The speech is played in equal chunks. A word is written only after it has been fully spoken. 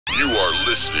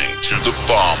listening to the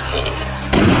Bomb Hole.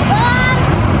 Bomb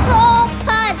Hole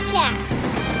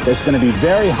Podcast. It's going to be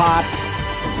very hot.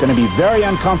 It's going to be very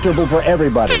uncomfortable for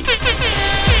everybody. The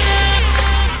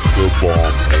Bomb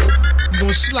Hole. We're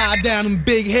gonna slide down them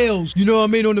big hills, you know what I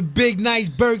mean, on the big, nice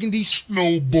burgundy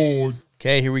snowboard.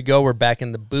 Okay, here we go. We're back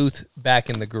in the booth, back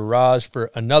in the garage for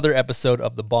another episode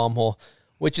of The Bomb Hole,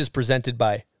 which is presented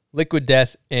by Liquid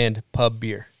Death and Pub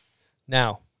Beer.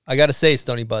 Now, I got to say,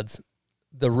 Stony Buds,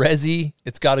 the Resi,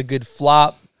 it's got a good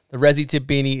flop. The Resi Tip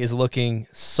Beanie is looking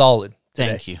solid today.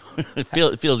 Thank you.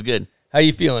 It feels good. How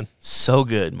you feeling? So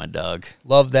good, my dog.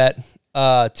 Love that.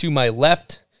 To my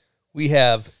left, we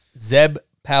have Zeb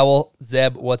Powell.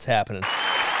 Zeb, what's happening?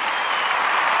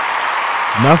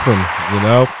 Nothing, you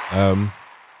know.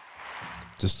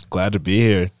 Just glad to be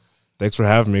here. Thanks for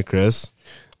having me, Chris.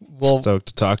 Well, stoked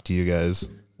to talk to you guys.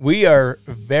 We are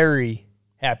very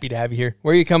happy to have you here.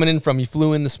 Where are you coming in from? You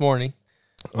flew in this morning.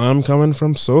 I'm coming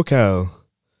from SoCal.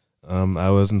 I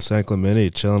was in San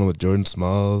Clemente chilling with Jordan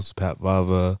Smalls, Pat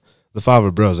Fava, the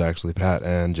Fava Bros actually, Pat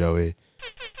and Joey,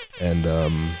 and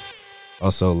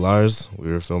also Lars.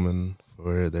 We were filming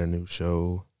for their new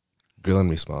show, Grilling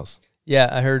Me Smalls. Yeah,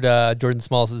 I heard Jordan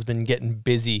Smalls has been getting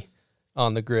busy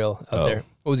on the grill out there.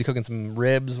 What was he cooking? Some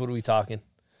ribs? What are we talking?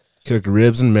 Cooked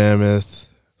ribs and mammoth,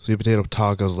 sweet potato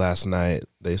tacos last night.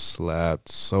 They slapped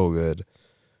so good.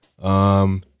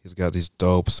 He's got these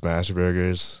dope smash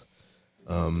burgers.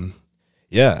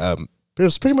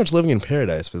 It's pretty much living in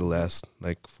paradise for the last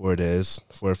 4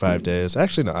 or 5 days.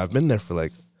 Actually, no, I've been there for a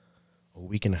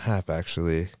week and a half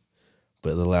actually,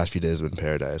 but the last few days have been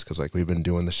paradise because we've been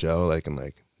doing the show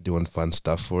and doing fun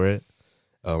stuff for it.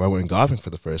 I went golfing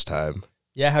for the first time.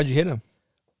 Yeah, how'd you hit him?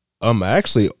 I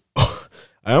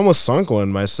almost sunk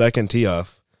one my second tee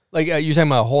off. You're talking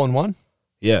about a hole in one?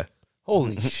 Yeah.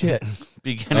 Holy shit!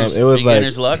 Beginner's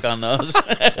luck on those.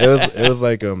 it was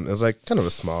kind of a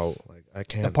small I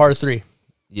can't. A par three.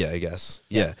 Yeah, I guess.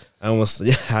 Yeah, I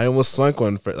almost sunk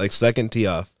one for second tee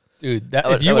off. Dude,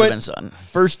 if you went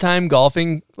first time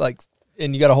golfing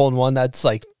and you got a hole in one, that's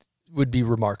would be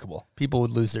remarkable. People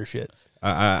would lose their shit.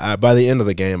 I by the end of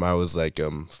the game, I was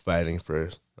fighting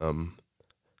for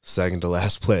second to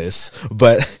last place,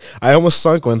 but I almost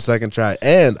sunk one second try,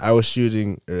 and I was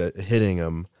hitting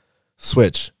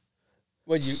switch.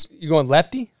 What you going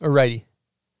lefty or righty?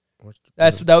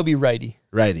 That would be righty.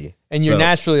 Righty, and you're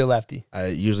naturally a lefty. I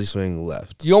usually swing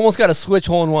left. You almost got a switch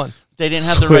hole in one. They didn't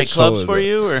have the right clubs for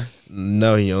you, or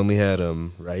no? He only had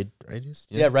righties.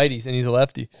 Yeah, righties, and he's a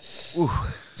lefty. Ooh.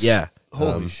 Yeah.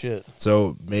 Holy shit.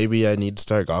 So maybe I need to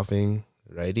start golfing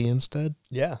righty instead?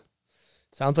 Yeah.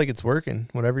 Sounds like it's working,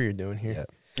 whatever you're doing here. Yeah.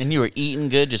 And you were eating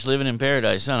good, just living in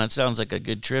paradise, huh? That sounds like a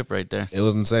good trip right there. It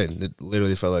was insane. It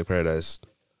literally felt like paradise.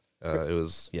 It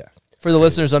was, yeah. For the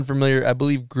listeners unfamiliar, I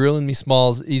believe Grilling Me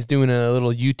Smalls, he's doing a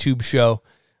little YouTube show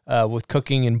with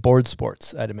cooking and board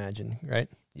sports, I'd imagine, right?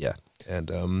 Yeah.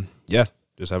 And,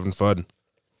 just having fun.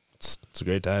 It's a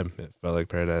great time. It felt like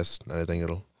paradise, and I think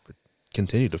it'll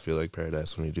continue to feel like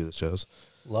paradise when you do the shows.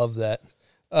 Love that.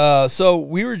 So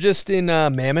we were just in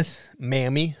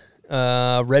Mammy,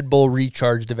 Red Bull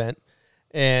Recharged event,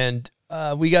 and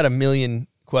we got a million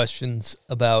questions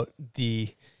about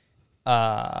the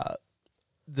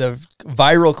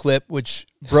viral clip, which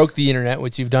broke the internet,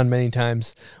 which you've done many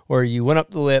times, where you went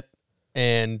up the lip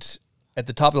and at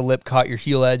the top of the lip caught your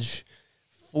heel edge,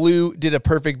 did a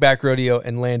perfect back rodeo,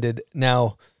 and landed.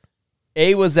 Now,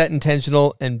 A, was that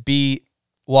intentional? And B,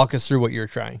 walk us through what you were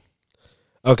trying.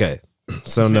 Okay.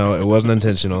 So, no, it wasn't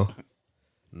intentional.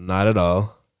 Not at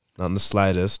all. Not in the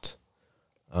slightest.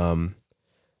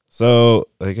 So,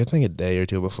 I think a day or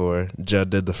two before, Judd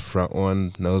did the front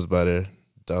one, nose butter,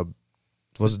 dub.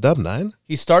 Was it dub 9?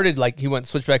 He started he went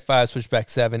switchback 5, switchback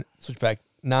 7, switchback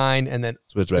 9, and then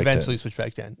eventually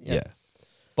switchback 10. Yeah.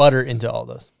 Butter into all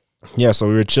those. Yeah, so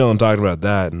we were chilling talking about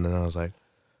that, and then I was like,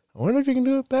 I wonder if you can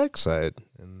do it backside.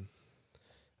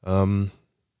 And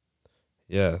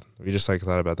yeah, we just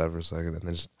thought about that for a second, and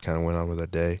then just kind of went on with our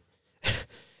day.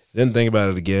 Didn't think about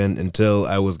it again until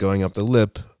I was going up the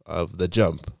lip of the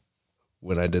jump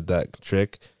when I did that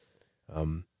trick.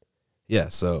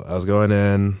 So I was going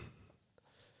in.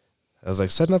 I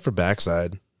was setting up for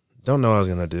backside. Don't know what I was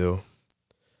gonna do.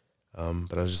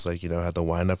 But I was just I had to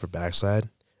wind up for backside.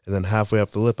 And then halfway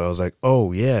up the lip, I was like,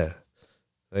 oh, yeah.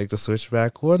 The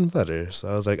switchback one better. So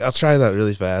I was like, I'll try that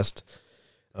really fast.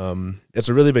 It's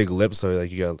a really big lip, so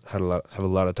you have a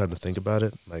lot of time to think about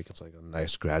it. It's a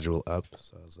nice gradual up.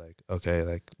 So I was like,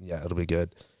 okay, yeah, it'll be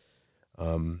good.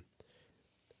 I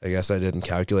guess I didn't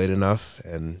calculate enough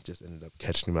and just ended up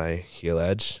catching my heel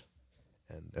edge.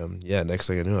 And next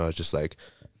thing I knew, I was just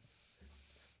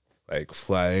like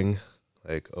flying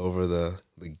like over the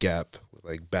gap,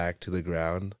 like back to the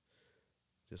ground.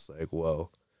 Just like, whoa.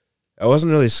 I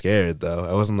wasn't really scared though.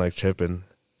 I wasn't like tripping.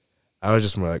 I was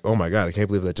just more like, oh my God, I can't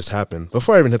believe that just happened.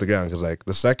 Before I even hit the ground, because like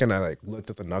the second I like looked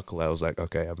at the knuckle, I was like,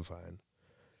 okay, I'm fine.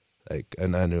 Like,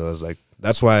 and I knew I was like,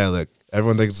 that's why I like,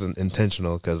 everyone thinks it's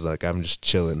intentional because like I'm just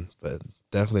chilling, but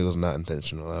definitely was not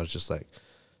intentional. I was just like,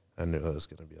 I knew it was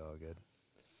going to be all good.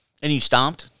 And you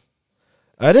stomped?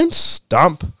 I didn't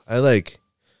stomp. I like,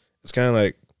 it's kind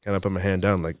of put my hand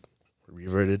down, like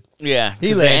reverted. Yeah.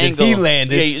 He landed.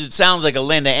 Yeah, it sounds like a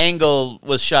land. The angle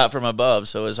was shot from above,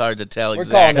 so it was hard to tell We're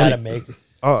calling exactly. that a make.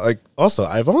 Oh, like also,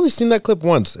 I've only seen that clip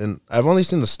once, and I've only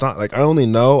seen the stomp. Like I only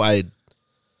know I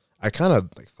kind of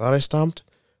like thought I stomped,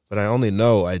 but I only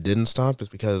know I didn't stomp is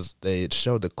because they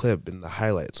showed the clip in the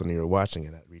highlights when you were watching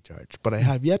it at Recharge. But I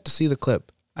have yet to see the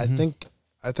clip. I think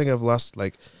I've lost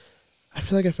like. I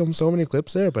feel like I filmed so many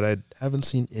clips there, but I haven't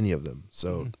seen any of them.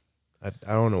 So I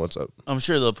don't know what's up. I'm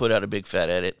sure they'll put out a big fat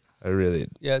edit.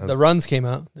 The runs came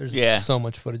out. There's so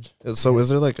much footage. So is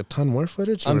there like a ton more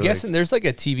footage? I'm guessing there's like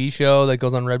a TV show that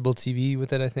goes on Red Bull TV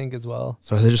with it, I think, as well.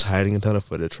 So are they just hiding a ton of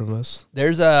footage from us?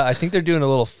 I think they're doing a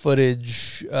little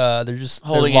footage. They're just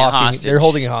holding it hostage. They're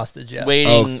holding it hostage, yeah.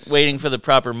 Waiting for the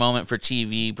proper moment for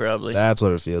TV, probably. That's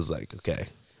what it feels like. Okay.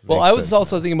 Well, I was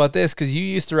also thinking about this because you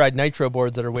used to ride nitro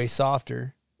boards that are way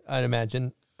softer, I'd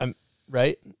imagine.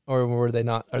 Right? Or were they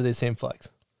not? Are they the same flex?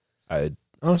 I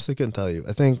honestly couldn't tell you.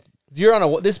 I think you're on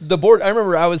the board. I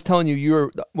remember I was telling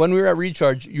you when we were at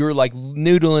Recharge, you were like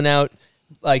noodling out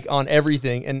like on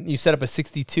everything, and you set up a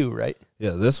 62, right?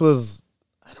 Yeah, this was.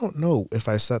 I don't know if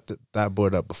I set that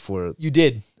board up before. You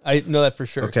did. I know that for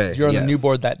sure. Okay, you're on the new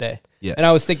board that day. Yeah, and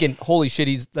I was thinking, holy shit,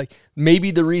 he's like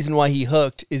maybe the reason why he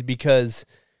hooked is because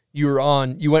you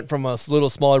went from a little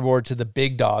smaller board to the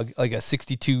big dog, like a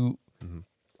 62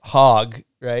 hog,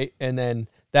 right? And then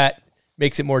that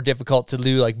makes it more difficult to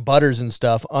do like butters and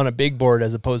stuff on a big board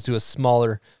as opposed to a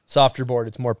smaller, softer board.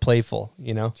 It's more playful,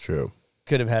 you know? True.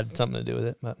 Could have had something to do with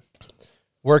it, but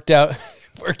worked out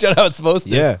how it's supposed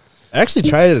to. Yeah. I actually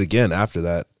tried it again after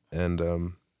that, and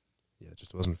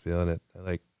just wasn't feeling it. I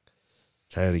like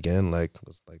tried it again, played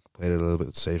it a little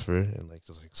bit safer and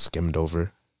just skimmed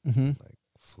over.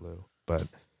 Flew, but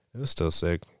it was still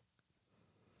sick.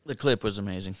 The clip was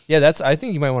amazing. Yeah, I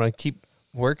think you might want to keep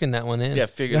working that one in. Yeah,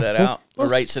 figure that out. The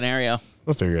right scenario.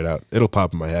 We'll figure it out. It'll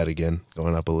pop in my head again,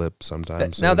 going up a lip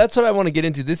sometimes. Now that's what I want to get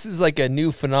into. This is like a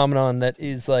new phenomenon that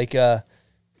is like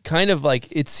kind of like,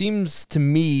 it seems to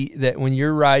me that when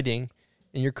you're riding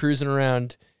and you're cruising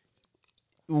around,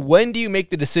 when do you make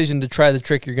the decision to try the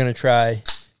trick you're going to try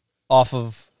off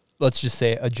of, let's just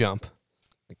say, a jump?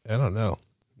 I don't know.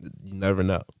 You never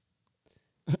know.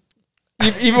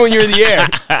 Even when you're in the air.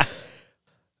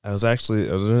 I was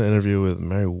in an interview with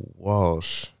Mary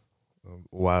Walsh a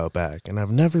while back, and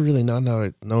I've never really known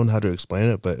how to explain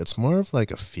it, but it's more of like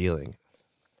a feeling.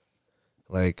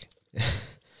 Like,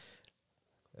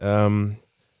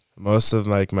 most of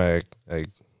like my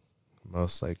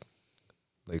most like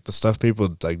the stuff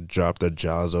people like drop their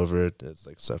jaws over, it's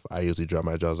like stuff I usually drop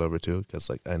my jaws over too, because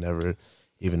like I never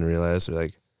even realized, or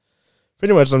like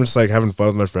pretty much I'm just like having fun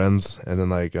with my friends, and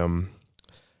then like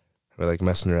we're like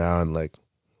messing around, like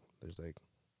there's like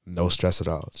no stress at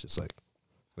all. It's just like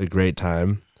a great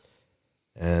time,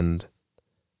 and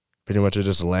pretty much I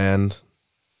just land,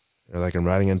 or like I'm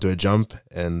riding into a jump,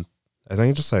 and I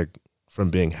think just like from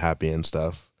being happy and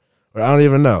stuff, or I don't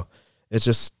even know, it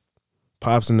just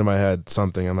pops into my head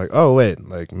something. I'm like, oh wait,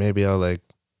 like maybe I'll like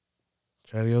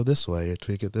try to go this way or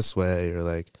tweak it this way, or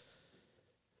like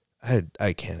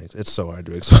I can't. It's so hard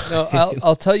to explain. No,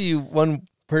 I'll tell you one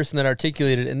person that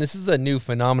articulated, and this is a new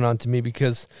phenomenon to me,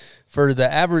 because for the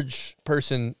average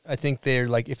person, I think they're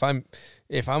like, if I'm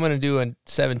gonna do a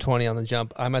 720 on the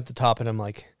jump, I'm at the top and I'm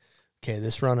like, okay,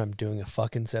 this run I'm doing a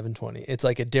fucking 720. It's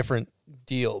like a different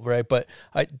deal, right? But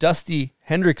Dusty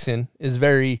Hendrickson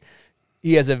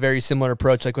he has a very similar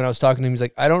approach. Like when I was talking to him, he's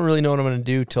like, I don't really know what I'm gonna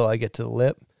do till I get to the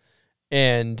lip,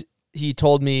 and he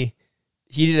told me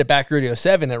he did a back rodeo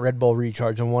 7 at Red Bull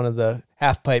Recharge on one of the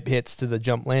half pipe hits to the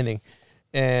jump landing.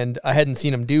 And I hadn't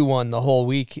seen him do one the whole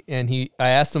week. And I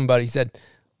asked him about it. He said,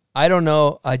 I don't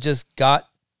know. I just got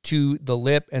to the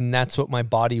lip and that's what my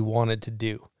body wanted to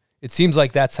do. It seems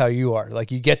like that's how you are.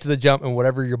 Like you get to the jump and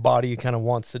whatever your body kind of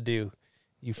wants to do,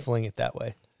 you fling it that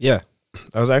way. Yeah.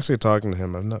 I was actually talking to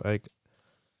him.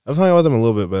 I've hung out with him a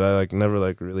little bit, but I like never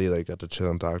like really like got to chill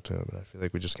and talk to him. And I feel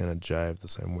like we just kind of jive the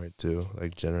same way too.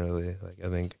 Like generally, like I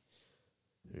think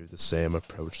we have the same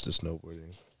approach to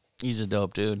snowboarding. He's a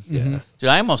dope dude. Yeah. Dude,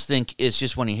 I almost think it's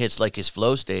just when he hits like his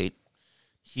flow state,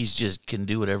 he's just can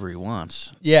do whatever he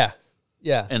wants. Yeah.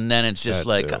 Yeah. And then it's just That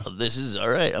like, too. oh, this is all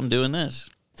right. I'm doing this.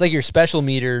 It's like your special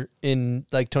meter in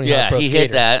like Tony Hawk Yeah, Pro he Skater.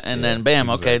 hit that, and then bam,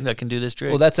 okay, I can do this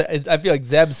trick. Well, I feel like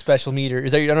Zeb's special meter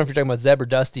is. I don't know if you're talking about Zeb or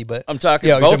Dusty, but I'm talking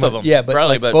you're both talking of about- them. Yeah, but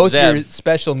probably, like but both Zeb. your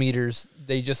special meters,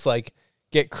 they just like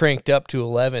get cranked up to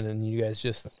 11, and you guys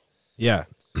just Yeah.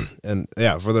 And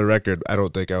yeah, for the record, I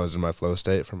don't think I was in my flow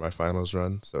state for my finals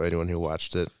run. So anyone who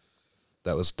watched it,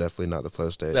 that was definitely not the flow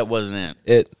state. That wasn't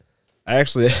it. I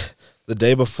actually, the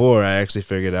day before, I actually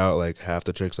figured out like half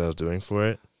the tricks I was doing for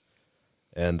it.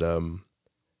 And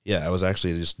yeah, I was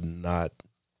actually just not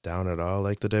down at all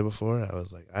like the day before. I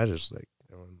was like,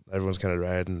 everyone's kind of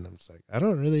riding. I'm just like, I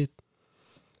don't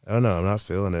know. I'm not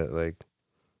feeling it. Like,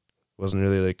 wasn't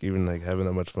really like even like having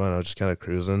that much fun. I was just kind of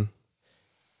cruising.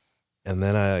 And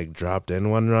then I like dropped in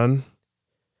one run.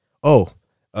 I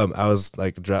was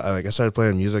like, I started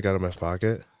playing music out of my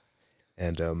pocket,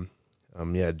 and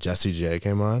yeah, Jesse J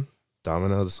came on.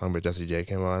 Domino, the song by Jesse J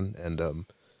came on, and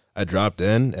I dropped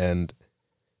in, and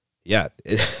yeah,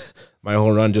 my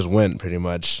whole run just went pretty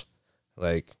much.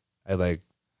 Like I like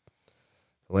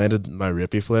landed my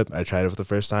rippy flip. I tried it for the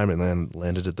first time, and then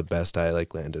landed it the best I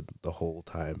like landed the whole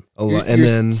time. your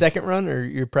Then second run or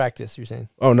your practice. You're saying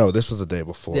oh no, this was the day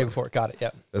before. day before. Got it.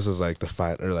 Yep. This was like the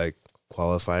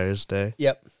qualifiers day.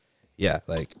 Yep. Yeah,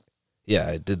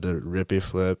 I did the rippy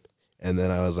flip, and then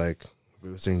I was like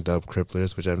boosting dub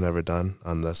cripplers, which I've never done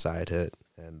on the side hit,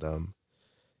 and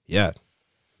yeah,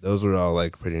 those were all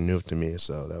like pretty new to me,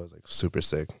 so that was like super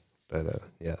sick. But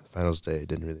yeah, finals day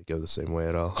didn't really go the same way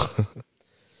at all.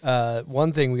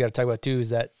 One thing we got to talk about too is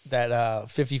that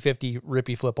 50-50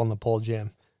 rippy flip on the pole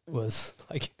jam was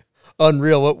like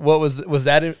unreal. What was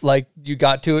that like? You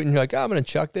got to it and you're like, oh, I'm gonna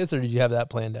chuck this, or did you have that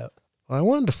planned out? Well, I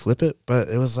wanted to flip it, but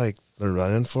it was like the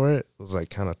running for it was like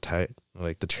kind of tight.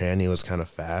 Like the tranny was kind of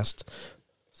fast,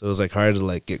 so it was like hard to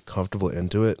like get comfortable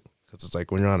into it, because it's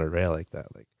like when you're on a rail like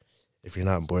that, like if you're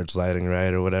not board sliding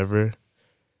right or whatever,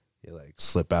 you like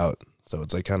slip out. So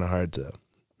it's like kind of hard to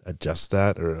adjust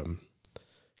that or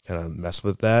kind of mess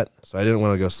with that. So I didn't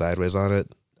want to go sideways on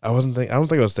it. I don't think I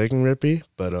was taking rippy,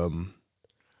 but one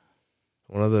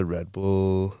of the Red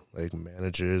Bull like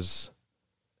managers,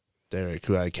 Derek,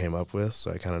 who I came up with,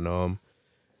 so I kind of know him.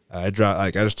 I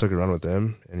just took a run with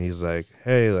him, and he's like,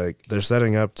 "Hey, like they're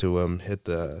setting up to hit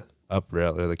the up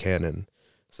rail or the cannon,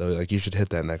 so like you should hit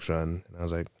that next run." And I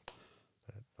was like,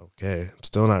 "Okay, I'm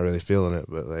still not really feeling it,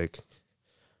 but like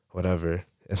whatever."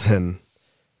 And then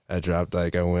I dropped,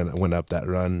 like I went up that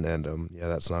run, and yeah,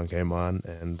 that song came on,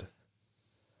 and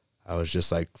I was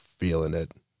just like feeling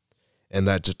it, and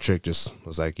that trick just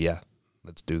was like, "Yeah,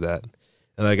 let's do that."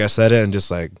 And like I said it, and just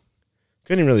like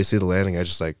couldn't even really see the landing. I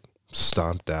just like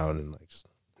stomped down and like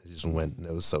it just went, and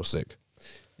it was so sick.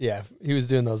 Yeah, he was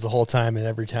doing those the whole time, and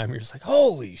every time you're just like,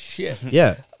 holy shit.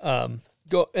 Yeah.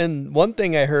 And one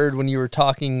thing I heard when you were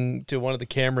talking to one of the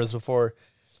cameras before,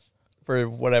 for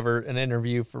whatever, an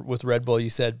interview with Red Bull, you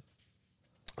said,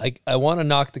 I want to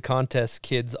knock the contest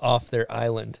kids off their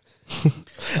island.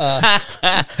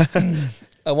 I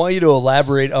want you to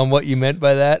elaborate on what you meant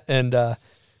by that, and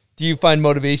do you find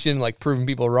motivation like proving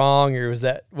people wrong, or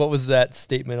what was that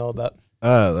statement all about?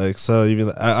 Like so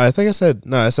even I think I said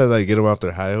like get them off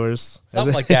their high horse.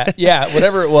 Something like that. Yeah,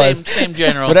 whatever it was. Same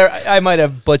general. Whatever. I might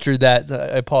have butchered that.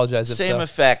 I apologize. If Same so.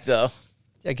 effect though.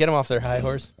 Yeah, get them off their high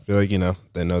horse. I feel like,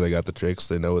 they know they got the tricks,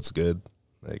 they know it's good.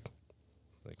 Like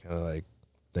they kind of like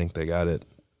think they got it,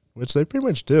 which they pretty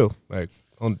much do. Like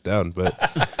hold it down, but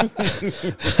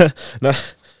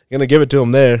not gonna give it to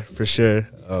them there for sure.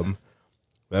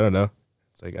 I don't know.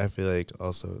 It's like I feel like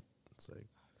also it's like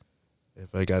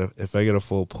if I get a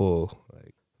full pull,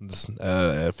 like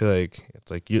I feel like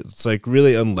it's like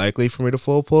really unlikely for me to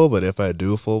full pull, but if I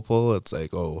do full pull, it's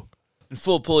like In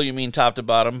full pull, you mean top to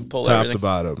bottom? Pull top everything. to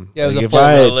bottom. Yeah, it was Like, a if full For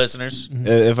the I listeners,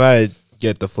 if I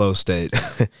get the flow state,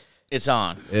 it's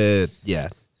on. yeah.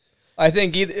 I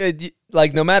think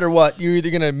like no matter what, you're either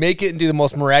gonna make it into the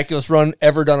most miraculous run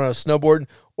ever done on a snowboard,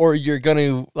 or you're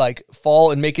gonna like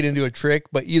fall and make it into a trick.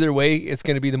 But either way, it's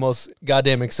gonna be the most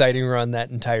goddamn exciting run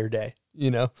that entire day.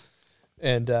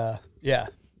 And yeah,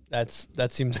 that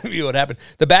seems to be what happened.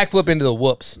 The backflip into the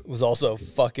whoops was also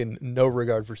fucking no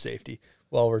regard for safety.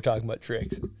 While we're talking about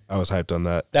tricks, I was hyped on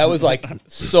that. that was like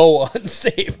so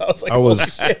unsafe. I was like, holy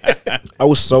shit. I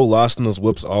was so lost in those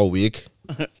whoops all week.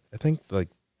 I think like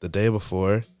the day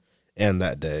before and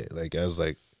that day, like I was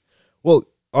like, well,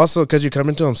 also because you come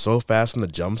into them so fast from the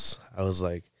jumps, I was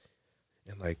like,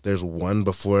 and like there's one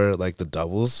before like the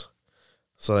doubles,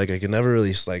 so like I can never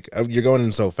really like you're going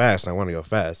in so fast. And I want to go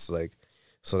fast, so, like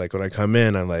So like when I come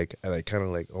in, I kind of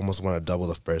like almost want to double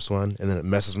the first one, and then it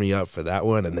messes me up for that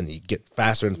one, and then you get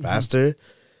faster and faster.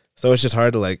 So it's just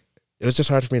hard to like. It was just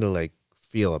hard for me to like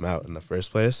feel them out in the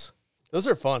first place. Those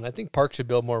are fun. I think parks should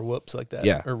build more whoops like that.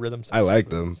 Yeah, or rhythms. I like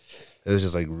them. It was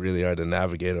just like really hard to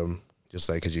navigate them, just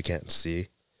like because you can't see.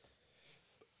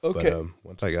 Okay. But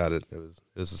once I got it, it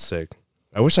was sick.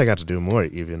 I wish I got to do more.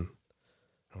 Even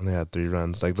I only had 3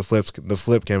 runs. Like the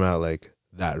flip came out like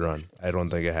that run. I don't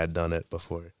think I had done it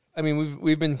before. I mean,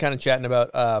 we've been kind of chatting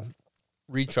about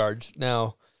recharge.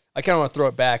 Now, I kind of want to throw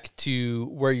it back to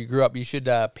where you grew up. You should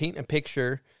paint a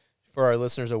picture for our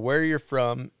listeners of where you're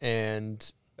from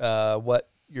and what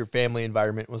your family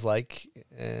environment was like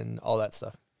and all that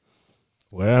stuff.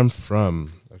 Where I'm from.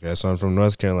 Okay, so I'm from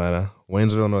North Carolina,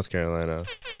 Waynesville, North Carolina.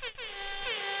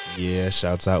 Yeah,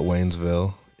 shouts out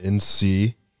Waynesville.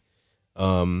 NC.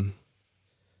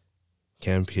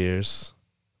 Cam Pierce,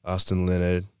 Austin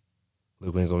Leonard,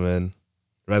 Luke Winkleman,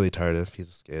 Riley Tardif, he's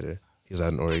a skater. He was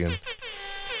out in Oregon.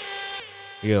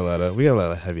 We got a lot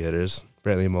of heavy hitters.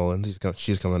 Brantley Mullins,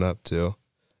 she's coming up too.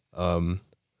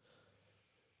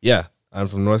 Yeah, I'm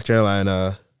from North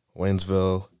Carolina,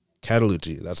 Waynesville,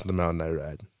 Cataloochee. That's the mountain I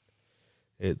ride.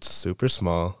 It's super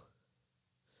small.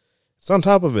 It's on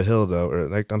top of a hill though, or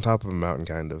like on top of a mountain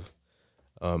kind of.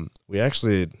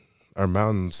 Our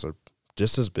mountains are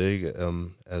just as big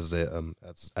as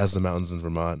the mountains in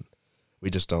Vermont. We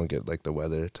just don't get like the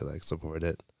weather to like support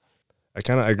it.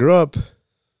 I grew up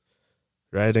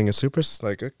riding a super it's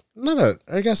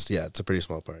a pretty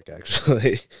small park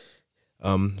actually.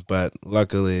 But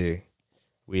luckily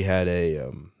we had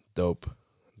a dope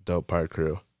park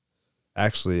crew.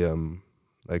 Actually,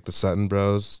 like the Sutton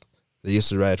Bros, they used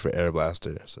to ride for Air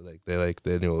Blaster, so they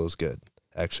knew it was good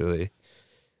actually.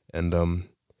 And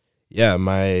yeah,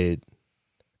 my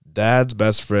dad's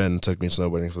best friend took me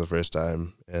snowboarding for the first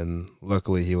time, and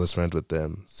luckily he was friends with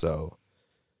them, so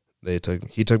he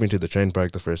took me to the train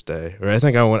park the first day. Or I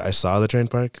think I saw the train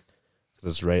park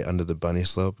because it's right under the bunny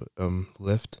slope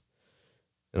lift,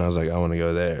 and I was like, I want to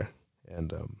go there.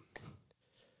 And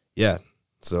yeah,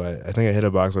 so I think I hit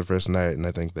a box the first night, and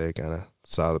I think they kind of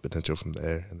saw the potential from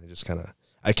there, and they just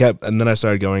and then I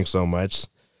started going so much,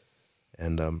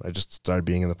 and I just started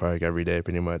being in the park every day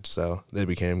pretty much, so they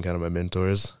became kind of my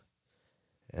mentors.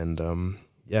 And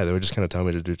yeah, they would just kind of tell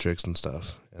me to do tricks and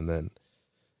stuff. And then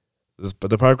but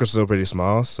the park was still pretty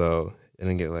small, so it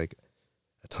didn't get like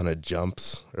a ton of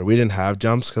jumps, or we didn't have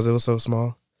jumps because it was so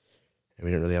small, and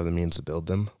we didn't really have the means to build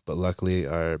them. But luckily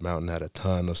our mountain had a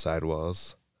ton of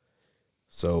sidewalls,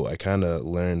 so I kind of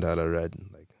learned how to ride,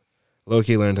 like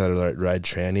low-key learned how to ride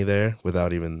tranny there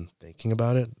without even thinking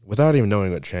about it, without even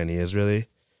knowing what tranny is really.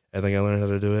 I think I learned how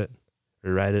to do it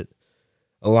or ride it,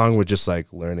 along with just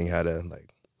like learning how to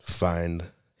like find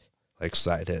like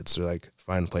side hits or like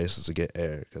find places to get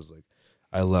air, because like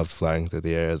I loved flying through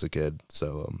the air as a kid.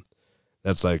 So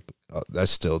that's like I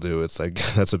still do. It's like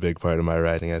that's a big part of my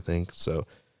riding, I think. So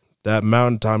that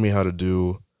mountain taught me how to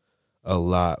do a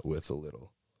lot with a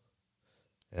little,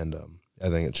 and I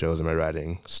think it shows in my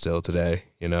riding still today.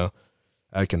 You know,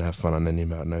 I can have fun on any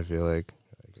mountain. I feel like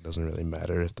it doesn't really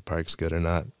matter if the park's good or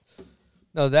not.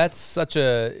 No, that's such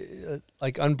a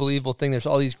like unbelievable thing. There's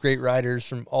all these great riders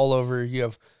from all over. You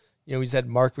have, we just had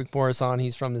Mark McMorris on.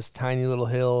 He's from this tiny little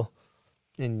hill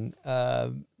in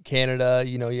Canada.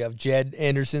 You have Jed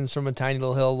Anderson's from a tiny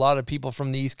little hill. A lot of people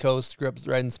from the East Coast grew up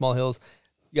riding small hills.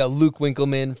 You got Luke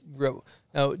Winkleman.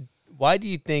 Now, why do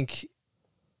you think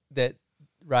that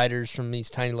riders from these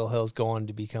tiny little hills go on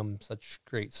to become such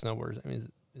great snowboarders? I mean,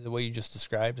 is it what you just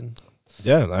described? And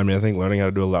yeah, I mean, I think learning how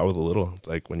to do a lot with a little. It's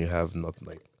like when you have nothing,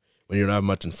 like when you don't have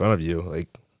much in front of you,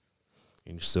 like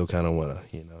you still kind of want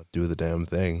to, do the damn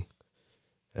thing.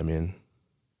 I mean,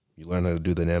 you learn how to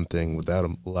do the damn thing without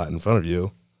a lot in front of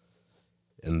you,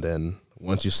 and then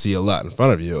once you see a lot in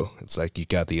front of you, it's like you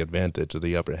got the advantage or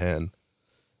the upper hand,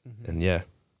 and yeah,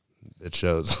 it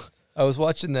shows. I was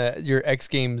watching your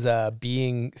X-Games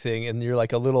being thing, and you're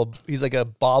like he's like a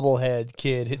bobblehead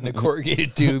kid hitting a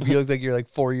corrugated tube. You look like you're like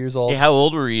 4 years old. Hey, how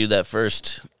old were you that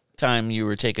first time you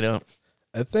were taken out?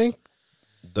 I think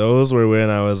those were when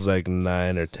I was like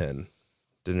 9 or 10.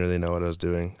 Didn't really know what I was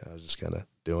doing. I was just kind of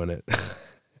doing it.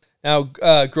 Now,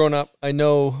 growing up, I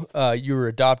know you were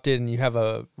adopted and you have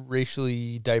a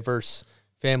racially diverse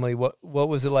family. What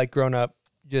was it like growing up?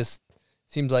 Just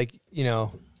seems like,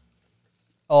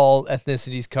 all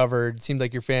ethnicities covered. Seemed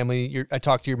like your family. I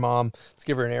talked to your mom. Let's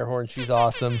give her an air horn. She's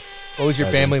awesome. What was your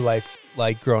family life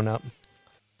like growing up?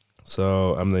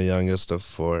 So I'm the youngest of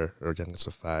 4, or youngest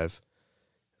of 5.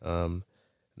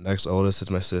 Next oldest is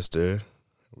my sister.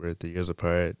 We're 3 years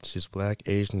apart. She's Black,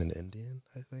 Asian, and Indian,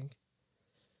 I think.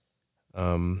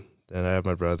 Then I have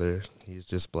my brother. He's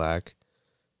just black,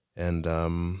 and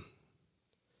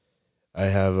I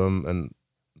have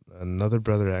another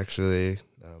brother actually.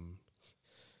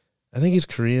 I think he's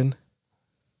Korean.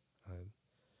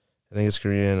 I think he's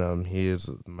Korean. He is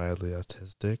mildly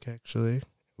autistic actually,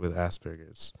 with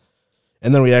Asperger's.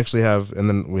 And then we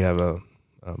have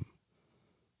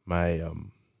my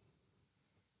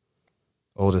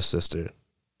oldest sister,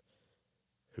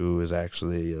 who is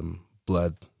actually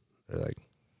blood, or like,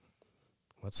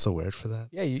 what's the word for that?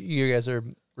 Yeah, you guys are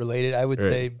related. I would Or,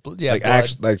 say, yeah,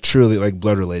 like blood. truly like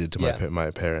blood related to Yeah. my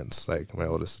parents. Like my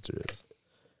oldest sister is.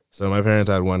 So my parents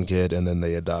had one kid, and then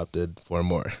they adopted 4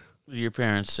 more. Your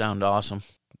parents sound awesome.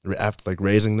 After like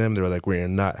raising them, they were like, "We are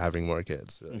not having more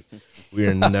kids. Like, we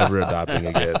are never adopting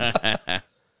again."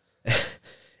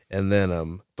 And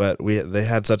then, but they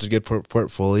had such a good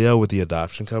portfolio with the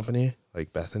adoption company,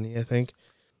 like Bethany, I think.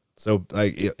 So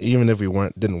like even if we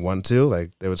didn't want to,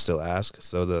 like they would still ask.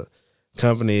 So the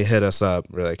company hit us up,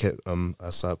 or like hit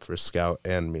us up for Scout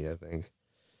and me, I think,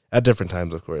 at different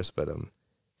times, of course. But I'm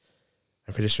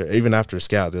pretty sure even after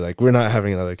Scout, they're like, "We're not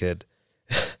having another kid."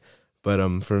 But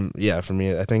for me,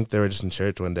 I think they were just in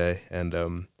church one day, and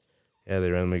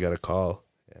they randomly got a call,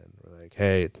 and we're like,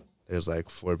 "Hey, there's like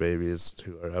 4 babies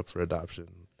who are up for adoption.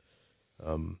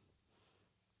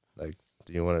 Like,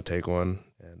 do you want to take one?"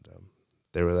 And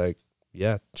they were like,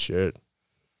 "Yeah, sure."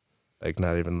 Like,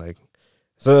 not even like.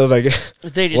 So it was like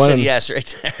They just said yes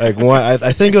right there. like one.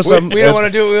 I think it was something. We don't want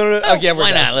to do it. We don't. Okay,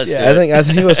 Why not? Let's do I it.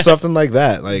 think it was something like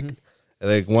that. Like.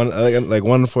 Like 1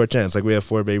 in 4 chance. Like we have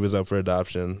 4 babies up for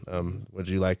adoption. Would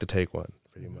you like to take one?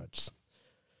 Pretty much,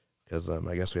 because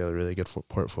I guess we have a really good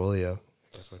portfolio.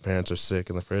 I guess my parents are sick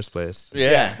in the first place.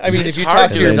 Yeah. I mean, It's if you hard talk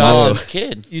to to your adopt mom, a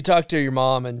kid. you talk to your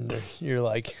mom, and you're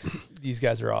like, "These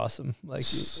guys are awesome." Like,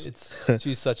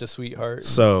 she's such a sweetheart.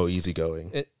 So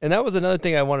easygoing. And that was another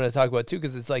thing I wanted to talk about too,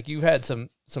 because it's like you've had some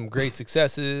great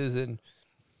successes, and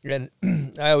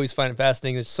I always find it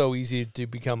fascinating. It's so easy to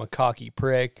become a cocky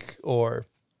prick, or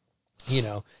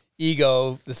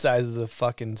ego the size of the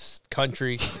fucking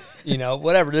country,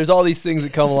 whatever. There's all these things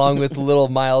that come along with a little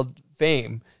mild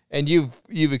fame, and you've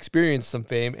experienced some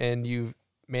fame, and you've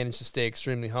managed to stay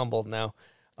extremely humble. Now,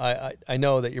 I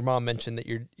know that your mom mentioned that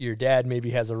your dad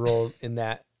maybe has a role in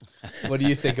that. What do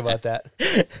you think about that?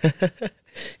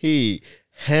 He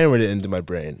hammered it into my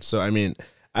brain. So I mean,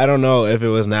 I don't know if it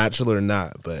was natural or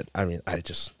not, but I mean, I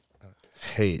just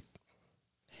hate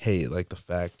like the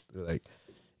fact like.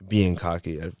 Being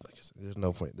cocky, there's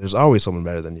no point. There's always someone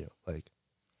better than you. Like,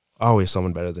 always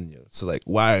someone better than you. So, like,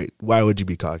 why would you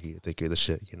be cocky? You think you're the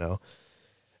shit,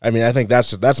 I mean, I think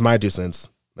that's my 2 cents.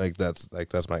 Like, that's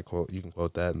my quote. You can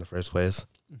quote that in the first place.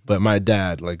 But my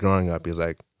dad, like, growing up, he was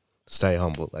like, stay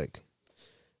humble. Like,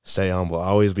 stay humble.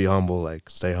 Always be humble. Like,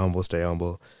 stay humble, stay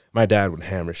humble. My dad would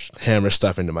hammer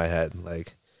stuff into my head.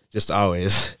 Like, just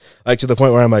always. Like, to the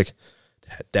point where I'm like,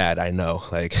 Dad, I know.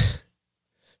 Like,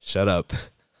 shut up.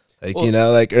 Like, he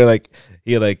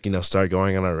start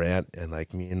going on a rant, and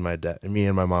like me and my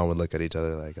mom would look at each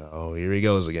other like, oh, here he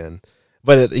goes again.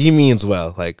 But he means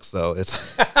well, like, so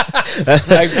it's.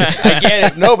 I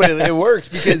get it. No, but it works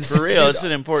because For real, it's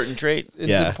an important trait.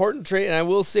 It's an important trait, and I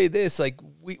will say this: like,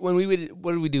 what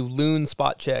did we do? Loon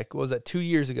spot check. What was that? 2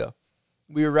 years ago,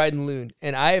 we were riding Loon,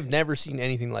 and I have never seen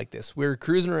anything like this. We were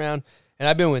cruising around. And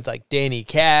I've been with like Danny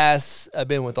Cass. I've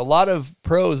been with a lot of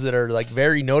pros that are like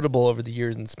very notable over the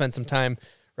years, and spent some time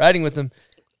riding with them.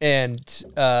 And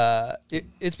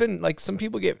it's been like some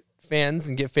people get fans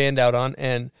and get fanned out on.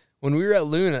 And when we were at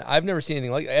Loon, I've never seen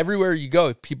anything like it. Everywhere you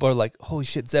go, people are like, "Holy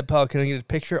shit, Zeb Powell! Can I get a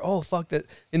picture?" Oh fuck that!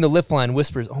 In the lift line,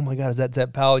 whispers, "Oh my god, is that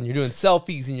Zeb Powell?" And you're doing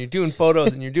selfies and you're doing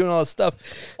photos and you're doing all this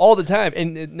stuff all the time.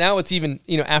 And now it's even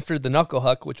after the Knuckle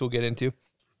Huck, which we'll get into,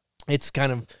 it's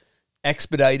kind of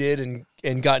expedited and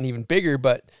gotten even bigger,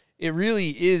 but it really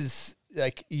is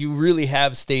like you really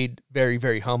have stayed very,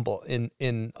 very humble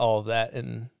in all of that.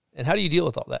 And how do you deal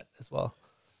with all that as well?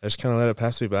 I just kind of let it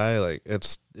pass me by. Like,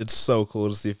 it's so cool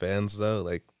to see fans though,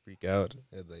 like, freak out.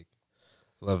 And, like,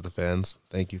 love the fans.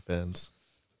 Thank you, fans.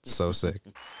 It's so sick.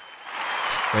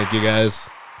 Thank you, guys.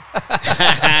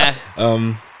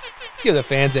 Let's give the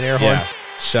fans an air horn. Yeah,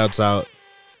 shouts out.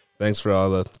 Thanks for all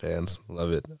the fans.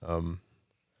 Love it.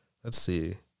 Let's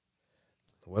see.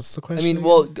 What's the question? I mean,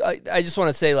 well, I just want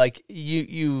to say, like,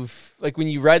 you've like when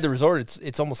you ride the resort,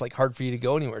 it's almost like hard for you to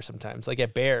go anywhere sometimes. Like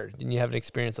at Bear, didn't you have an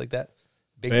experience like that?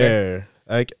 Big Bear.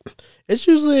 Like, it's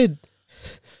usually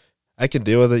I can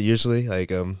deal with it usually.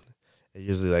 Like,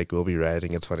 usually like we'll be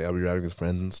riding. It's funny. I'll be riding with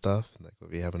friends and stuff. And, like,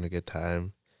 we'll be having a good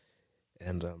time.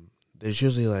 And there's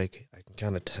usually like I can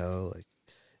kind of tell like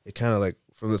it kind of like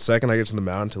from the second I get to the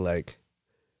mountain to like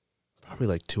probably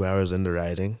like 2 hours into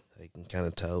riding, I can kind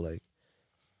of tell like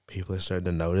people are starting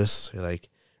to notice, or like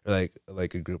a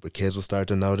group of kids will start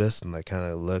to notice and like kind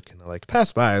of look and like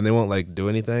pass by and they won't like do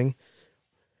anything,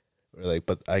 or like,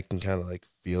 but I can kind of like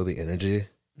feel the energy,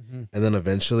 and then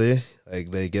eventually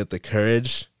like they get the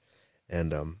courage,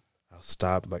 and I'll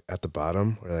stop like at the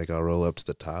bottom, or like I'll roll up to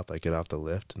the top, I get off the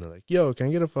lift, and they're like, "Yo, can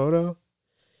I get a photo?"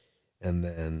 And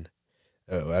then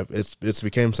it's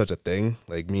became such a thing.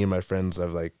 Like me and my friends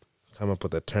have like come up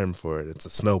with a term for it. It's a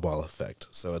snowball effect.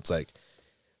 So it's like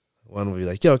one will be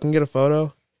like, "Yo, can I get a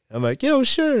photo?" I'm like, "Yo,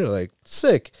 sure," like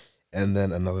sick. And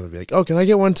then another will be like, "Oh, can I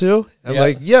get one too?" I'm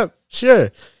like, "Yep,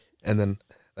 sure." And then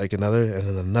like another, and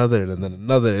then another, and then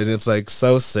another, and it's like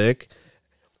so sick.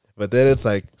 But then it's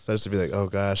like starts to be like, oh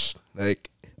gosh, like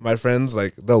my friends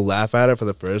like they'll laugh at it for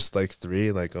the first like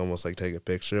 3, like almost like take a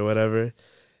picture or whatever.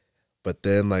 But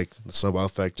then like the snowball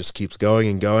effect just keeps going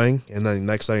and going, and then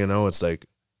next thing you know, it's like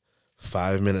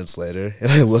 5 minutes later,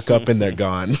 and I look up and they're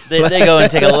gone. They go and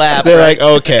take a lap. They're like,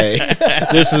 okay,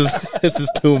 this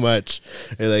is too much.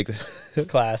 They're like,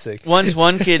 Classic. Once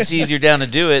one kid sees you're down to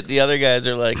do it, the other guys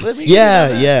are like, "Let me."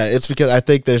 yeah. It's because I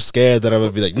think they're scared that I'm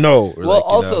gonna be like, no. Or Well, like,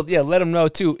 also, yeah, let them know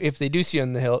too if they do see you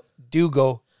on the hill. Do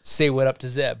go say what up to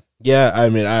Zeb. yeah. I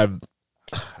mean, I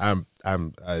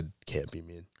can't be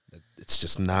mean. It's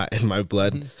just not in my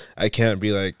blood. I can't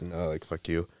be like, no, like fuck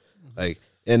you, like.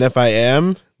 And if I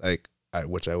am, like,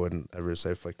 which I wouldn't ever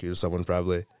say fuck you to someone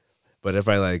probably, but if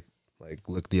I like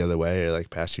look the other way or like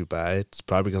pass you by, it's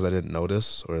probably because I didn't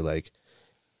notice, or like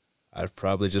I've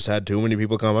probably just had too many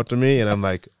people come up to me and I'm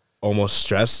like almost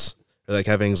stressed or like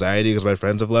have anxiety because my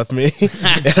friends have left me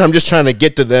and I'm just trying to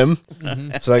get to them.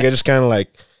 So like I just kind of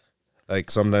like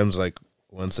sometimes like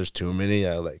once there's too many,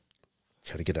 I like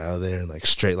try to get out of there and like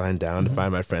straight line down to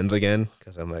find my friends again,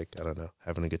 because I'm like, I don't know,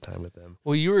 having a good time with them.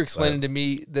 Well, you were explaining to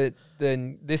me that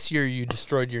then this year you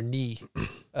destroyed your knee,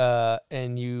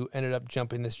 and you ended up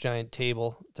jumping this giant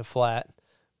table to flat.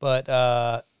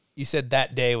 But you said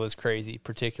that day was crazy,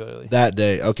 particularly. That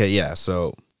day, okay, yeah.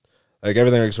 So like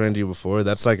everything I explained to you before,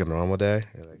 that's like a normal day,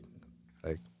 or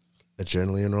like a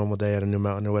generally a normal day at a new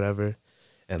mountain or whatever,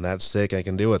 and that's sick. I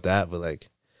can deal with that. But like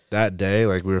that day,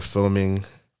 like we were filming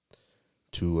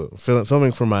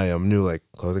for my new like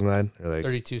clothing line, or like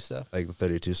 32 stuff, like the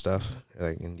 32 stuff,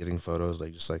 like, and getting photos,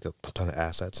 like just like a ton of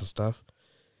assets and stuff.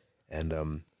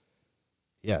 And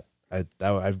yeah,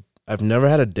 I've never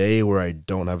had a day where I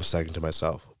don't have a second to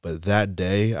myself, but that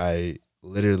day I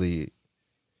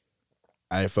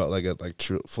felt like a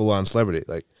true full on celebrity.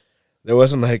 Like there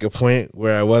wasn't like a point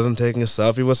where I wasn't taking a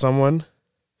selfie with someone,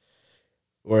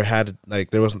 or had like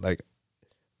there wasn't like.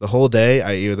 The whole day,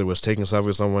 I either was taking a selfie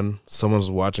with someone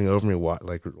was watching over me,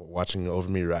 watching over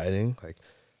me riding,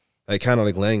 like kind of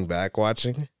like laying back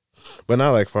watching, but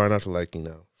not like far enough to like, you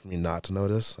know, for me not to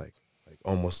notice, like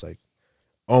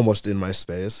almost in my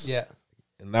space. Yeah.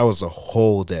 And that was the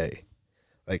whole day.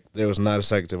 Like there was not a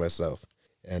second to myself.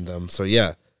 And so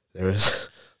yeah, there was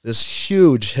this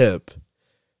huge hip.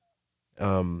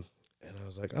 And I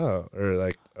was like, oh, or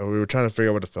like we were trying to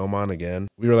figure out what to film on again.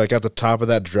 We were like at the top of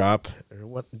that drop. Or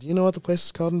what? Do you know what the place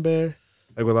is called in Bear?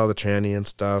 Like with all the tranny and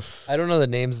stuff. I don't know the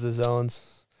names of the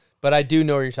zones, but I do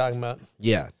know what you're talking about.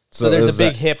 Yeah. So there's a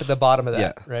big hip at the bottom of that,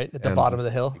 yeah, right? At the bottom of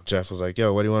the hill. Jeff was like,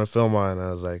 "Yo, what do you want to film on?" And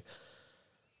I was like,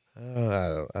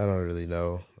 I don't really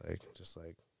know. Like just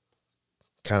like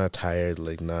kind of tired,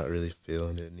 like not really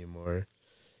feeling it anymore.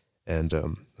 And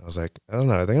I was like, I don't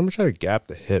know. I think I'm gonna try to gap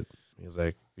the hip. He's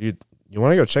like, You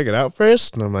want to go check it out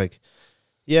first? And I'm like,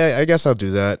 yeah, I guess I'll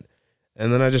do that.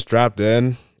 And then I just dropped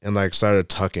in and like started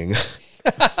tucking.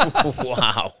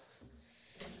 Wow.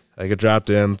 Like I dropped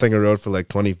in, I think I rode for like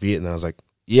 20 feet, and I was like,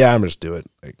 yeah, I'm just do it.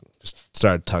 Like just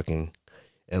started tucking.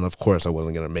 And of course I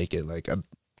wasn't gonna make it. Like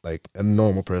a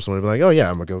normal person would have been like, oh yeah,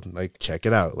 I'm gonna go like check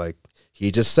it out. Like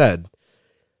he just said.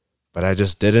 But I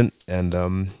just didn't.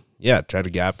 And yeah, tried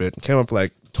to gap it. Came up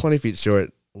like 20 feet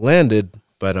short, landed,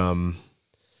 but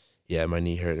yeah, my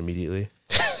knee hurt immediately.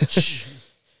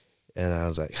 And I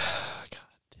was like, oh, God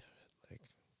damn it. Like,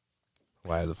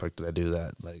 why the fuck did I do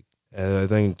that? Like, and I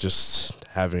think just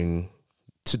having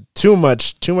too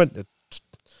much,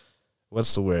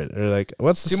 what's the word? Or like,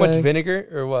 what's the Too saying? much vinegar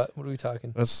or what? What are we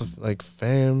talking? What's the, like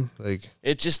fame? Like,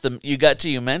 It's just you got to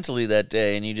you mentally that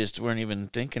day, and you just weren't even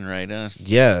thinking right, huh?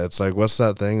 yeah, it's like, what's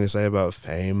that thing they say about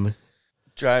fame?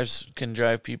 Can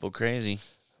drive people crazy.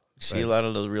 You see a lot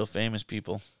of those real famous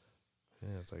people.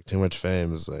 Yeah, it's like too much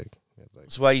fame is like.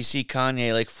 That's why you see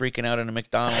Kanye like freaking out in a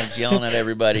McDonald's yelling at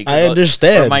everybody. I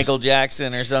understand. Or Michael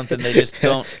Jackson or something. They just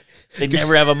don't. They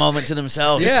never have a moment to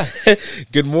themselves. Yeah.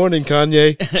 Good morning,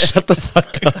 Kanye. Shut the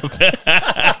fuck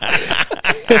up.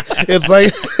 It's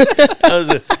like That was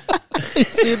a,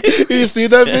 you see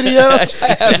that video? I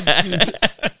haven't seen it.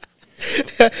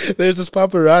 There's this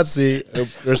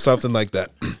paparazzi or something like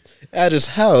that at his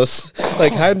house,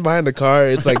 like hiding behind the car.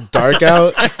 It's like dark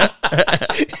out.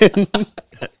 And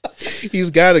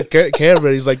he's got a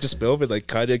camera. He's like just filming. Like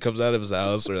Kanye comes out of his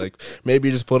house, or like maybe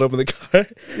he just pulled up in the car.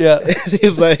 Yeah. And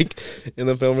he's like, and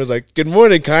the filmer's like, "Good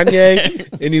morning, Kanye,"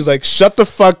 and he's like, "Shut the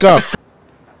fuck up."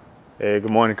 Hey,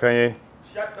 good morning, Kanye.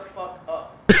 shut the fuck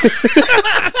up.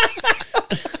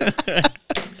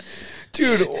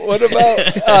 Dude, what about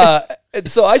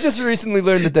so I just recently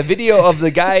learned that the video of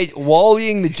the guy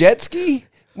wallying the jet ski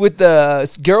with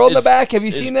the girl in the back, have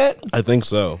you seen that? I think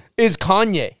so. Is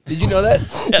Kanye. Did you know that?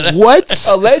 What?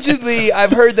 Allegedly,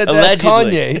 I've heard that that's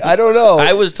Allegedly. Kanye. I don't know.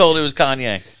 I was told it was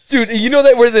Kanye. Dude, you know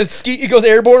that where the ski it goes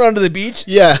airborne onto the beach?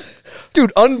 Yeah.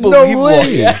 Dude, unbelievable. No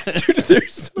way. Yeah. Dude,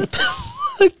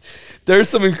 there's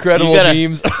some incredible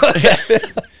memes.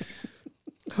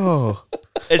 Oh.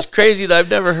 It's crazy that I've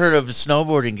never heard of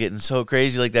snowboarding getting so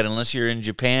crazy like that unless you're in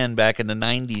Japan back in the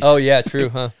 90s. Oh, yeah, true,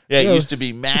 huh? Yeah, it used to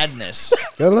be madness.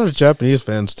 Got a lot of Japanese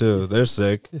fans too. They're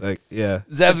sick. Like, yeah.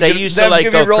 Zeb's They used to,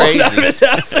 like, go rolling out of crazy. his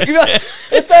house. Like,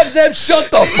 it's that Zeb, shut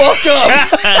the fuck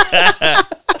up.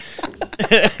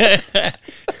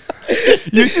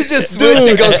 You should just switch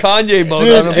and go Kanye mode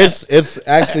on him. Dude, it's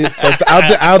actually.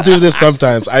 I'll do this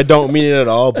sometimes. I don't mean it at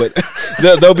all, but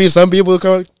there'll be some people who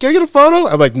come. Can I get a photo?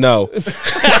 I'm like, no.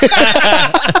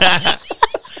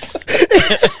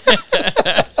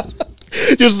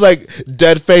 Just like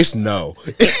dead face, no.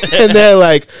 And they're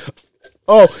like,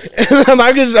 oh, and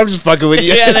I'm just fucking with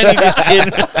you. Yeah, and then you just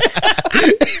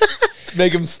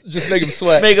Make him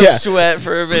sweat. make them sweat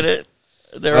for a minute.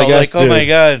 They're all guess, like, "Oh my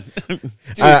dude.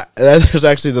 god!" There's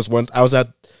actually this one. I was at.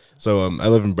 So I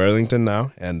live in Burlington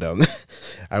now, and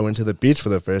I went to the beach for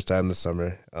the first time this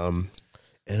summer. And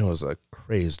it was a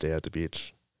crazy day at the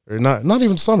beach, or not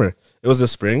even summer. It was the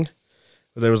spring.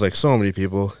 But there was like so many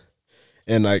people,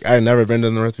 and like I had never been to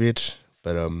the North Beach,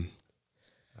 but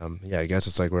yeah, I guess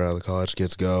it's like where all the college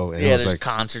kids go. And Yeah, it was there's like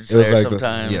concerts it was there like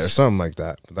sometimes. or something like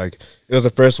that. Like it was the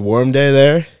first warm day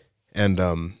there, and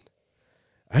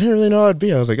I didn't really know how it'd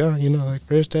be. I was like, oh, like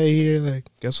first day here, like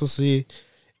guess we'll see.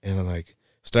 And I like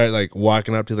start like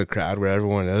walking up to the crowd where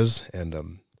everyone is, and I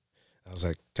was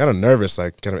like kind of nervous,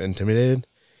 like kind of intimidated,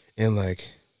 and like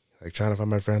trying to find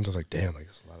my friends. I was like, damn, like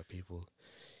there's a lot of people.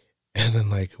 And then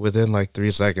like within like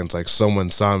 3 seconds, like someone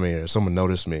saw me or someone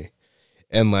noticed me,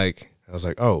 and like I was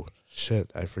like, oh shit,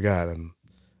 I forgot, I'm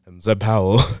Zeb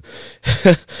Powell.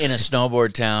 In a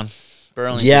snowboard town,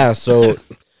 Burlington. Yeah, so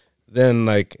then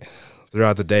like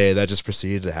throughout the day, that just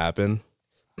proceeded to happen.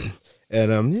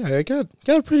 And yeah, I got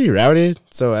pretty rowdy,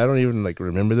 so I don't even like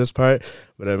remember this part.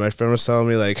 But my friend was telling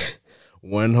me like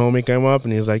one homie came up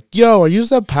and he was like, "Yo, are you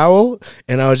Zeb Powell?"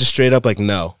 And I was just straight up like,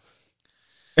 "No."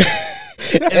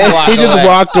 And he just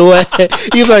walked away.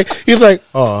 He's like,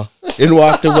 "Oh," and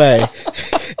walked away.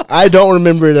 I don't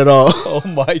remember it at all. Oh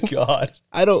my god.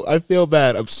 I feel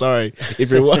bad. I'm sorry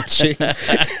if you're watching.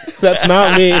 That's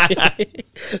not me.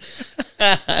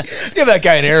 Let's give that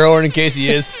guy an air horn in case he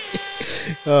is.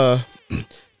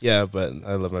 Yeah, but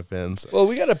I love my fans. Well,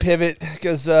 we got to pivot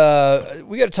because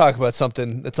we got to talk about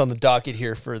something that's on the docket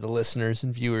here for the listeners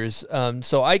and viewers.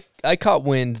 So I caught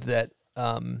wind that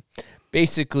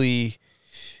basically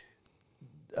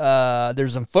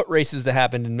there's some foot races that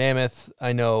happened in Mammoth.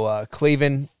 I know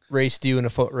Clavin raced you in a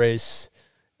foot race,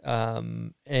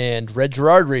 and Red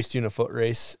Gerard raced you in a foot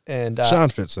race, and Sean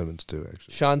Fitzsimmons too,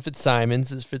 actually. Sean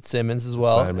Fitzsimmons as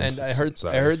well. Simons, and I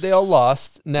sorry. heard they all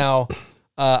lost. Now,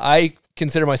 I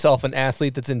consider myself an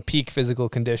athlete that's in peak physical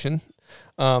condition.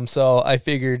 So I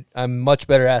figured I'm a much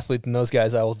better athlete than those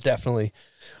guys. I will definitely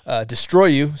destroy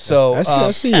you. So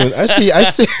I see you. I see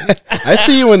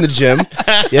you in the gym.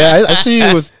 Yeah, I see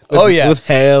you with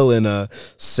Hale and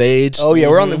Sage. Oh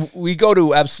yeah, we go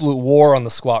to absolute war on the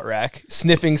squat rack,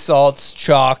 sniffing salts,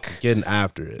 chalk, getting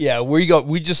after it. Yeah,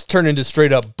 we just turn into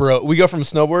straight up bro. We go from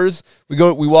snowboarders,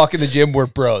 we walk in the gym, we're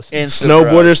bros.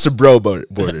 Snowboarders to bro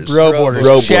boarders. Bro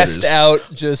boarders. Chest out,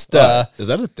 just is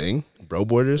that a thing? Bro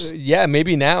boarders? Yeah,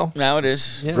 maybe now. Now it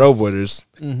is. Yeah. Bro boarders.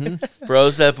 Mm-hmm.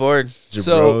 Bros that board.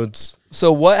 So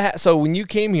when you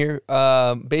came here,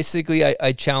 basically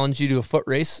I challenged you to a foot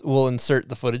race. We'll insert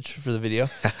the footage for the video,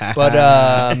 but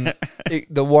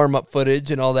the warm up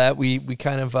footage and all that, we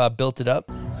kind of built it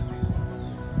up.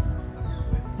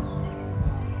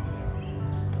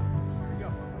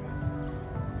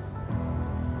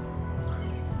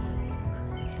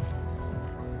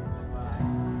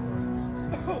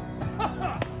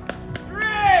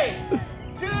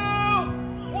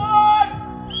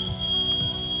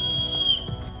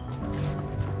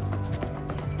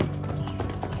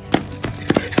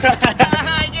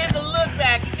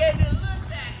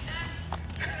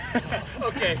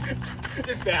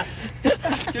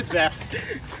 fast.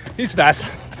 He's fast.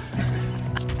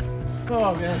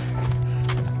 Oh man,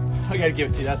 I gotta give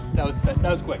it to you. That was quick.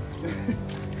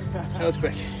 That was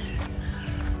quick.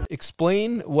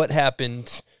 Explain what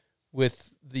happened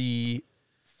with the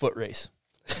foot race.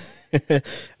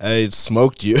 I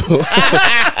smoked you.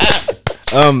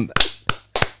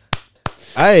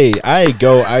 I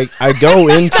go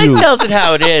This guy into tells it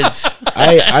how it is.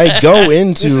 I go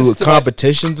into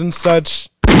competitions and such.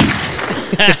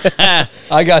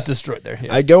 I got destroyed there.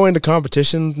 Yeah. I go into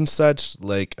competitions and such,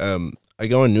 like I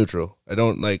go in neutral. I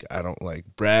don't like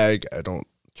brag. I don't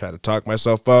try to talk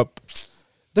myself up.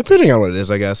 Depending on what it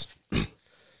is, I guess.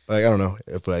 Like I don't know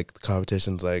if like the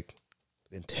competition's like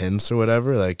intense or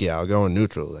whatever. Like yeah, I'll go in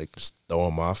neutral. Like just throw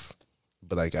them off.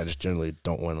 But like I just generally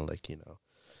don't want to like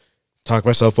talk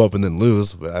myself up and then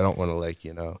lose. But I don't want to like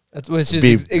That's what's just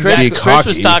be exactly. cocky. Chris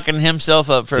was talking himself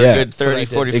up for a good 30,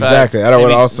 45. Exactly. I don't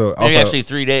want to maybe also actually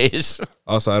 3 days.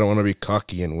 Also I don't want to be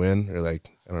cocky and win or like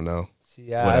I don't know.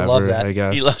 Yeah, whatever, I love that. I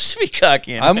guess. He loves to be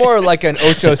cocky. I'm more like an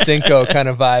Ocho Cinco kind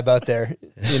of vibe out there,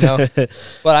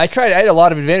 But I had a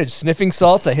lot of advantage. Sniffing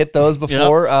salts, I hit those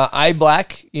before. Eye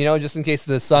black, just in case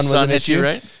the sun was an hit issue. you,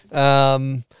 right?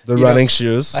 The running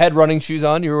shoes. I had running shoes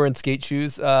on. You were wearing skate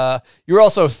shoes. You were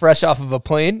also fresh off of a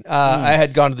plane. I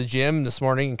had gone to the gym this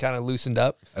morning and kind of loosened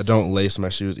up. I don't lace my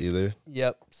shoes either.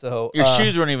 Yep. So Your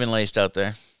shoes weren't even laced out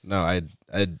there. No,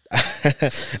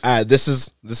 this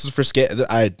is for skate.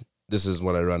 This is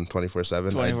what I run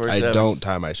 24/7. 24/7. I don't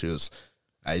tie my shoes.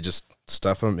 I just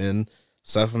stuff them in,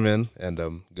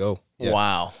 and go. Yeah.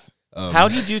 Wow. How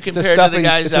do you do it's a compared to the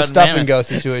guys it's a out in stop and Mammoth? go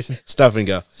situation. Stuff and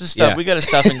go. This is stuff. Yeah. We got a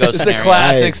stuff and go It's a scenario.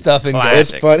 classic stuff and go.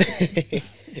 It's Classic. funny.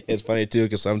 It's funny too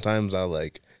because sometimes I'll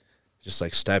like just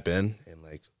like step in and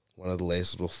like one of the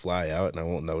laces will fly out and I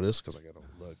won't notice because like I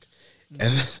don't look.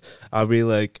 And then I'll be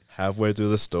like halfway through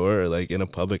the store or like in a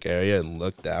public area and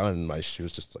look down and my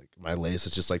shoes just like my lace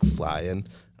is just like flying.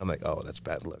 I'm like, oh, that's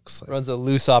bad looks. Like, Runs a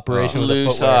loose operation with the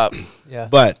Loose footwear. up. Yeah.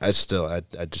 but I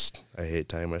hate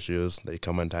tying my shoes. They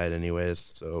come untied anyways.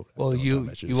 So Well, I don't you- tie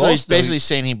my shoes. you So he's also- basically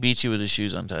saying he beat you with his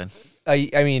shoes untied. I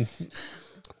mean,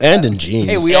 and in jeans.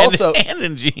 hey, we also and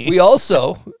in jeans. we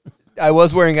also. I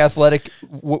was wearing athletic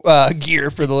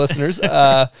gear for the listeners.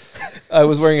 I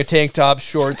was wearing a tank top,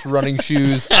 shorts, running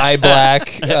shoes, eye black,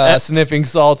 sniffing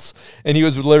salts, and he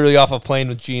was literally off a plane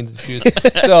with jeans and shoes.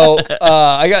 So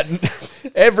I got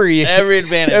every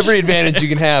advantage you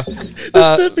can have.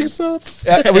 sniffing salts.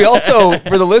 We also,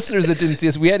 for the listeners that didn't see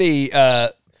us, we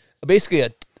had basically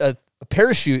a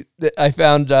parachute that I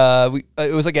found.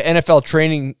 It was like an NFL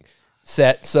training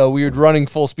set, so we were running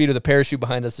full speed with a parachute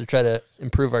behind us to try to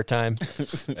improve our time.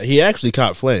 He actually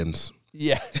caught flames.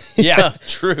 Yeah, yeah,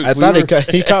 True. I thought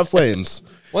he caught flames.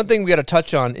 One thing we got to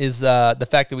touch on is the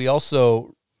fact that we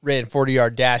also ran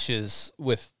 40-yard dashes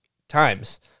with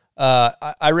times.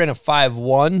 I ran a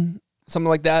 5.1, something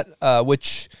like that,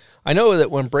 which I know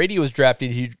that when Brady was drafted,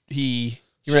 he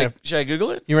Should I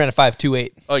Google it? ran a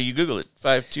 5.28. Oh, you Google it.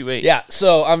 5.28. Yeah,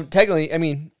 so I'm technically,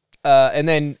 and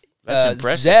then That's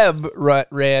impressive. Zeb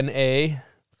ran a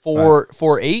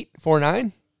 4.8,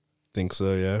 4.9. Think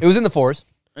so, yeah. It was in the fours.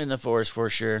 In the forest for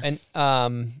sure. And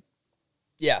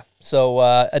yeah,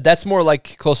 so that's more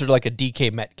like closer to like a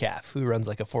DK Metcalf who runs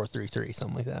like a 4.33,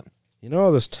 something like that. You know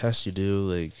all those tests you do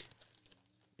like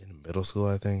in middle school,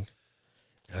 I think?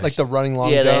 Like the running long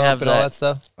Yeah, they jump have and all that. that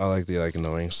stuff. I like the like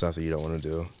annoying stuff that you don't want to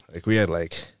do. Like we had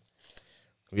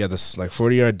this like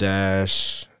 40-yard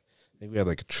dash. I think we had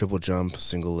like a triple jump,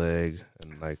 single leg,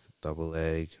 and like double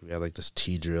leg. We had like this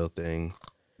T drill thing.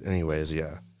 Anyways,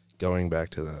 yeah. Going back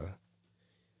to the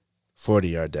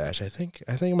 40-yard dash, I think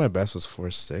my best was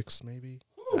 4.6 maybe.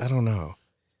 I don't know.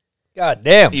 God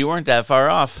damn. You weren't that far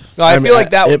off. No, I mean, feel like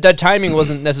that timing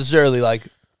wasn't necessarily like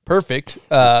perfect.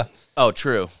 Oh,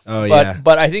 true. Oh But yeah.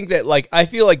 but I think that like I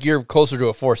feel like you're closer to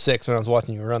a 4.6 when I was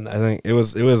watching you run that. I think it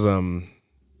was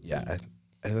yeah,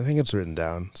 I think it's written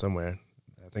down somewhere.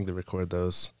 I think they record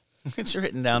those. It's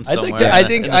written down I think somewhere. that- I in the-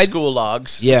 think in the I- school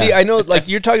logs. Yeah. See, I know like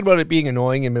you're talking about it being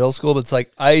annoying in middle school, but it's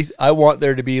like I want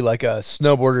there to be like a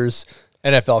snowboarders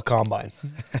NFL combine.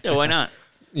 Yeah, why not?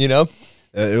 You know?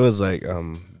 It was like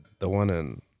the one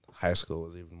in high school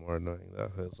was even more annoying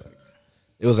though.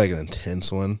 It was like an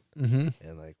intense one,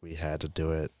 and like we had to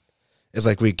do it. It's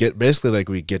like we get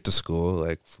to school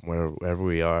like from wherever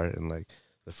we are, and like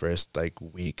the first like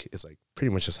week is like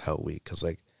pretty much just hell week because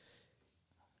like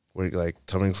we're like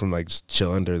coming from like just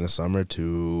chilling during the summer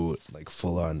to like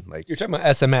full on like You're talking about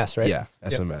SMS, right? yeah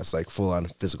SMS like full on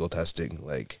physical testing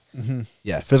like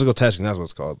yeah physical testing, that's what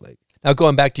it's called. Like Now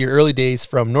going back to your early days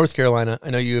from North Carolina, I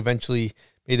know you eventually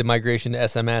made the migration to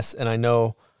SMS, and I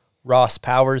know Ross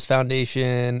Powers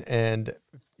Foundation and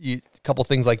a couple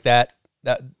things like that.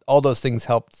 That all those things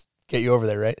helped get you over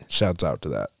there, right? Shouts out to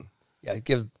that. Yeah,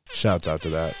 Shouts out to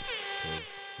that.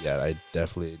 'Cause, yeah, I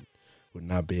definitely would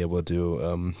not be able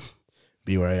to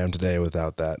be where I am today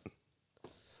without that.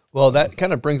 Well, that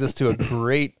kind of brings us to a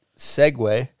great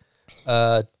segue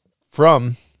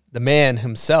from the man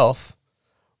himself,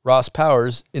 Ross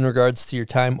Powers, in regards to your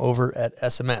time over at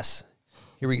SMS.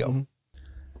 Here we go.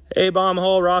 Hey,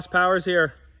 Bombhole, Ross Powers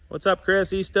here. What's up,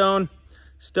 Chris, Eastone?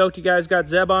 Stoked you guys got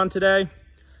Zeb on today.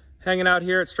 Hanging out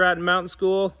here at Stratton Mountain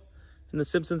School in the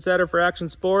Simpson Center for Action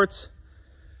Sports,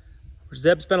 where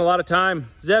Zeb spent a lot of time.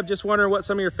 Zeb, just wondering what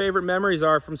some of your favorite memories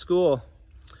are from school.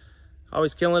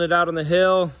 Always killing it out on the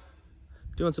hill,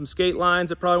 doing some skate lines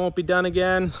that probably won't be done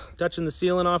again, touching the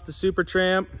ceiling off the Super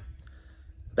Tramp,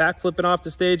 backflipping off the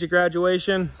stage at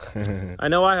graduation. I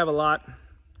know I have a lot.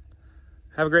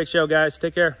 Have a great show, guys.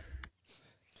 Take care.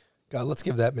 God, let's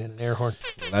give that man an air horn.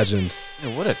 Legend.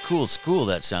 Yeah, what a cool school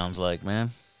that sounds like,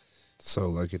 man. So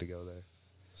lucky to go there.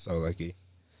 So lucky.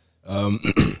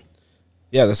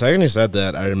 Yeah, the second you said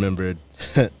that, I remembered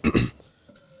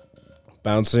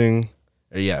bouncing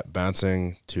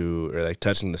to, or like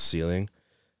touching the ceiling.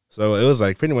 So it was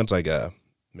like pretty much like a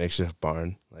makeshift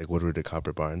barn, like Woodward to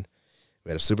Copper barn. We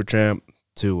had a super tramp,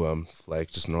 two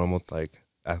like just normal like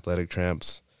athletic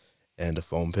tramps, and a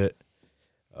foam pit.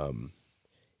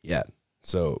 Yeah,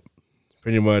 so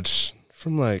pretty much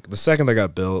from like the second that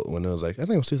got built, when it was like, I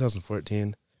think it was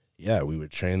 2014. Yeah, we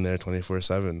would train there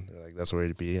 24/7. Like that's where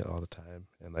we'd be all the time.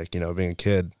 And like, you know, being a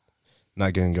kid,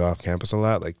 not getting to go off campus a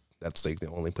lot, like that's like the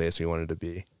only place we wanted to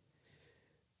be.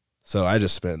 So we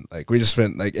just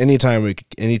spent like any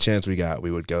chance we got,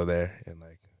 we would go there and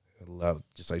like love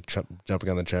just like jumping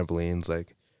on the trampolines,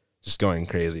 like just going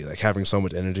crazy, like having so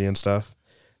much energy and stuff.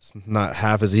 It's not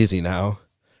half as easy now.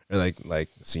 Or like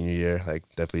senior year, like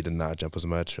definitely did not jump as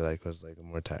much, or like was like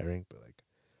more tiring.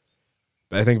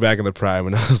 But I think back in the prime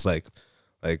when I was like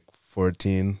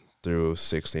 14 through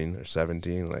 16 or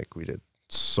 17, like we did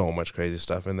so much crazy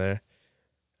stuff in there.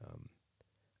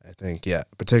 I think, yeah,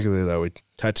 particularly though, we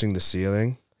touching the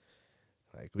ceiling,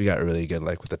 like we got really good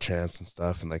like with the tramps and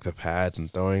stuff and like the pads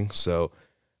and throwing. So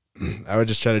I would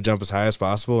just try to jump as high as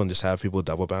possible and just have people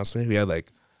double bounce me. We had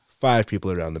like 5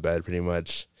 people around the bed pretty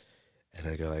much. And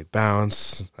I go like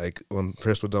bounce, like one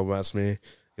person would double bounce me,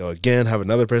 go again, have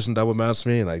another person double bounce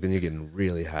me, and like then you're getting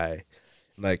really high.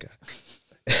 Like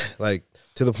like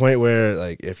to the point where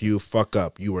like if you fuck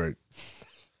up, you were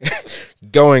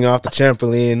going off the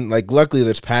trampoline. Like luckily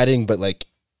there's padding, but like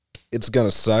it's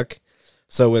gonna suck.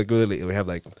 So we have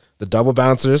like the double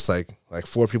bouncers, like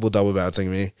 4 people double bouncing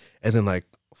me, and then like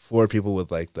 4 people with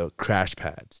like the crash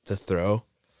pads to throw.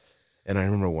 And I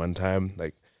remember one time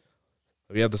like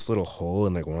we have this little hole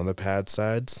in like one of the pad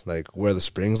sides, like where the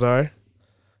springs are.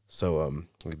 So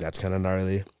like that's kind of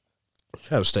gnarly.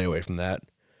 Try to stay away from that.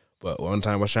 But one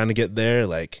time I was trying to get there,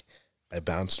 like I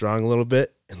bounced wrong a little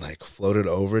bit and like floated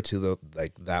over to the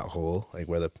like that hole, like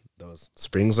where those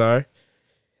springs are.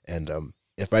 And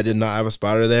if I did not have a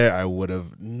spotter there, I would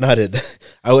have nutted.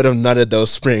 I would have nutted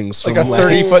those springs Like from a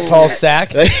 30-foot tall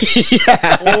sack.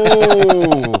 Yeah.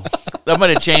 Oh, that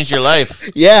might have changed your life.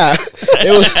 Yeah,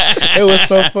 it was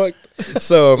so fucked.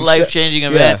 So Life-changing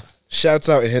event. Yeah. Shouts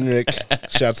out Henrik.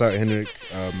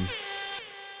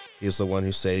 He's the one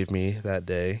who saved me that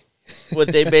day. Would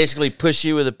they basically push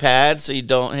you with a pad so you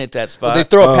don't hit that spot? They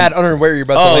throw a pad under where you're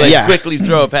about to they yeah. quickly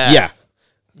throw a pad. Yeah,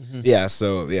 yeah.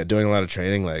 So yeah, doing a lot of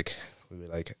training, like we would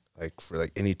like for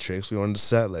like any tricks we wanted to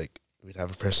set, like we'd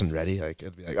have a person ready. Like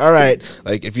it'd be like, all right,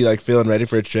 like if you like feeling ready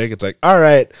for a trick, it's like, all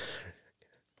right.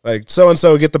 Like so and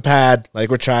so get the pad. Like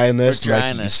we're trying this. We're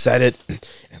trying like, this. You set it,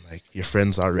 and like your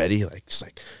friend's already like just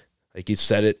like you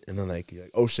set it, and then like you're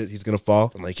like, oh shit, he's gonna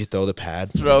fall, and like you throw the pad.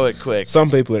 Throw it quick.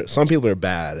 Some people are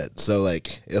bad at it. So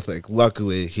like if like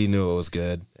luckily he knew it was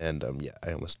good, and yeah,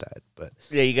 I almost died. But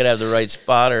Yeah, you gotta have the right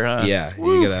spotter, huh? yeah,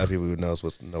 you gotta have people who know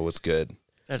what's good.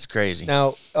 That's crazy.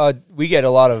 Now, we got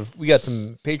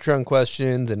some Patreon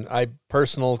questions and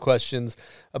personal questions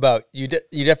about you.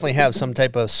 You definitely have some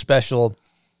type of special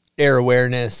air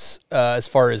awareness as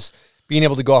far as being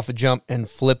able to go off a jump and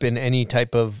flip in any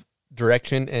type of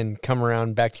direction and come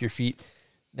around back to your feet.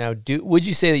 Now, would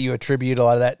you say that you attribute a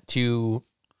lot of that to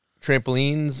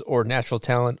trampolines or natural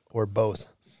talent or both?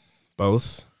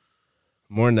 Both.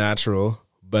 More natural,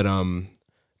 but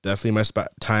definitely my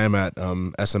time at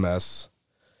SMS.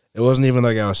 It wasn't even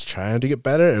like I was trying to get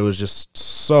better. It was just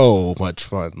so much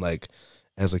fun. Like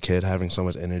as a kid, having so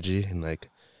much energy and like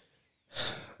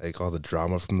all the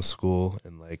drama from the school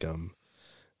and like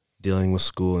dealing with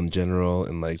school in general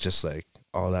and like just like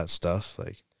all that stuff.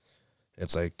 Like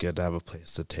it's like good to have a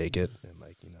place to take it and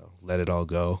like, let it all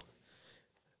go.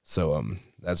 So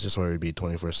that's just where we'd be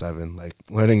 24/7, like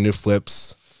learning new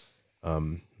flips,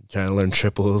 trying to learn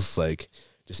triples, like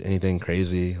just anything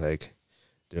crazy, like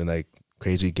doing like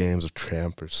crazy games of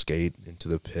tramp or skate into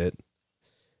the pit.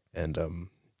 And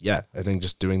yeah, I think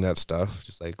just doing that stuff,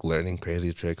 just like learning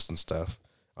crazy tricks and stuff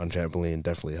on trampoline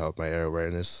definitely helped my air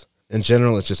awareness. In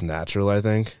general, it's just natural, I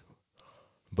think.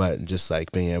 But just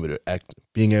like being able to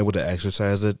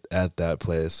exercise it at that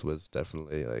place was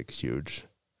definitely like huge.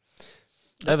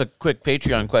 I have a quick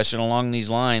Patreon question along these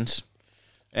lines.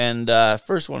 And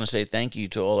first want to say thank you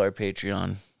to all our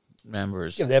Patreon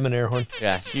members. Give them an air horn.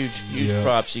 Yeah, huge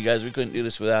props, you guys. We couldn't do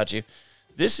this without you.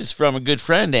 This is from a good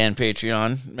friend and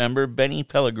Patreon member, Benny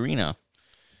Pellegrino.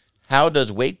 How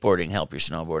does wakeboarding help your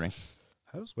snowboarding?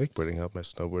 How does wakeboarding help my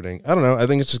snowboarding? I don't know. I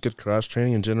think it's just good cross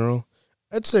training in general.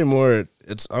 I'd say more,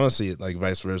 it's honestly like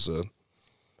vice versa.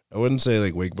 I wouldn't say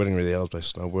like wakeboarding really helps my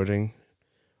snowboarding,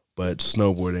 but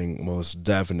snowboarding most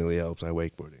definitely helps my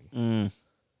wakeboarding.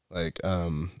 Like,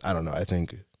 I don't know. I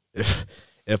think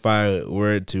if I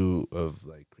were to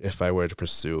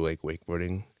pursue like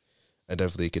wakeboarding, I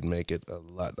definitely could make it a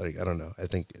lot. Like, I don't know. I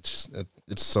think it's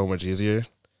so much easier.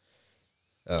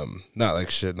 Not like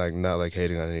shit, like not like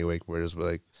hating on any wakeboarders,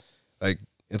 but like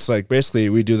it's like basically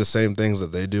we do the same things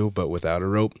that they do, but without a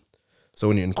rope. So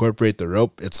when you incorporate the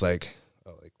rope, it's like,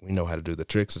 oh, like we know how to do the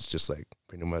tricks. It's just like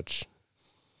pretty much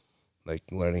like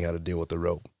learning how to deal with the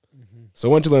rope. So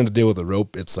once you learn to deal with the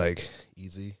rope, it's like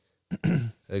easy,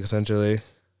 like essentially.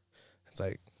 It's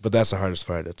like, but that's the hardest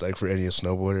part. It's like for any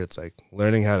snowboarder, it's like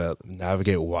learning how to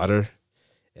navigate water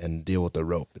and deal with the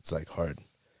rope. It's like hard.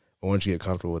 But once you get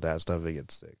comfortable with that stuff, it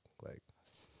gets sick. Like,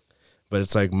 but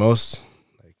it's like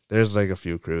there's like a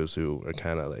few crews who are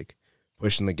kind of like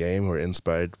pushing the game, who are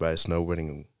inspired by snowboarding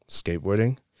and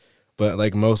skateboarding. But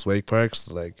like most wake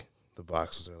parks, like the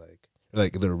boxes are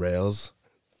like the rails.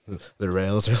 The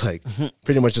rails are like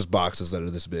pretty much just boxes that are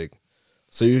this big.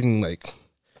 So you can like,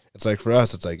 it's like for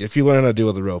us, it's like if you learn how to deal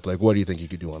with the rope, like what do you think you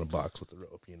could do on a box with the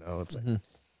rope? It's like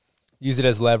use it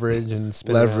as leverage and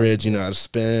spin. Leverage, how to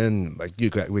spin. Like we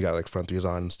got like front threes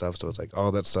on and stuff, so it's like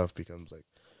all that stuff becomes like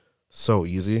so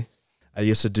easy. I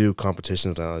used to do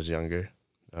competitions when I was younger.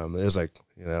 It was like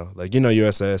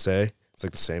USASA. It's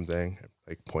like the same thing,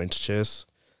 like points chase.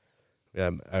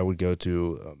 Yeah, I would go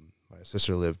to. My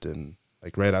sister lived in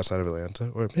like right outside of Atlanta,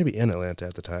 or maybe in Atlanta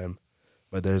at the time.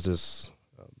 But there's this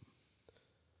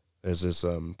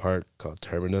park called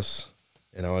Terminus,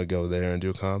 and I would go there and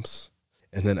do comps.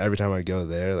 And then every time I go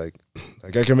there, like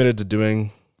I committed to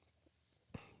doing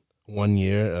 1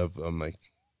 year of like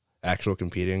actual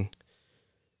competing.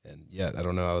 And yeah, I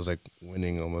don't know, I was like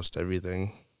winning almost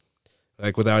everything,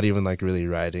 like without even like really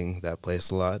riding that place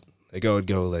a lot. Like I would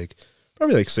go like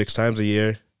probably like 6 times a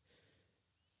year,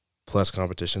 plus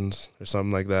competitions or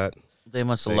something like that. They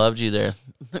must have loved you there.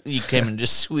 You came and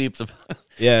just sweep the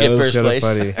yeah, get it was first place.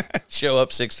 Funny. Show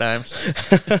up 6 times.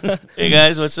 Hey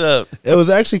guys, what's up? It was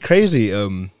actually crazy. I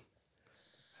don't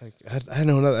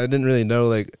know. I didn't really know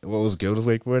like what was good with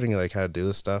wakeboarding and like how to do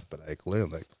this stuff, but I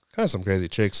learned like kind of some crazy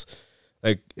tricks.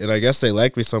 Like, and I guess they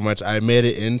liked me so much, I made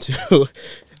it into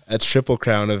a Triple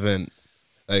Crown event,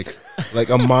 like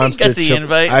a monster. Got the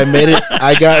invite. I made it.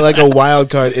 I got like a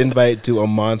wild card invite to a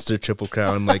monster Triple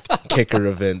Crown like kicker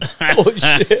event. Holy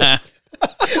shit!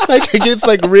 Like against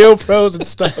like real pros and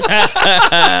stuff.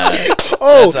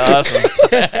 Oh, that's awesome.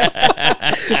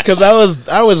 Because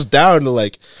I was down to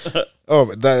like,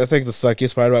 I think the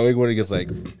suckiest part about wakeboarding is like.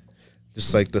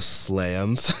 Just like the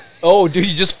slams. Oh, dude,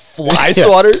 you just fly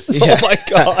swatter? Yeah. Oh, my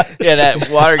God. Yeah, that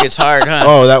water gets hard, huh?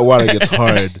 Oh, that water gets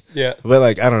hard. Yeah. But,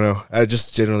 like, I don't know. I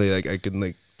just generally, like, I can,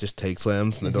 like, just take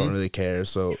slams and I don't really care.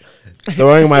 So,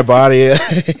 throwing my body, I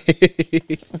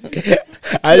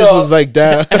just was, like,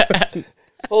 down.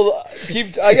 Hold on.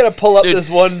 I got to pull up this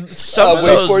one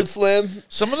wakeboard slam.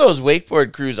 Some of those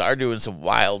wakeboard crews are doing some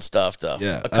wild stuff, though.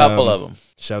 Yeah. A couple of them.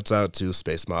 Shouts out to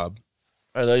Space Mob.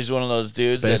 Are those one of those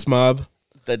dudes Space Mob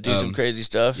that do some crazy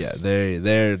stuff? Yeah,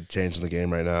 they're changing the game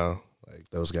right now. Like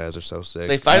those guys are so sick.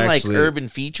 They find like urban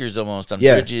features almost on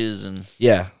bridges and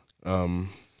yeah.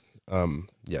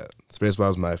 Space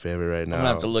Mob's my favorite right now. I'm gonna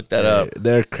have to look that up.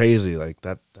 They're crazy. Like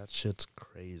that shit's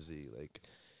crazy. Like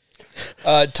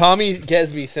Tommy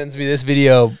Gesby sends me this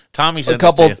video. Tommy sent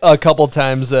a couple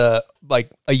times like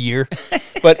a year.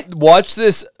 But watch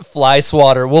this fly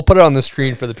swatter. We'll put it on the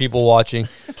screen for the people watching.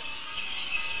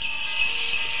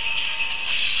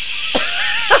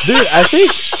 Dude, I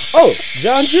think. Oh,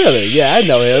 John Driller. Yeah, I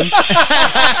know him.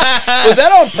 Was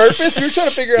that on purpose? We were trying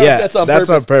to figure out if that's on purpose.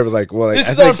 That's on purpose. Like, well, like, This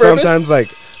I is on think purpose? sometimes, like.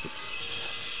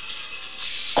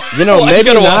 You know, Well, I'm maybe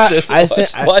gonna not. watch this. I think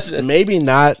Watch this. maybe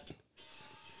not.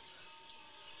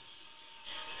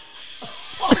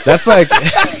 That's like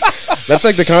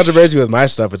the controversy with my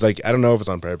stuff. It's like I don't know if it's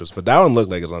on purpose, but that one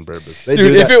looked like it's on purpose. They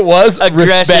Dude, do if that. it was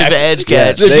Aggressive respect. edge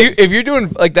catch. If you're doing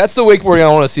like that's the wakeboarding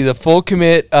I want to see, the full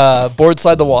commit board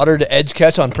slide the water to edge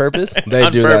catch on purpose. They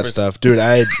on do purpose. that stuff, dude.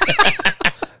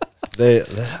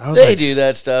 They do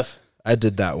that stuff. I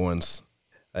did that once,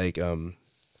 like so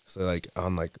like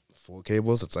on like full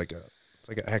cables, it's like a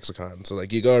hexagon. So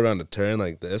like you go around a turn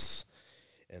like this,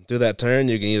 and through that turn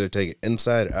you can either take it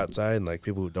inside or outside. And like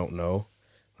people who don't know,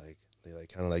 like they like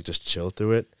kind of like just chill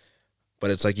through it, but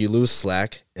it's like you lose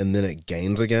slack and then it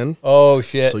gains again. Oh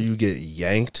shit! So you get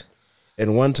yanked.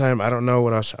 And one time I don't know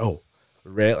what I was.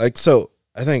 Like so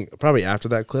I think probably after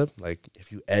that clip, like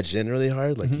if you edge in really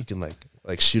hard, like you can like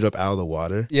shoot up out of the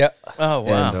water. Yeah. Oh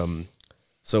wow. And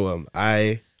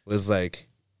I was like,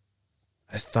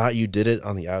 I thought you did it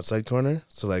on the outside corner.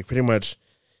 So like pretty much,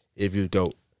 if you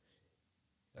go,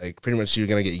 like pretty much you're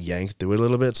gonna get yanked through it a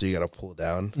little bit. So you gotta pull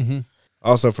down. Mm-hmm.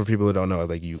 Also for people who don't know,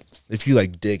 like if you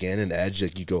like dig in and edge,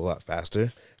 like you go a lot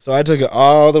faster. So I took it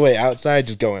all the way outside,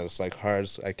 just going as like hard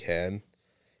as I can,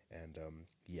 and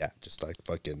yeah, just like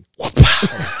fucking.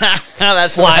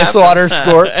 That's Fly swatter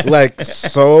score. Like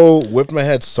so whipped my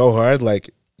head so hard,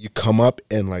 like you come up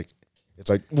and like it's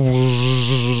like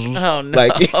Oh no!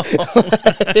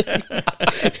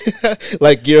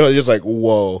 like you're just like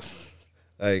whoa,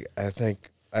 like I think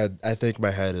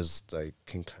my head is like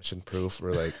concussion proof,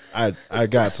 or like I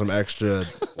got some extra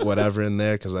whatever in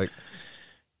there because like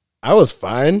I was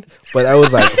fine, but I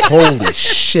was like holy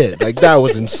shit, like that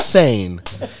was insane.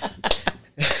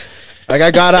 Like I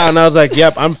got out and I was like,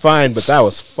 "Yep, I'm fine," but that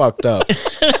was fucked up.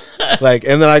 Like,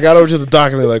 and then I got over to the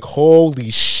doc and they're like, "Holy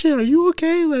shit, are you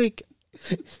okay?" Like,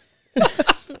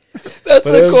 That's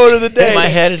the quote of the day. My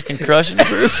head is concussion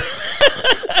proof.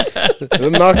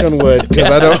 knock on wood, because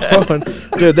I don't.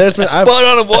 Dude, there's been. But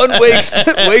on a one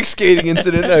wake skating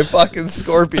incident, I fucking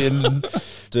scorpion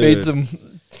made some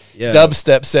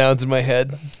dubstep sounds in my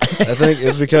head. I think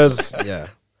it's because Yeah,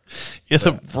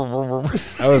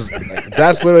 I was.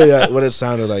 That's literally what it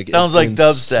sounded like. Sounds It's like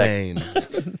dubstep.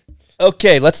 insane.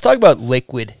 Okay, let's talk about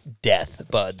liquid death,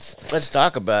 buds. Let's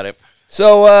talk about it.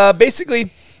 So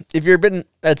basically, if you've been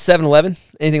at 7-Eleven,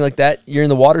 anything like that, you're in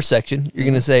the water section, you're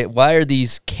going to say, why are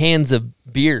these cans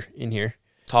of beer in here?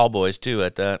 Tall boys too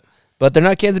at that. But they're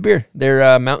not cans of beer.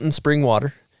 They're mountain spring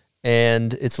water,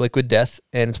 and it's liquid death,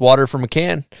 and it's water from a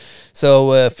can.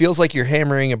 So it feels like you're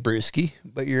hammering a brewski,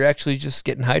 but you're actually just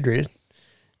getting hydrated.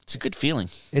 It's a good feeling.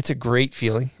 It's a great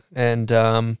feeling. And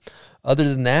other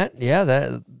than that,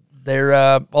 they're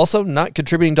also not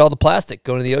contributing to all the plastic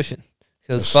going to the ocean.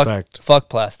 Because fuck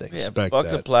plastic. Yeah, fuck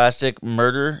the plastic.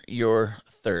 Murder your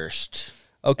thirst.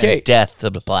 Okay. And death to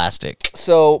the plastic.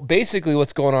 So basically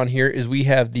what's going on here is we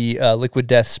have the liquid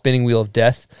death spinning wheel of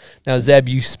death. Now, Zeb,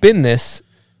 you spin this,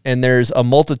 and there's a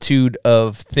multitude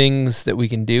of things that we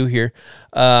can do here.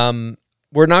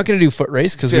 We're not going to do foot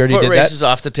race because we already did that. Foot race is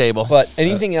off the table. But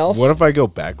anything else? What if I go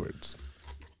backwards?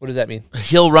 What does that mean?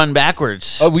 He'll run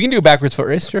backwards. Oh, we can do a backwards foot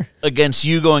race, sure. Against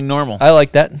you going normal. I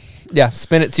like that. Yeah,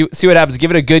 spin it. See what happens.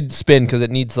 Give it a good spin because it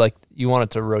needs you want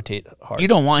it to rotate hard. You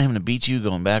don't want him to beat you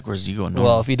going backwards. You going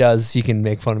normal. Well, if he does, he can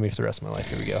make fun of me for the rest of my life.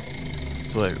 Here we go.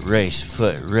 Foot race.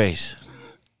 Foot race.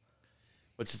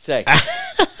 What's it say?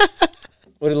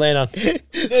 What did it land on?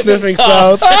 Sniffing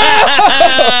salts.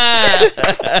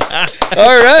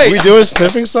 All right. We doing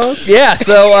sniffing salts? Yeah,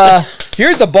 so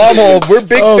here at the Bomb Hole, we're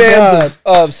big fans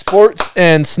of sports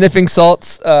and sniffing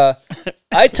salts.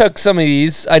 I took some of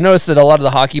these. I noticed that a lot of the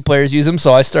hockey players use them,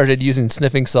 so I started using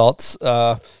sniffing salts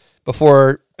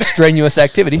before strenuous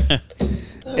activity.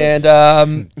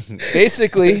 And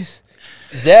basically,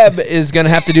 Zeb is going to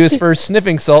have to do his first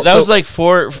sniffing salt. That was like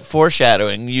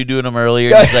foreshadowing. You doing them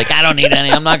earlier. He's like, I don't need any.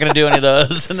 I'm not going to do any of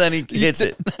those. And then he hits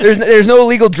it. There's no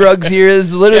illegal drugs here.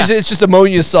 It's literally it's just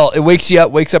ammonia salt. It wakes you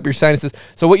up, wakes up your sinuses.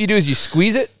 So what you do is you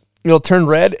squeeze it, it'll turn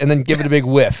red, and then give it a big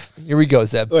whiff. Here we go,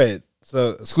 Zeb. Wait,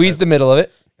 so squeeze the middle of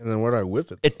it. And then where do I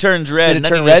whiff it? It turns red. Did it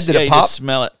turn red? Did it pop? You just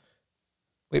smell it.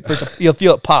 Wait, you'll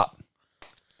feel it pop.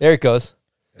 There it goes.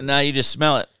 And now you just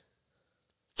smell it.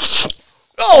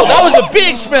 Oh, that was a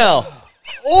big smell.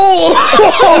 Oh,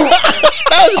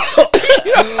 that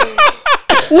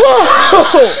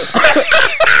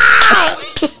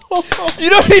was. You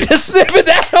don't need to sniff it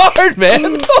that hard,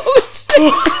 man. Holy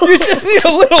shit. You just need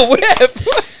a little whiff.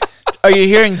 Are you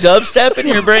hearing dubstep in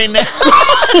your brain now?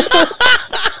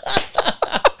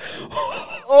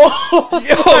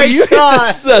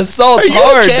 The salt's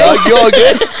hard, okay? dog. You all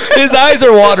good? His eyes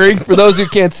are watering, for those who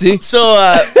can't see. So,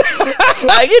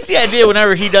 I get the idea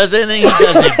whenever he does anything, he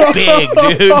does it big,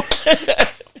 dude.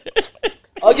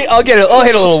 I'll hit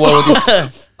a little whoa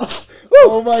with you.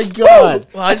 Oh my god!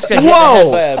 Well, I just got hit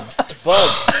in the head by a bug.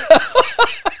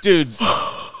 Dude,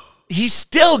 he's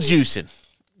still juicing.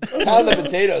 Pound the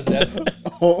potatoes, Zeb.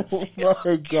 Oh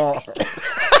my god!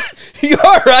 You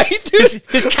all right, dude?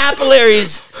 His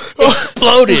capillaries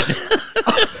exploded.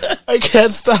 I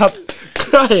can't stop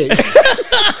crying.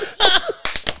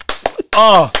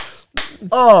 Oh,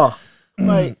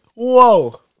 like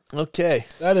whoa! Okay.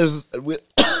 That is.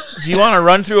 Do you want to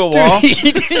run through a wall?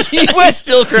 He was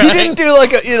still crying. He didn't do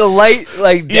like a light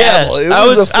dabble. It I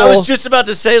was I was just about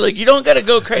to say, like, you don't got to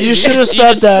go crazy. You should have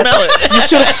said that. Smell it. You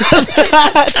should have said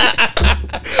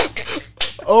that.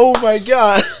 Oh my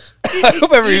god! I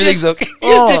hope everything's okay.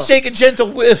 You just take a gentle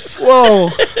whiff. Whoa!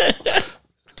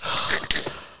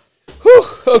 Whew,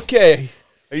 okay.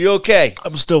 Are you okay?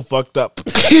 I'm still fucked up.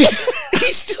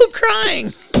 He's still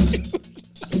crying.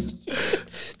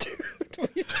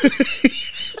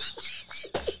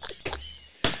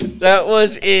 That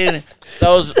was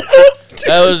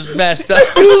messed up.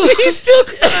 He's still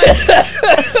crying.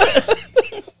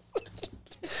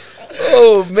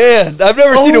 Oh man, I've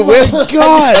never seen a whiff. Oh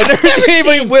god! I've never seen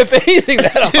anybody whiff anything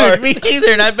that Dude, hard. me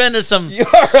neither, and I've been to some You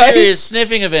all right? serious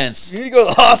sniffing events. You need to go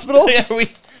to the hospital.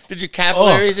 Did your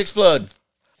capillaries explode?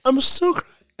 I'm still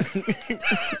crying.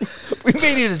 We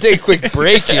may need to take a quick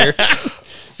break here.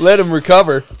 Let him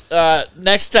recover.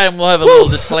 Next time we'll have a little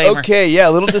disclaimer. Okay, yeah,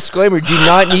 a little disclaimer. Do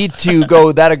not need to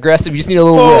go that aggressive. You just need a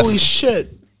little Holy whiff.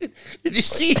 shit! Did you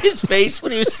see his face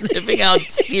when he was sniffing how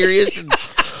serious and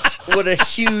what a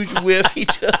huge whiff he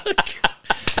took?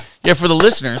 Yeah, for the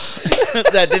listeners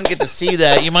that didn't get to see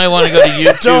that, you might want to go to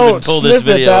YouTube and pull this video Don't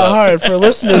sniff it that up. hard. For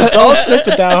listeners, don't sniff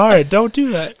it that hard. Don't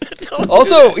do that.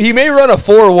 Also, he may run a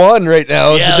 4-1 right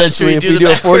now, Yeah, potentially, if should we we do do a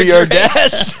the backwards 40-yard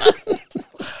race? dash.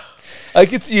 I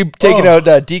could see you taking out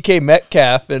DK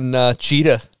Metcalf and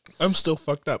Cheetah. I'm still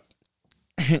fucked up.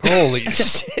 Holy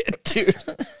shit, dude.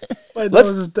 My nose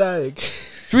is dying.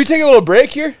 Should we take a little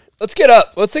break here? Let's get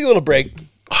up. Let's take a little break.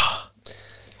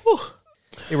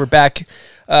 Okay, we're back.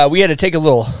 We had to take a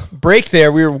little break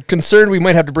there. We were concerned we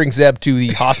might have to bring Zeb to the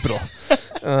hospital.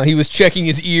 He was checking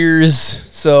his ears.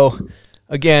 So,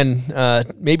 again,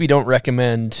 maybe don't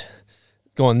recommend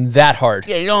going that hard.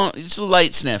 Yeah, you don't. It's a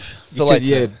light sniff.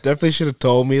 Yeah, definitely should have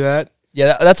told me that.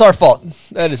 Yeah, that's our fault.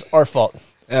 That is our fault.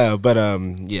 But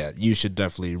yeah, you should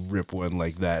definitely rip one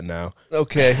like that now.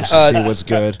 Okay. See what's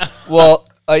good. Well,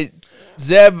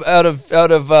 Zeb, out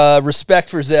of respect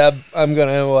for Zeb, I'm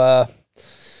gonna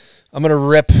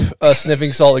rip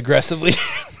sniffing salt aggressively.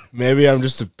 Maybe I'm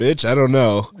just a bitch. I don't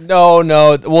know. No.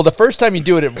 Well, the first time you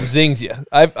do it, it zings you.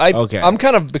 Okay. I'm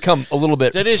kind of become a little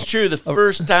bit. That is true. The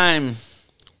first time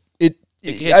hits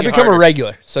I you become harder. a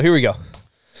regular. So here we go.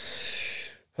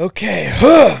 Okay.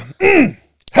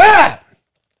 Ha!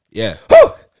 Yeah.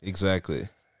 Exactly.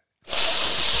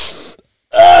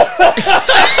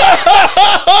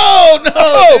 Oh no!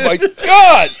 Oh my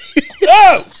god!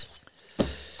 Oh!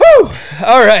 Whew.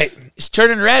 All right. He's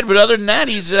turning red, but other than that,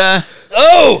 he's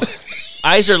Oh!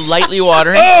 eyes are lightly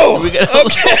watering. Oh! We got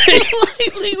Okay.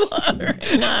 lightly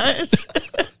watering eyes.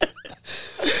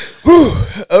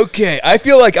 Okay. I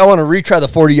feel like I want to retry the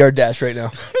 40-yard dash right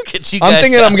now. Get you I'm guys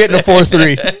thinking I'm out getting a there.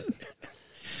 4.3.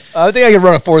 I think I can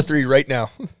run a 4.3 right now.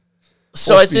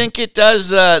 So I think it does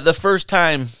the first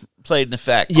time played in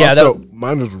effect. Yeah, Also,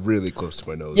 mine was really close to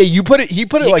my nose. Yeah, he put it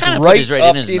like kinda put right, his right up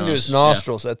in his into nose. his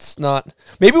nostrils. That's not.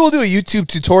 Maybe we'll do a YouTube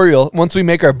tutorial once we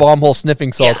make our bomb hole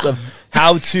sniffing salts of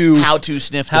how to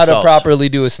sniff the how to salts. properly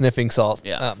do a sniffing salt.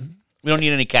 Yeah. We don't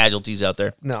need any casualties out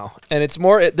there. No, and it's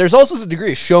more. There's also a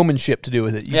degree of showmanship to do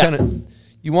with it. You Yeah.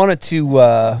 you want it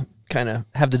to kind of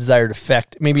have the desired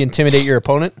effect. Maybe intimidate your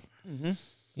opponent. Mm-hmm.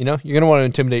 You know, you're gonna want to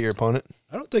intimidate your opponent.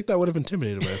 I don't think that would have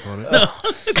intimidated my opponent.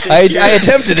 I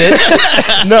attempted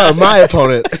it. No, my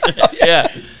opponent. Yeah.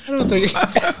 I don't think.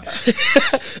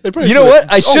 You know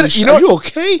what? I should. You know, Are you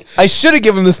okay? I should have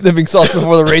given him the sniffing salts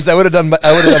before the race. I would have done.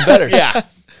 I would have done better. Yeah.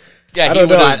 Yeah. I don't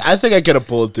know. I think I could have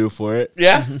pulled through for it.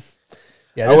 Yeah.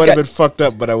 Yeah, I this would have guy- been fucked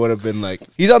up, but I would have been like,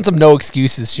 He's on some no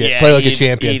excuses shit. Yeah, Play like a he'd-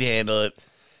 champion. He'd handle it.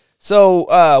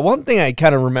 So one thing I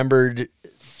kind of remembered,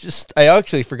 I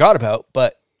actually forgot about,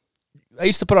 but I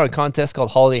used to put on a contest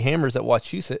called Holiday Hammers at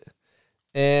Wachusett,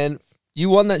 and you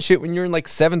won that shit when you were in like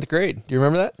 7th grade. Do you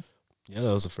remember that? yeah,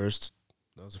 that was the first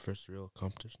real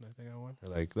competition I think I won. Or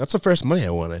like that's the first money I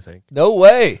won. I think. No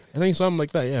way. I think something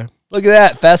like that. Yeah. Look at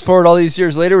that. Fast forward all these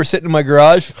years later, we're sitting in my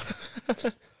garage.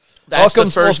 That's the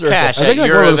comes full first circle. cash I at think like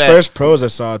your one of the event. first pros I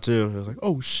saw too. I was like,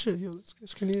 oh shit, yo,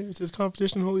 it's this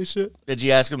competition. Holy shit. Did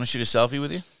you ask him to shoot a selfie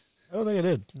with you? I don't think I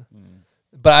did.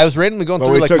 But I was randomly going But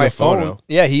through we like took my a phone. photo.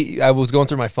 Yeah, I was going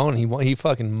through my phone. He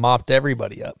fucking mopped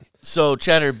everybody up. So,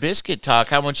 Cheddar Biscuit Talk,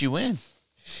 how much you win?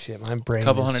 Shit, my brain.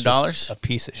 Couple is $100? just a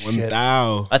piece of shit.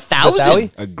 1,000.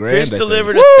 1,000? A grand. Chris I think.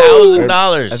 delivered Woo!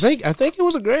 $1,000. I think it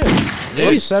was a grand.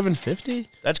 Maybe $750.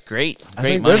 That's great. I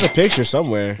Great think money. there's a picture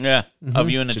somewhere. Yeah, of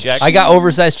you in a check. I got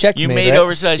oversized checks. You made made right?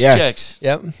 oversized Yeah. checks.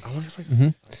 Yep. I wonder if I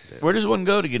can. Where does one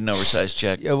go to get an oversized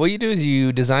check? Yeah, what you do is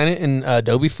you design it in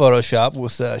Adobe Photoshop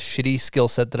with a shitty skill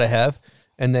set that I have,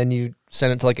 and then you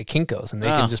send it to like a Kinko's, and they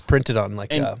can just print it on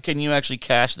like. And can you actually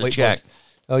cash the whiteboard. check?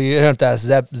 Oh, you don't have to ask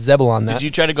Zebel on that. Did you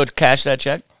try to go cash that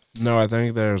check? No, I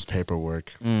think there's paperwork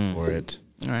for it.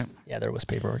 All right. Yeah, there was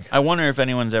paperwork. I wonder if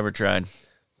anyone's ever tried.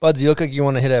 Buds, you look like you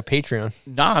want to hit a Patreon.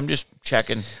 Nah, I'm just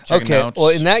checking Okay, notes. well,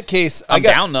 in that case, I'm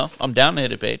down, though. I'm down to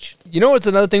hit a page. You know what's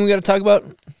another thing we got to talk about?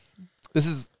 This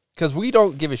is because we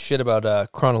don't give a shit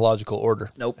about chronological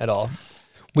order at all.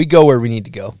 We go where we need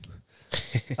to go.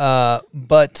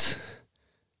 But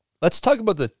let's talk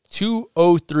about the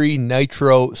 203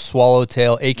 Nitro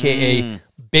Swallowtail, a.k.a.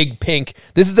 Big Pink.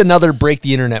 This is another break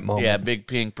the internet moment. Yeah, Big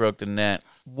Pink broke the net.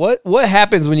 What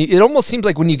happens when you... It almost seems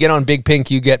like when you get on Big Pink,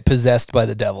 you get possessed by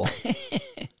the devil.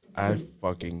 I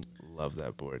fucking love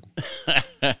that board.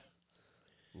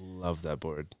 Love that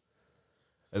board.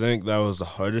 I think that was the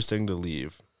hardest thing to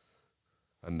leave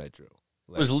on Nitro.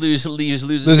 Like, Was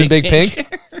losing Big Pink?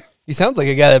 He sounds like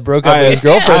a guy that broke up with his Yeah,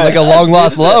 girlfriend, like a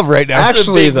long-lost love right now.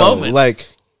 actually, big though, moment. like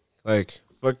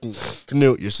fucking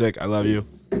Canute, you're sick. I love you.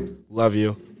 Love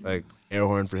you. Like, air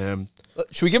horn for him.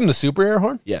 Should we give him the super air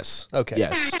horn? Yes. Okay.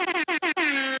 Yes.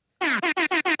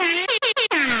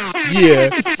 Yeah.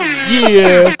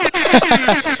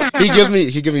 He gives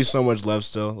me so much love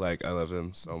still. Like, I love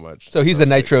him so much. So he's the sick.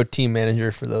 Nitro team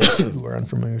manager for those who are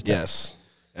unfamiliar with that. Yes.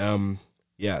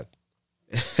 Yeah.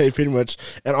 Pretty much.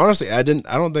 And honestly, I think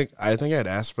I'd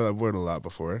asked for that board a lot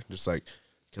before, just like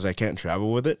because I can't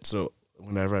travel with it. So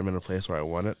whenever I'm in a place where I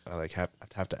want it, I like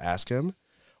have to ask him.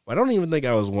 Well, I don't even think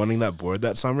I was wanting that board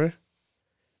that summer,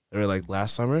 or like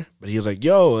last summer. But he was like,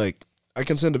 "Yo, like I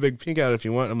can send a Big Pink out if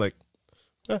you want." I'm like,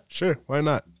 "Yeah, sure, why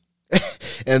not?"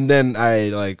 And then I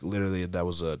like literally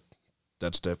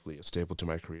that's definitely a staple to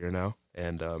my career now.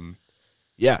 And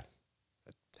yeah.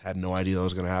 Had no idea that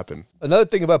was going to happen. Another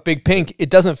thing about Big Pink,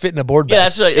 it doesn't fit in a board bag. Yeah,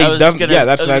 that's what I was doesn't- gonna. yeah,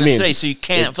 that's I was what I gonna mean. Say, so you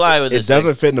can't fly with this. It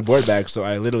doesn't fit in the board bag, so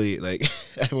I literally like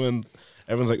everyone's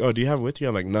like, "Oh, do you have it with you?"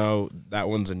 I'm like, "No, that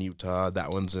one's in Utah.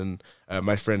 That one's in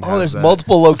my friend." Oh, there's that.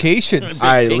 multiple locations.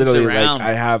 I Pink's literally around.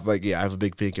 I have I have a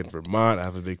Big Pink in Vermont. I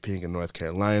have a Big Pink in North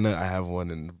Carolina. I have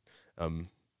one in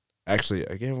actually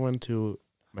I gave one to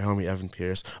my homie Evan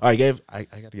Pierce. Oh, I got to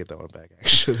get that one back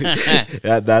actually.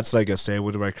 That's like a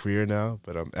staple to my career now.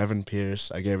 But Evan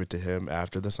Pierce, I gave it to him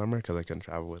after the summer because I couldn't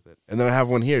travel with it. And then I have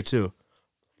one here too.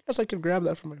 I guess I could grab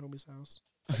that from my homie's house.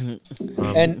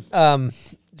 And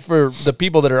for the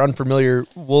people that are unfamiliar,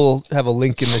 we'll have a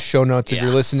link in the show notes if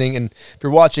you're listening. And if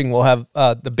you're watching, we'll have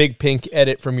the Big Pink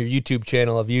edit from your YouTube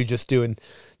channel of you just doing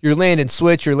your land and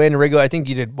switch, your land and regular. I think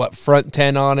you did, front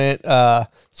 10 on it,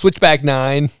 switchback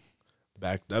 9.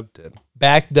 Back dub 10.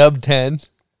 Back dub 10.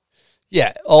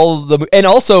 Yeah, and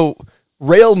also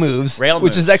rail moves,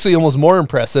 which is actually almost more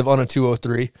impressive on a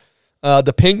 203.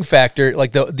 The ping factor,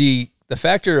 like the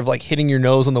factor of like hitting your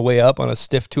nose on the way up on a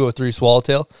stiff 203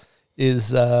 swallowtail is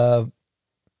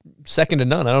second to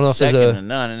none. I don't know if second there's to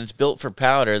none, and it's built for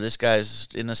powder. This guy's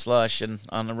in the slush and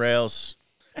on the rails.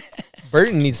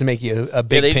 Burton needs to make you a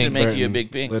big they pink. need to make you a Burton,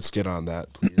 Big Pink. Let's get on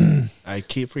that, please. I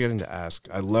keep forgetting to ask.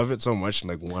 I love it so much and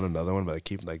like want another one, but I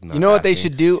keep like not. You know what they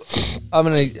asking. should do? I'm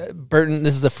gonna Burton.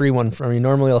 This is a free one from you.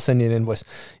 Normally, I'll send you an invoice.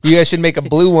 You guys should make a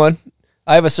blue one.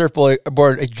 I have a surfboard,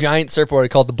 a giant surfboard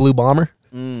called the Blue Bomber.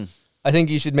 I think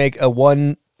you should make a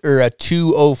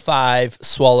 205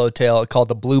 swallowtail called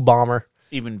the Blue Bomber.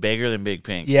 Even bigger than Big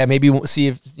Pink. Yeah, maybe see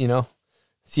if you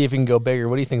can go bigger.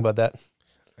 What do you think about that?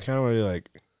 I kind of want to do like.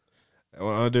 I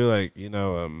want to do like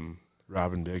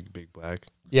Robin Big Black.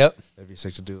 Yep. That'd be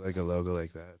sick to do like a logo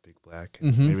like that, Big Black.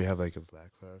 And maybe have like a black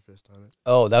flower fist on it.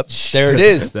 Oh, there it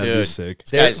is. That'd be Dude. sick.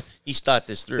 Guys, he's thought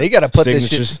this through. They got to put this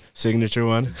shit. Signature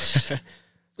one.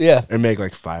 Yeah. Or make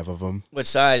like 5 of them. What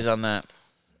size on that?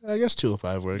 I guess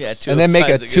 205 works. Yeah, And then make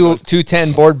a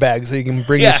 210 board bag so you can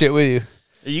bring your shit with you.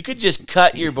 You could just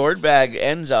cut your board bag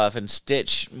ends off and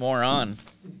stitch more on.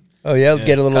 Oh yeah,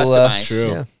 get a little Customize.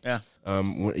 True. Yeah.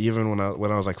 Even when I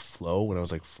was like Flow, when I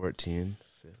was like 14,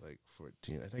 I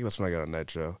think that's when I got on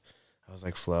Nitro. I was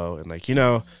like Flow, and like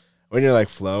when you're like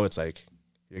Flow, it's like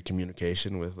your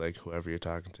communication with like whoever you're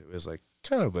talking to is like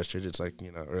kind of butchered. It's like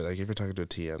or like if you're talking to a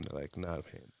TM, they're like not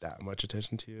paying that much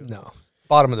attention to you. No,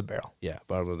 bottom of the barrel. Yeah,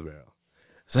 bottom of the barrel.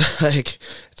 So like,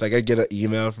 it's like I get an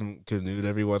email from Canute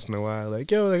every once in a while, like,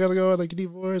 yo, I gotta go on like any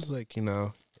boards, like, you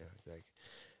know, like,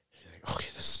 okay,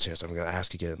 this is a chance I'm gonna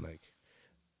ask again, like,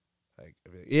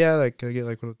 yeah, like, can I get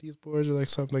like one of these boards or like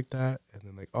something like that? And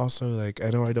then like also like I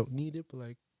know I don't need it, but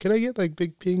like, can I get like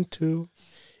Big Pink too?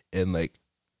 And like,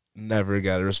 never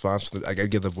got a response. Like I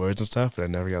get the boards and stuff, but I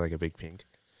never got like a Big Pink.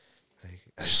 Like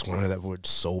I just wanted that board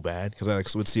so bad because I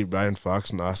like would see Brian Fox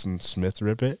and Austin Smith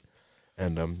rip it.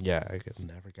 And yeah, I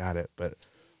never got it, but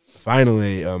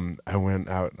finally, I went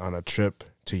out on a trip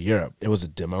to Europe. It was a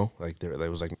demo, like it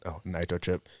was like a Nitro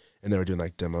trip, and they were doing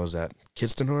like demos at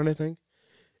Kidston, I think.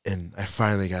 And I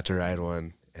finally got to ride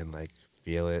one and like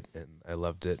feel it, and I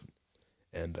loved it.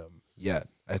 And yeah,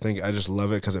 I think I just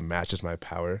love it because it matches my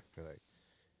power, like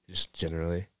just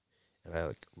generally, and I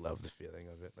like love the feeling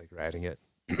of it, like riding it.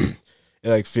 It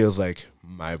like feels like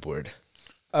my board.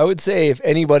 I would say if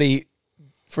anybody,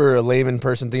 for a layman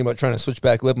person thinking about trying to switch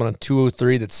back lip on a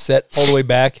 203 that's set all the way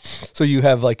back, so you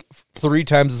have like 3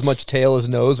 times as much tail as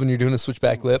nose when you're doing a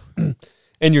switchback lip,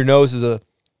 and your nose is a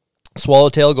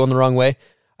swallowtail going the wrong way,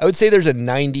 I would say there's a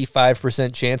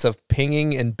 95% chance of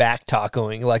pinging and back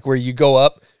tacoing, like where you go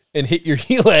up and hit your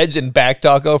heel edge and back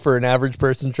taco for an average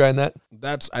person trying that.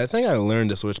 I think I learned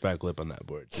to switchback lip on that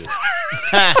board too.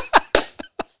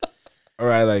 Or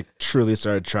I like truly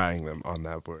started trying them on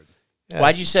that board. Yeah.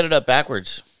 Why'd you set it up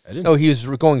backwards? I didn't. Oh, he was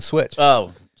going switch.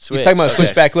 Oh, switch. He's talking about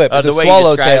switchback lip. Oh, the way you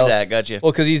described that, gotcha.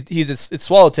 Well, because it's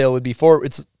swallowtail would be forward.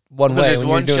 It's one way. There's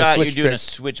one shot. You're doing trick. A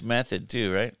switch method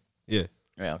too, right? Yeah.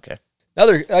 Yeah. Okay.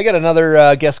 I got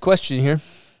another guest question here,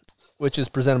 which is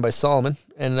presented by Solomon,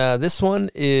 and this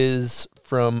one is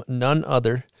from none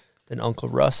other than Uncle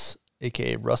Russ,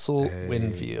 aka Russell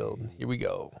Winfield. Here we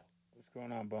go. What's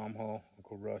going on, Bombhole?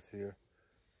 Uncle Russ here.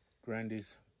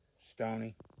 Grandy's,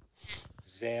 Stoney,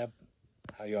 Zeb,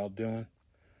 how y'all doing?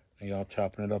 Are y'all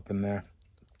chopping it up in there?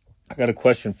 I got a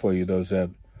question for you, though,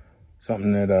 Zeb.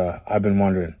 Something that I've been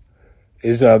wondering.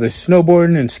 Is this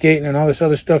snowboarding and skating and all this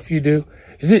other stuff you do,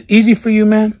 is it easy for you,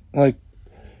 man? Like,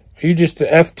 are you just the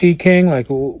FT king? Like,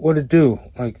 what it do?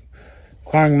 Like,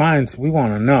 inquiring minds, we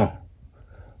want to know.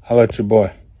 I'll let your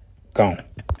boy go.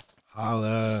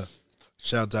 Holla.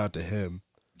 Shouts out to him.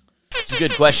 It's a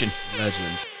good question.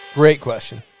 Legend. Great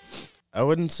question. I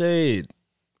wouldn't say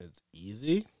it's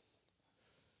easy.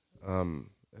 I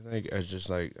think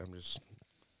I'm just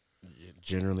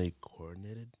generally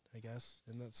coordinated, I guess,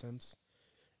 in that sense.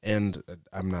 And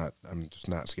I'm just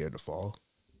not scared to fall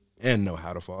and know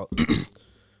how to fall.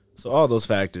 So all those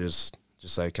factors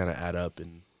just like kind of add up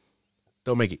and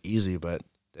don't make it easy, but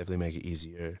definitely make it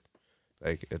easier.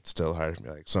 Like, it's still hard for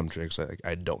me. Like, some tricks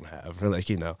I don't have. Or, like,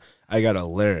 you know, I got to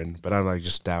learn, but I'm, like,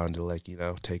 just down to, like, you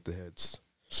know, take the hits.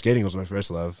 Skating was my first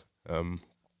love. I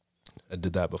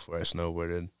did that before I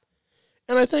snowboarded.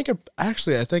 And I think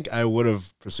I would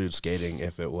have pursued skating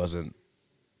if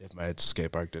my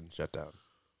skate park didn't shut down.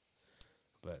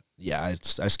 But, yeah, I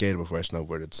skated before I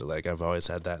snowboarded, so, like, I've always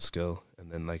had that skill.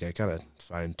 And then, like, I kind of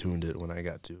fine-tuned it when I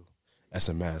got to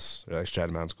SMS, or like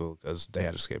Stratton Mountain School, because they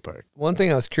had a skate park. One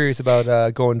thing I was curious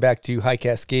about going back to High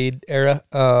Cascade era,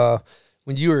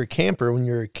 when you were a camper, when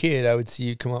you were a kid, I would see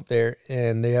you come up there,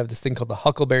 and they have this thing called the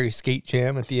Huckleberry Skate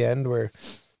Jam at the end, where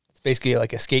it's basically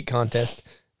like a skate contest,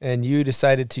 and you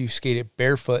decided to skate it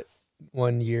barefoot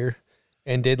one year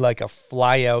and did like a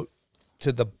fly out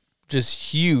to the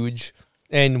just huge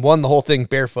and won the whole thing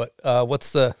barefoot.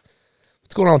 What's going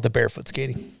on with the barefoot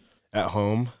skating? At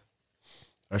home,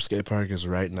 our skate park is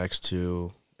right next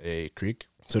to a creek.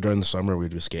 So during the summer,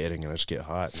 we'd be skating, and I'd just get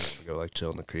hot and go, like,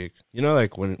 chill in the creek. You know,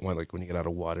 like, when you get out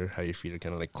of water, how your feet are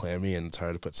kind of, like, clammy and it's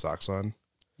hard to put socks on?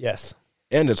 Yes.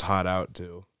 And it's hot out,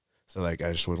 too. So, like,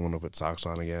 I just wouldn't want to put socks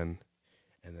on again.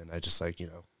 And then I just, like, you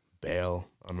know, bail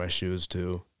on my shoes,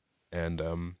 too. And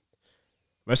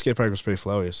my skate park was pretty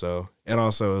flowy, so. And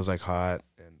also, it was, like, hot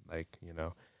and, like, you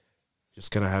know,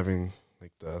 just kind of having,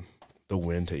 like, the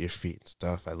wind hit your feet and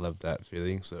stuff. I loved that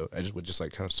feeling. So I would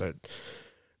like kind of start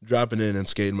dropping in and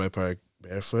skating my park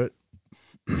barefoot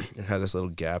and had this little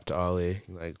gap to ollie.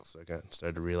 Like, so I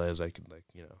started to realize I could, like,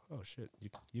 you know, oh shit,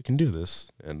 you can do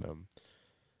this. And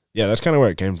yeah, that's kind of where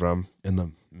it came from. In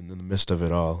the midst of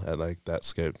it all, at that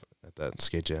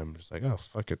skate jam, just like, oh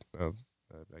fuck it,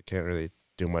 I can't really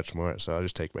do much more, so I'll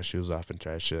just take my shoes off and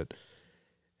try shit.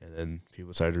 And then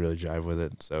people started to really drive with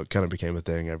it. So it kind of became a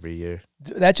thing every year.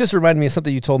 That just reminded me of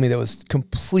something you told me that was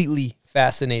completely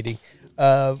fascinating.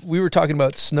 We were talking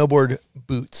about snowboard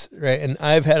boots, right? And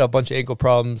I've had a bunch of ankle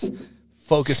problems,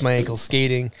 focus my ankles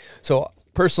skating. So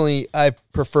personally, I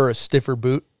prefer a stiffer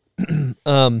boot.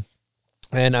 And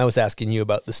I was asking you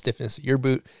about the stiffness of your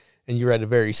boot. and you ride a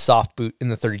very soft boot in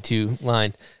the 32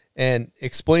 line. And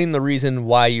explain the reason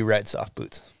why you ride soft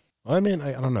boots. Well, I mean,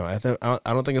 I don't know. I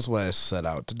don't think it's what I set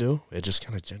out to do. It just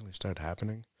kind of generally started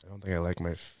happening. I don't think I like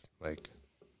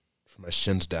from my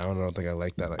shins down. I don't think I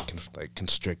like that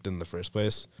constrict in the first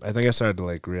place. I think I started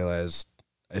to realize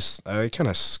I kind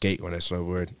of skate when I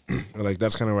snowboard, or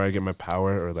that's kind of where I get my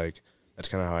power, or that's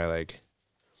kind of how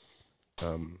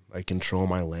I control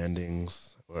my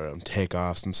landings or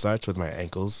takeoffs and such with my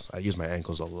ankles. I use my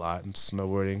ankles a lot in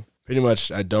snowboarding. Pretty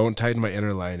much, I don't tighten my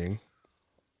inner lining.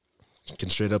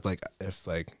 Can straight up, if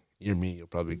you're me, you'll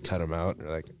probably cut them out,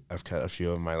 or I've cut a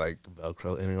few of my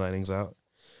Velcro inner linings out,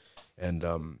 and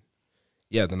then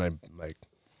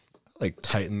I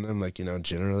tighten them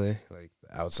generally the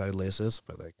outside laces,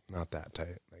 but not that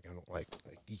tight. I don't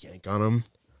yank on them.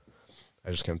 I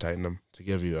just kind of tighten them. To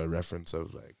give you a reference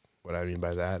of what I mean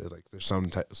by that is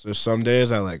there's some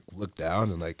days I look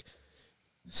down and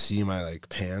see my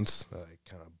pants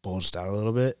kind of bulged out a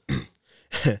little bit.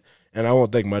 And I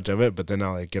won't think much of it, but then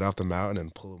I'll get off the mountain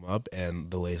and pull them up, and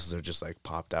the laces are just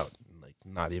popped out, and,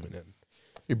 not even in.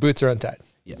 Your boots are untied.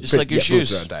 Yeah, just like your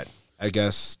shoes. Boots are untied. I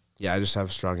guess. Yeah, I just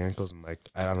have strong ankles, and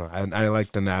I don't know. I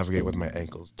like to navigate with my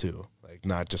ankles too.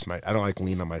 Not just my. I don't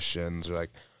lean on my shins, or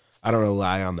I don't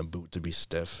rely on the boot to be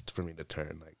stiff for me to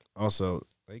turn. Also,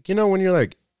 when you're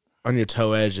on your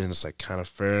toe edge and it's kind of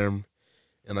firm,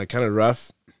 and kind of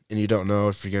rough, and you don't know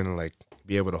if you're gonna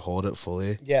be able to hold it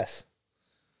fully. Yes.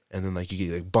 And then you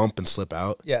get bump and slip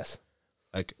out. Yes.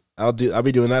 I'll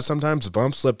be doing that sometimes,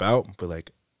 bump, slip out, but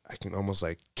I can almost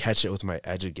catch it with my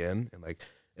edge again, and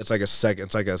it's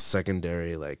a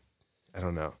secondary I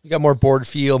don't know. You got more board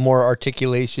feel, more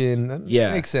articulation.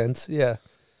 That makes sense. Yeah.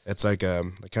 It's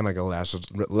kind of a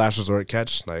last resort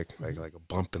catch, like a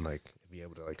bump, and be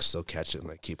able to still catch it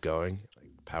and keep going,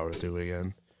 power through it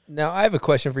again. Now I have a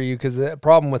question for you, because the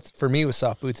problem for me with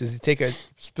soft boots is you take a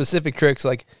specific tricks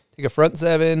take a front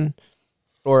 7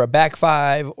 or a back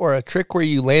 5 or a trick where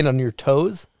you land on your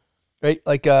toes, right?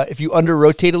 If you under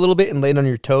rotate a little bit and land on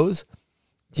your toes.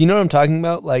 Do you know what I'm talking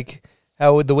about?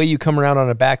 How the way you come around on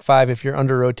a back 5, if you're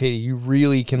under rotated, you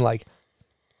really can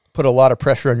put a lot of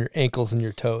pressure on your ankles and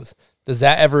your toes. Does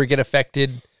that ever get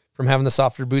affected from having the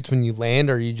softer boots when you land,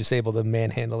 or are you just able to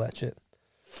manhandle that shit?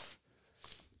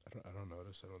 I don't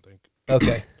notice. I don't think.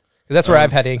 Okay. Because that's where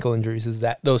I've had ankle injuries, is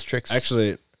those tricks.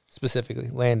 Actually. Specifically,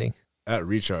 landing. At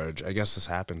recharge, I guess this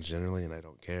happens generally, and I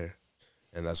don't care.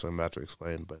 And that's what I'm about to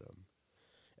explain. But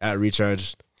at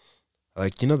recharge, the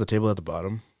table at the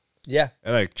bottom? Yeah.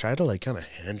 I tried to kind of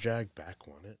hand drag back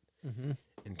on it,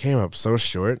 and came up so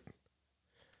short.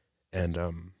 And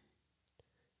I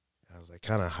was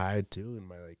kind of high too, and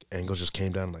my ankles just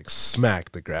came down and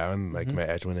smacked the ground. My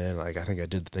edge went in. I think I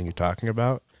did the thing you're talking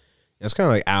about. And it's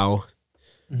kind of ow.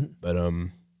 But I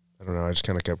don't know. I just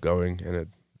kind of kept going, and it.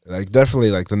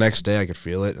 Definitely, the next day I could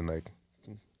feel it, and,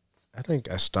 I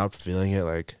think I stopped feeling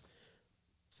it,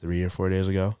 3 or 4 days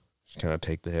ago. Just kind of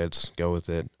take the hits, go with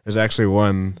it. There's actually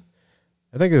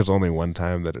I think there's only one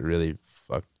time that it really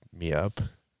fucked me up,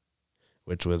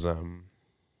 which was,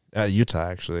 at Utah,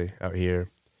 actually, out here.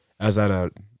 I was at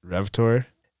a rev tour,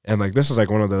 and, this is,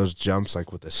 one of those jumps,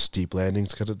 with the steep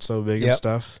landings because it's so big and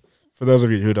stuff. For those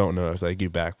of you who don't know, if, you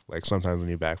back, sometimes when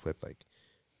you backflip,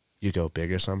 you go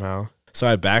bigger somehow. So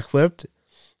I backflipped,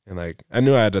 and I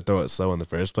knew I had to throw it slow in the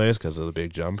first place because of the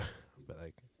big jump. But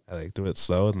I threw it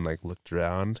slow and looked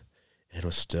around, and it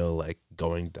was still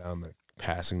going down,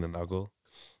 passing the knuckle,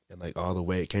 and all the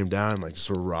way it came down, and just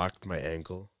rocked my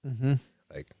ankle. Mm-hmm.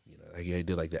 I did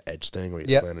the edge thing where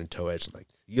you land on toe edge, and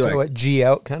you G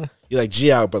out kind of. You G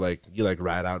out, but you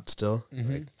ride out still.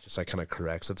 Just kind of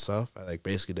corrects itself. I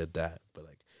basically did that, but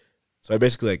so I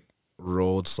basically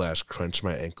rolled / crunched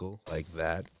my ankle like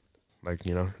that.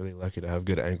 Really lucky to have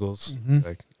good ankles,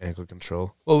 ankle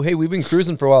control. Well, hey, we've been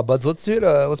cruising for a while, buds. Let's do it.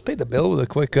 Let's pay the bill with a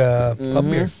quick up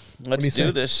beer. Let's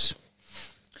do this.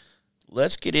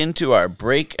 Let's get into our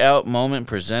breakout moment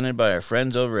presented by our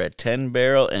friends over at 10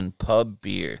 Barrel and Pub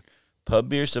Beer. Pub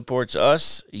Beer supports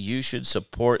us. You should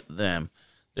support them.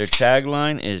 Their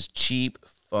tagline is cheap,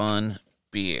 fun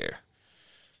beer.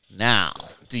 Now,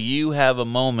 do you have a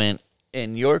moment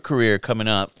in your career coming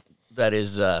up that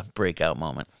is a breakout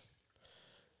moment?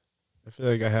 I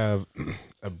feel like I have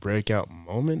a breakout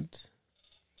moment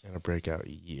and a breakout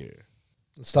year.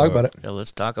 Let's talk about it. Yeah,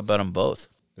 let's talk about them both.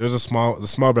 There's the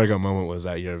small breakout moment was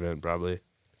at your event, probably.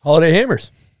 Holiday Hammers.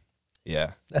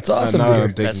 Yeah. That's awesome. Now that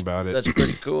I'm thinking about it. That's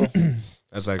pretty cool.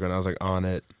 That's when I was on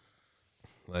it.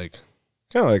 Kind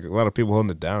of a lot of people holding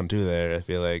it down too there, I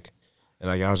feel like. And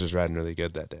I was just riding really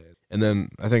good that day. And then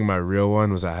I think my real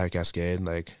one was at High Cascade,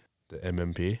 the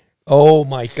MMP. Oh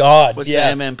my God! What's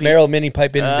yeah, the MMP? Merrill Mini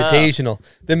Pipe Invitational.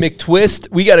 The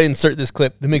McTwist. We got to insert this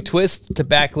clip. The McTwist to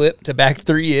back lip to back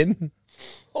 3 in.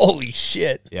 Holy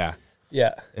shit! Yeah.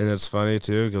 Yeah. And it's funny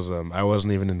too because I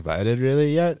wasn't even invited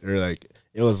really yet, or like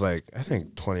it was like I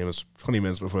think 20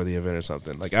 minutes before the event or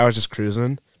something. Like I was just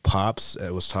cruising. Pops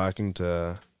was talking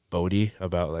to Bodie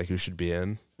about like who should be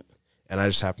in, and I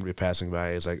just happened to be passing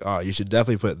by. He's like, "Oh, you should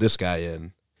definitely put this guy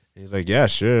in." He's like, "Yeah,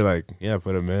 sure, like yeah,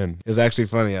 put him in." It was actually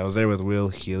funny. I was there with Will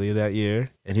Healy that year,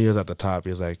 and he was at the top. He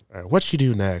was like, "All right, what you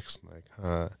do next?" I'm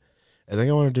like, I think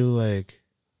I want to do like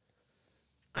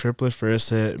Crippler first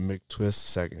hit, McTwist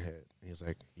second hit. He's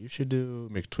like, "You should do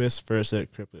McTwist first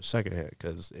hit, Crippler second hit,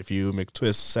 because if you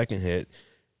McTwist second hit,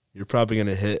 you're probably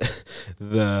gonna hit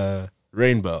the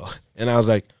rainbow." And I was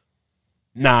like,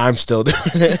 "Nah, I'm still doing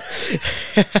it."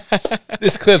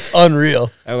 This clip's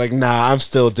unreal. I'm like, "Nah, I'm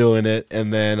still doing it."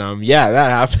 And then, yeah, that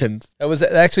happened.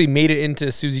 That actually made it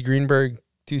into Susie Greenberg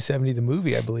 270, the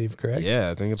movie, I believe, correct?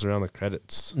 Yeah, I think it's around the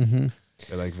credits. Mm-hmm.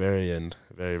 They're like very end,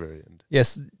 very, very end.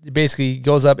 Yes, it basically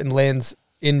goes up and lands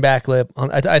in back lip.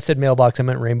 I said mailbox, I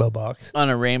meant rainbow box. On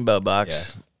a rainbow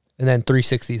box. Yeah. And then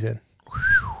 360s in.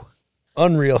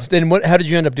 Unreal. Then how did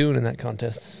you end up doing in that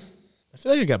contest? I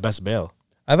feel like I got best bail.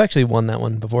 I've actually won that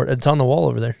one before. It's on the wall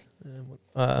over there.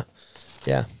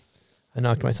 Yeah. I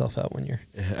knocked myself out one year.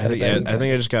 I think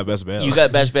I just got best bail. You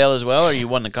got best bail as well, or you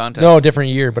won the contest? No, different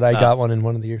year, but I got one in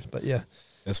one of the years. But yeah.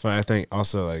 It's fun. I think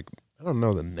also like I don't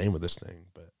know the name of this thing,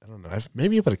 but I don't know.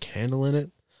 Maybe you put a candle in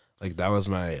it. Like that was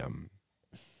my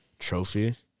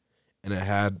trophy, and it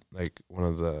had like one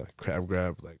of the crab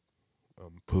grab like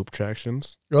poop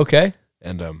tractions. Okay.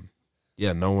 And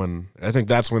yeah, no one. I think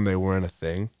that's when they weren't a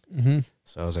thing. Mm-hmm.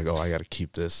 So I was like, oh, I got to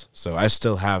keep this. So I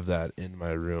still have that in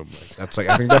my room. Like that's like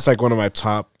I think that's like one of my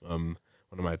top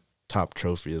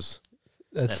trophies.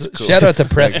 That's cool. Shout out to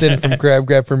Preston from Crab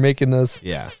Grab for making those.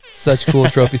 Yeah. Such cool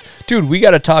trophies. Dude, we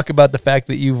got to talk about the fact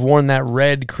that you've worn that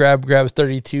red Crab Grabs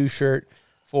 32 shirt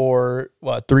for,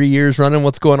 3 years running?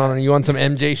 What's going on? Are you on some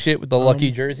MJ shit with the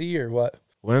lucky jersey or what?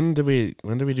 When did we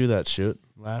do that shoot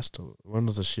last? When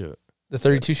was the shoot? The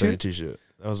 32 shoot? 32 shoot.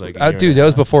 That was like dude, that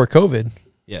was before COVID.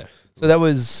 Yeah. So that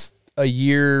was a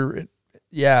year,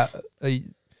 a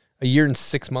year and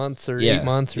 6 months or 8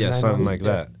 months or 9 months. Something like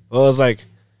that. Well, it was like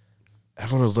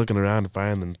everyone was looking around and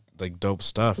finding like dope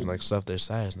stuff and like stuff their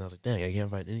size, and I was like, dang, I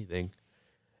can't find anything.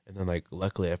 And then like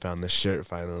luckily I found this shirt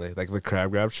finally, like the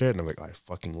Crab Grab shirt, and I'm like, I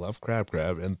fucking love Crab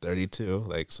Grab and 32,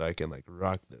 like so I can like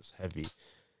rock this heavy.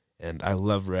 And I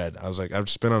love red. I was like, I've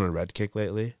just been on a red kick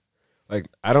lately. Like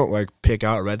I don't like pick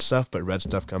out red stuff, but red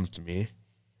stuff comes to me.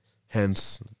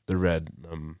 Hence the red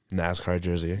NASCAR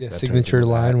jersey. Yeah, signature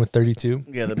line with 32.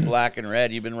 Yeah, the black and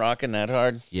red. You've been rocking that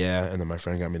hard. Yeah, and then my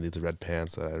friend got me these red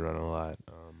pants that I run a lot.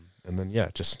 And then yeah,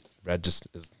 just red just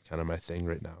is kind of my thing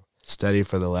right now. Steady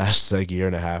for the last like year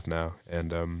and a half now,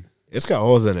 and it's got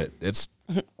holes in it. It's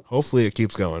hopefully it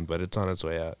keeps going, but it's on its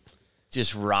way out.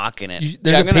 Just rocking it.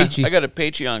 I got a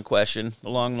Patreon question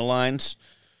along the lines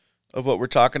of what we're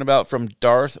talking about from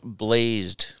Darth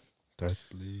Blazed.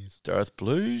 Darth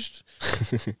Blazed.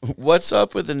 What's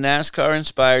up with the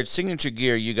NASCAR-inspired signature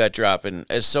gear you got dropping?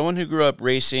 As someone who grew up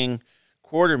racing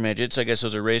quarter midgets, I guess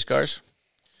those are race cars,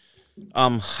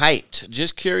 hyped.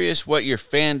 Just curious what your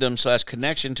fandom /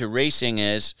 connection to racing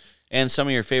is and some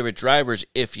of your favorite drivers,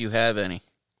 if you have any.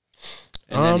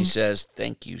 And then he says,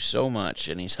 thank you so much,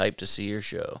 and he's hyped to see your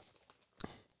show.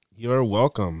 You're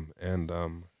welcome. And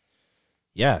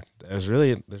yeah,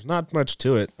 there's not much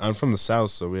to it. I'm from the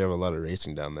South, so we have a lot of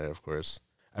racing down there, of course.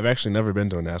 I've actually never been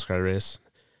to a NASCAR race.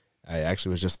 I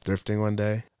actually was just thrifting one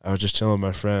day. I was just chilling with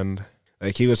my friend.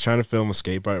 Like, he was trying to film a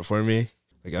skate park for me.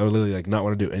 Like, I would literally, like, not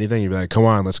want to do anything. He'd be like, come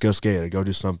on, let's go skate or go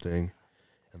do something.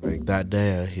 And, like, that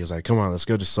day, he was like, come on, let's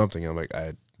go do something. And I'm like,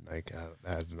 I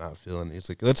did not feel it. He's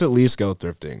like, let's at least go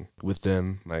thrifting.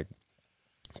 Within, like,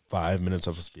 5 minutes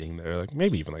of us being there, like,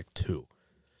 maybe even, like, 2,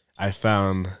 I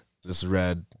found this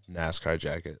red NASCAR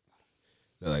jacket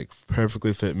that like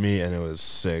perfectly fit me, and it was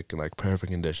sick and like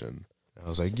perfect condition. I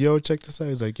was like, yo, check this out.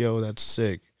 He's like, yo, that's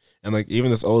sick. And like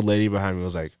even this old lady behind me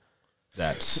was like,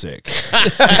 that's sick. So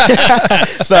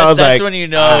I was that's when you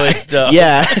know it's dope.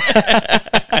 Yeah.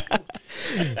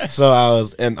 So I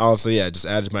was, and also just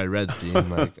added my red theme.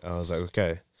 Like I was like,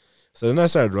 okay. So then I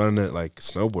started running it like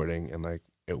snowboarding, and like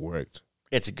it worked.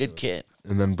 It's a good kit.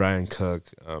 And then Brian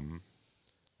Cook,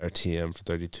 our TM for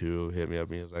 32, hit me up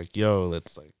and he was like, yo,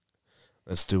 let's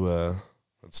do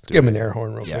give him an air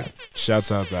horn real quick.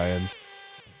 Shouts out Brian,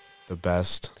 the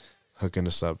best, hooking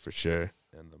us up for sure.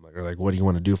 And I'm like, what do you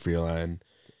want to do for your line?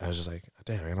 I was just like,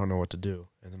 damn, I don't know what to do.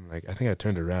 And then like I think I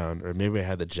turned around, or maybe I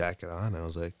had the jacket on. I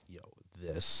was like, yo,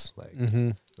 this. Like,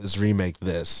 let's remake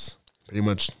this. Pretty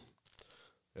much,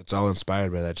 it's all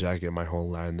inspired by that jacket. My whole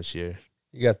line this year.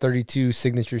 You got 32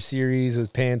 signature series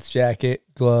with pants, jacket,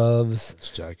 gloves.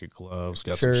 Jacket, gloves.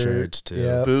 Got some shirts too.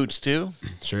 Yep. Boots too.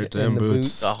 Shirts and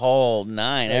boots. The whole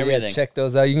nine, everything. Yeah, check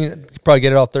those out. You can probably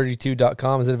get it all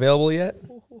 32.com. Is it available yet?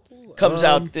 Comes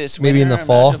out this maybe winter, in the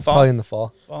fall. fall. Probably in the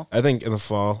fall. I think in the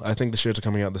fall. I think the shirts are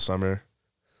coming out this summer.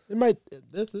 It might.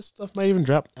 This stuff might even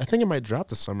drop. I think it might drop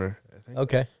this summer. I think.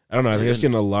 Okay. I don't know. I think it's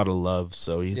getting a lot of love,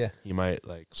 so he Yeah. might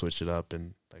like switch it up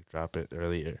and like drop it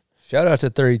earlier. Shout out to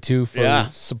 32 for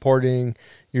supporting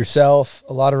yourself,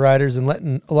 a lot of riders, and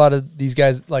letting a lot of these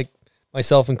guys, like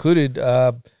myself included,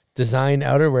 design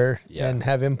outerwear and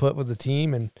have input with the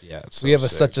team. And it's we have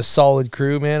such a solid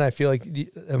crew, man. I feel like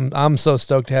I'm so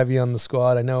stoked to have you on the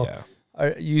squad. I know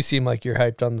you seem like you're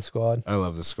hyped on the squad. I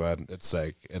love the squad. It's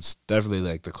like it's definitely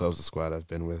like the closest squad I've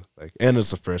been with, like, and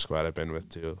it's the first squad I've been with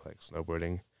too, like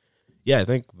snowboarding. Yeah, I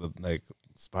think the like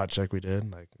spot check we did,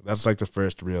 like that's like the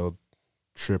first real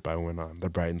trip I went on, the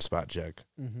Brighton spot check.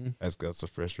 That's the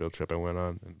first real trip I went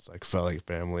on, and it's like felt like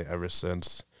family ever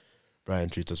since. Brian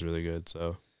treats us really good.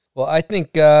 So, well, I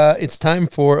think it's time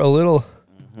for a little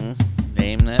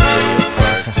name that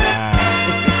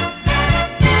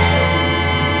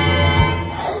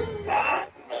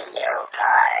video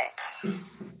part.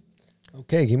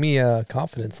 Okay, give me a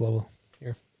confidence level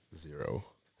here. 0.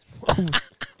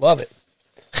 Love it.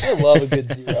 I love a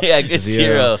good 0. Yeah, good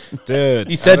 0. Dude.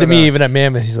 He said to me even at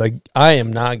Mammoth, he's like, I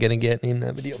am not going to get named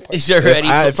that video part. He's already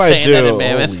if I saying do, that in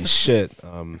Mammoth. holy shit.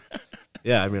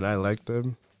 Yeah, I mean, I like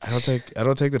them. I don't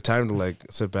take the time to like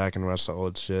sit back and watch the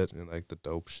old shit and like the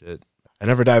dope shit. I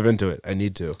never dive into it. I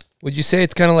need to. Would you say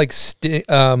it's kind of like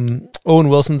Owen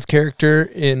Wilson's character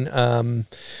in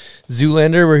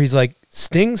Zoolander, where he's like,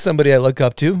 Sting, somebody I look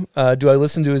up to. Do I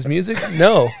listen to his music?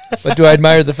 No. But do I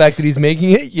admire the fact that he's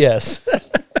making it? Yes.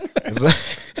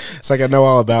 It's like I know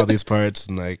all about these parts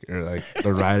and like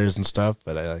the riders and stuff,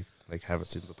 but I like haven't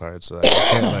seen the parts, so I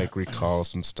can't like recall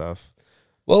some stuff.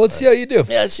 Well, let's see how you do.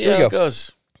 Yeah, let's see how it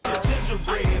goes.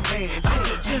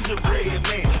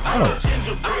 Oh.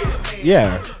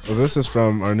 Yeah. Well, this is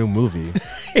from our new movie.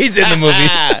 He's in the movie.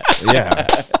 Yeah.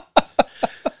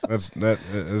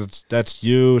 That's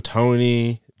you,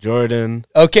 Tony, Jordan.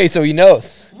 Okay, so he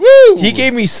knows. Woo! He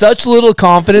gave me such little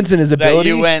confidence in his ability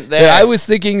you went there. that I was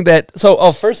thinking that.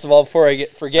 So, first of all, before I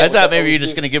forget, I thought maybe you're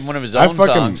just going to give him one of his own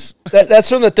songs. That's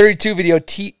from the 32 video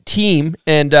team,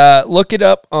 and look it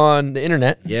up on the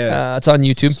internet. Yeah, it's on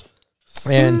YouTube.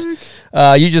 Sick. And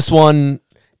you just won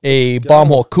a bomb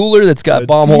hole cooler that's got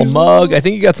bomb hole mug. I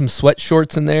think you got some sweat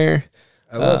shorts in there.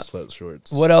 I love sweat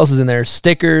shorts. What else is in there?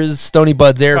 Stickers, Stony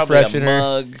Bud's air Probably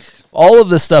freshener. A mug. All of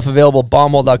this stuff available at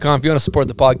bombhole.com. If you want to support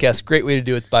the podcast, great way to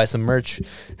do it is buy some merch.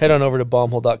 Head on over to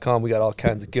bombhole.com. We got all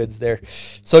kinds of goods there.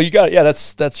 So you got,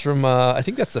 that's from, I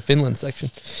think that's the Finland section.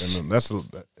 And that's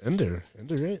Ender,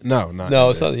 right? No, not No,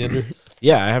 Ender. it's not the Ender.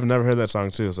 Yeah, I have never heard that song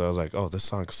too, so I was like, oh, this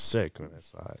song's sick when I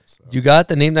saw it. So. You got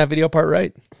the name that video part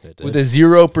right? With a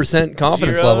 0%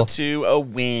 confidence 0 level. to a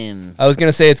win. I was going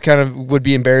to say it's kind of would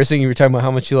be embarrassing. You were talking about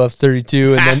how much you love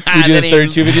 32, and then you do the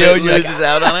 32 video. And loses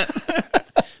out on it.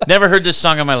 Never heard this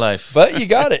song in my life. But you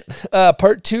got it.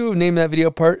 Part 2, name that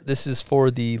video part. This is for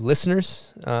the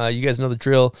listeners. You guys know the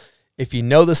drill. If you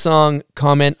know the song,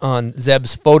 comment on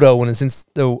Zeb's photo when it's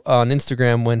on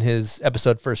Instagram when his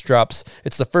episode first drops.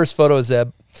 It's the first photo of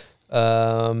Zeb,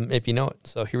 if you know it.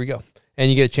 So here we go. And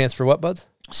you get a chance for what, buds?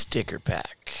 Sticker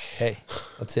pack. Hey,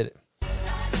 let's hit it.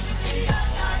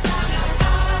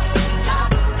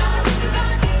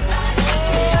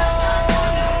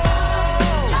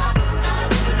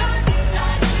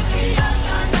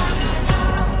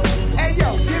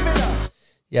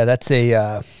 Yeah, that's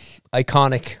a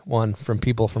iconic one from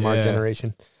people from our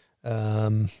generation.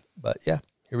 But yeah,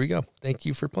 here we go. Thank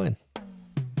you for playing.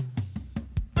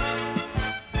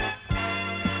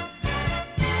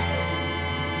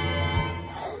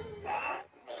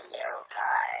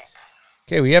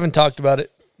 Okay, we haven't talked about it,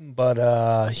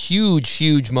 but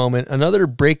huge moment. Another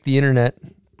break the internet,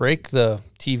 break the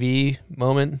TV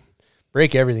moment,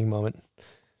 break everything moment.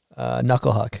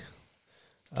 Knuckle Huck.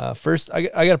 First, I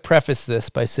got to preface this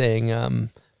by saying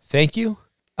thank you.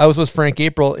 I was with Frank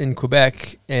April in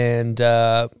Quebec, and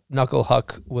Knuckle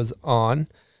Huck was on,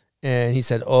 and he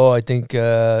said, oh, I think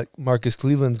Marcus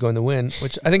Cleveland's going to win,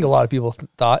 which I think a lot of people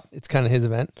thought. It's kind of his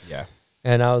event. Yeah.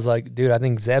 And I was like, dude, I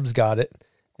think Zeb's got it.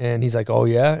 And he's like, oh,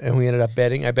 yeah? And we ended up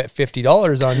betting. I bet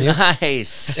 $50 on you.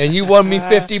 Nice. And you won me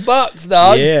 $50,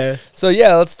 dog. Yeah. So,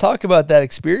 yeah, let's talk about that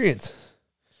experience.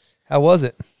 How was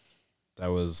it?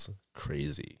 That was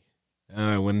crazy.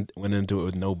 I went into it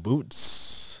with no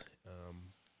boots.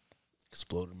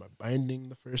 exploded my binding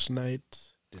the first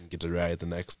night. Didn't get to ride the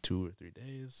next 2 or 3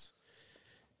 days.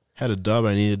 Had a dub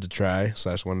I needed to try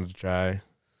 / wanted to try.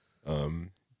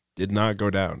 Did not go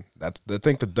down. That's I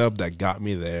think the dub that got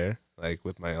me there, like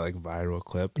with my like viral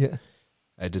clip. Yeah.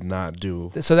 I did not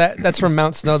do. So that's from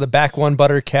Mount Snow, the back one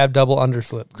butter cab double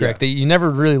underflip, correct? That you never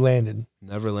really landed.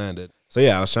 Never landed. So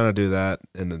yeah, I was trying to do that,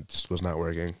 and it just was not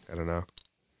working. I don't know.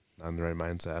 Not in the right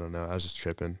mindset. I don't know. I was just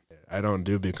tripping. I don't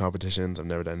do big competitions. I've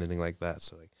never done anything like that.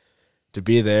 So like, to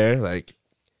be there, like,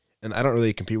 and I don't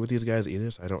really compete with these guys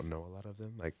either. So I don't know a lot of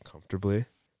them like comfortably.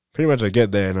 Pretty much, I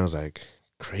get there and I was like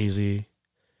crazy.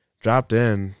 Dropped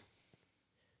in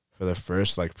for the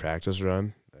first like practice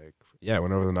run. Like, yeah, I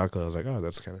went over the knuckle. I was like, oh,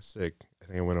 that's kind of sick. I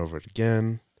think I went over it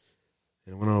again.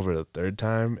 And went over it the third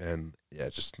time, and yeah,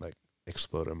 just like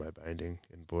exploded my binding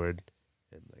and board,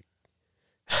 and like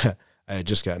I had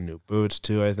just got new boots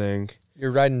too. I think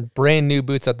you're riding brand new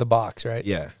boots out the box, right?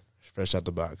 Yeah, fresh out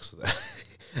the box.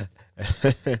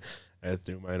 I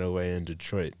threw mine away in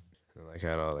Detroit, and like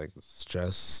had all like the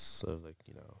stress of like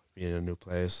being in a new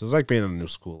place. It was like being in a new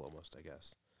school almost, I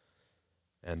guess.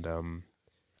 And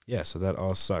yeah, so that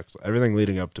all sucked. Everything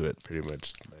leading up to it pretty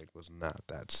much like was not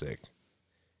that sick.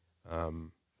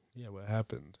 Yeah, what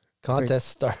happened? Contest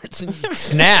starts and you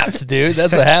snapped, dude.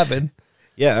 That's what happened.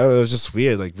 Yeah, I don't know, it was just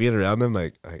weird, like being around them,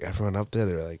 like everyone up there.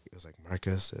 They were like, it was like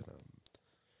Marcus and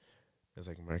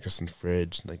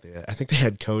Fridge. And, like I think they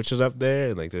had coaches up there,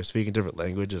 and like they're speaking different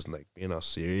languages and like being all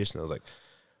serious. And I was like,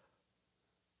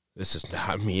 this is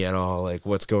not me at all. Like,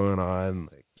 what's going on?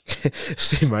 Like,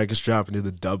 see Marcus drop into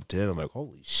the dub 10. I'm like,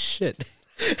 holy shit.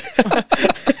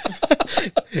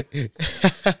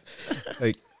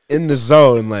 Like in the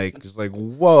zone, like just like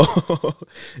whoa.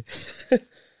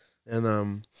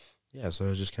 And yeah, so I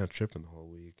was just kind of tripping the whole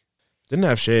week. Didn't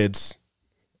have shades,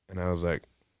 and I was like,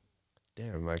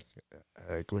 damn, like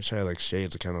I wish I had like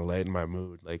shades to kind of lighten my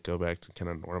mood, like go back to kind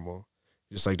of normal.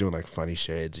 Just like doing like funny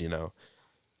shades,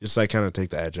 just like kind of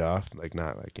take the edge off, like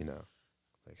not like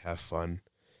like have fun.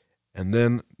 And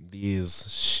then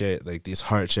these these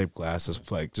heart-shaped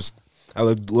glasses, like just I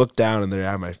look down and they're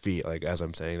at my feet, like as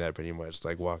I'm saying that, pretty much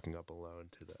like walking up alone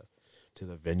to the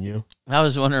venue. I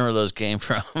was wondering where those came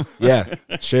from. Yeah,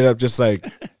 straight up, just like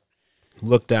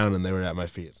looked down and they were at my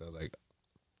feet. So I was like,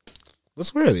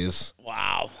 let's wear these.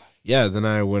 Wow. Yeah, then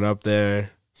I went up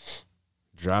there,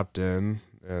 dropped in,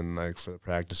 and like for the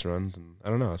practice run, and I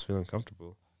don't know, I was feeling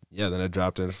comfortable. Yeah, then I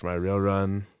dropped in for my real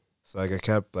run. So like I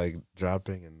kept like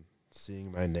dropping and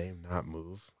seeing my name not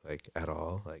move like at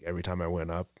all. Like every time I went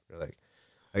up, or like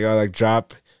I gotta like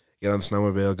drop, get on the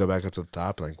snowmobile, go back up to the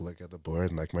top, and like look at the board,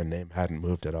 and like my name hadn't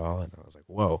moved at all, and I was like,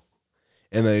 whoa.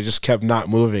 And then it just kept not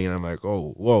moving, and I'm like,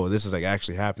 oh, whoa, this is like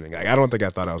actually happening. Like I don't think I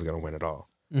thought I was gonna win at all.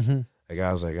 Mm-hmm. Like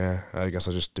I was like, I guess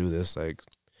I'll just do this. Like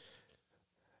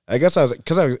I guess I was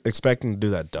because I was expecting to do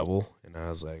that double, and I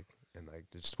was like, and like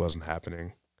it just wasn't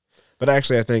happening. But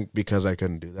actually, I think because I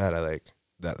couldn't do that,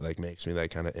 that makes me like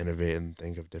kind of innovate and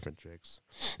think of different tricks.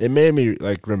 It made me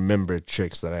like remember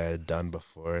tricks that I had done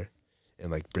before and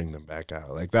like bring them back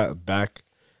out. Like that back,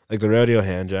 like the rodeo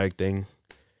hand drag thing.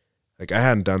 Like I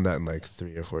hadn't done that in like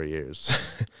 3 or 4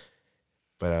 years.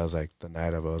 But I was like, the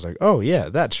night of it, I was like, oh yeah,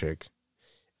 that trick.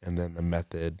 And then the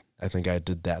method, I think I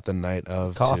did that the night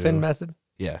of coffin too. Method.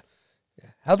 Yeah.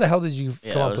 How the hell did you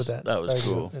come up with that? That was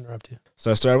Sorry cool. to interrupt you.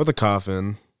 So I started with the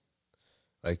coffin,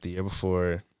 like the year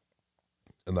before,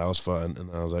 and that was fun. And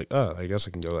then I was like, oh, I guess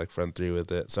I can go like front 3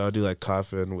 with it. So I'll do like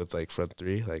coffin with like front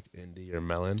 3, like Indy or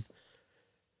melon.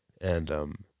 And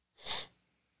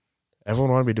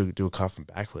everyone wanted me to do a coffin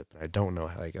backflip, and I don't know.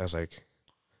 Like I was like,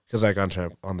 because like on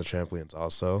the trampolines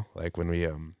also, like when we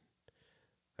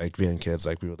like being kids,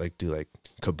 like we would like do like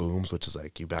kabooms, which is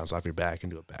like you bounce off your back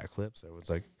and do a backflip. So everyone's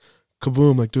like,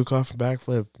 kaboom, like do a coffin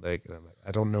backflip. Like, and I'm like,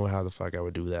 I don't know how the fuck I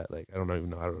would do that. Like I don't even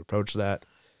know how to approach that.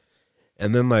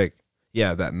 And then like,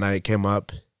 yeah, that night came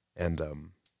up, and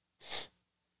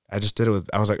I just did it with.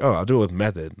 I was like, oh, I'll do it with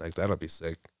method. Like that'll be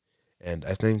sick. And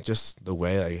I think just the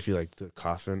way, like if you like do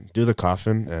the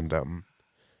coffin, and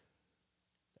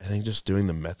I think just doing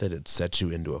the method, it sets you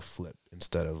into a flip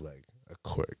instead of like a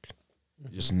quirk,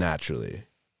 just naturally.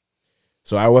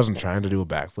 So I wasn't trying to do a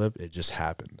backflip; it just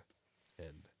happened.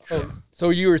 And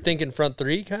so you were thinking front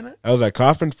 3, kind of? I was like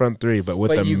coffin front 3, but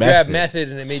with the you method, grabbed method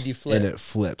and it made you flip, and it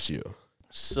flips you.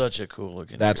 Such a cool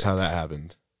looking. That's trick. how that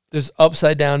happened. There's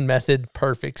upside down method,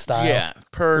 perfect style. Yeah,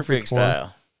 perfect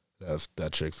style.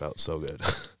 That trick felt so good.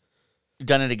 You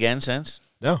done it again since?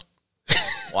 No.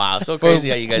 Wow, so crazy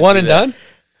how you guys one do and that. done.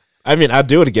 I mean, I'd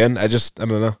do it again. I don't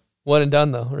know. One and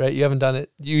done though, right? You haven't done it.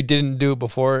 You didn't do it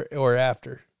before or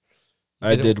after.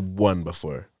 I did one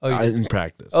before. In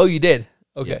practice. Oh, you did?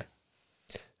 Okay.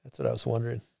 Yeah. That's what I was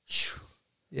wondering.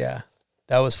 Yeah.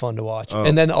 That was fun to watch. Oh.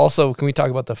 And then also, can we talk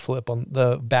about the flip on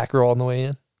the back roll on the way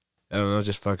in? I don't know,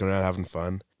 just fucking around, having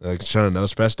fun. Like trying to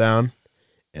nose press down,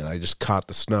 and I just caught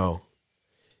the snow,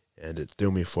 and it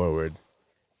threw me forward.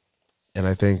 And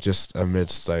I think just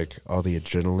amidst like all the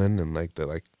adrenaline and like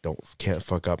the can't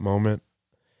fuck up moment.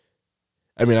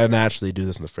 I mean, I naturally do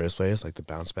this in the first place, like the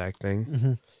bounce back thing.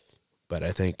 Mm-hmm. But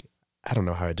I think I don't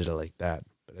know how I did it like that.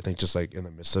 But I think just like in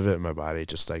the midst of it, my body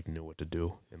just like knew what to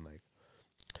do and like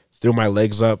threw my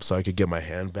legs up so I could get my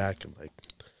hand back and like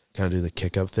kind of do the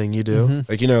kick up thing you do.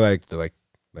 Mm-hmm. Like, you know, like the like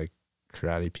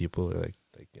karate people or like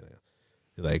you know,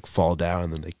 they like fall down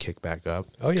and then they kick back up.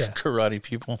 Oh yeah. Karate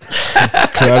people.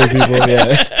 Karate people,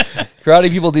 yeah. Karate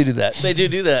people do that. They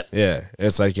do that. Yeah.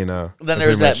 It's like, you know. Then there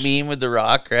was that meme with The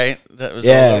Rock, right? That was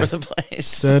all over the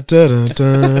place. Dun, dun,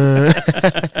 dun,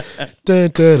 dun. Dun,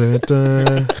 dun, dun,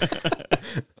 dun.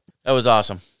 That was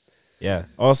awesome. Yeah.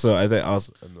 Also, I think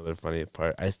another funny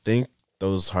part, I think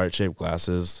those heart-shaped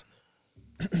glasses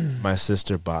my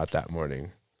sister bought that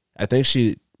morning. I think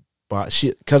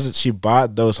because she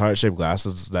bought those heart-shaped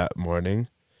glasses that morning.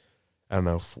 I don't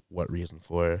know what reason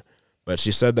for, but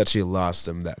she said that she lost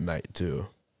them that night too,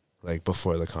 like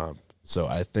before the comp. So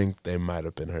I think they might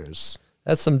have been hers.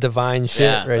 That's some divine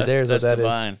shit right there. That's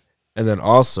divine. And then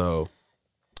also,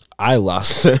 I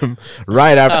lost them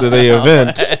right after the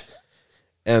event.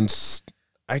 And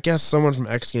I guess someone from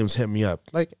X Games hit me up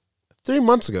like 3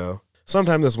 months ago.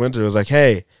 Sometime this winter, it was like,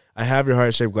 hey, I have your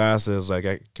heart-shaped glasses. Like,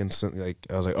 I can send, like,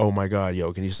 I was like, oh my God,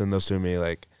 yo, can you send those to me?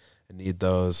 Like, I need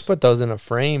those. Put those in a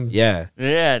frame. Yeah.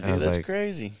 Yeah, dude, that's like,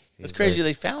 crazy. That's crazy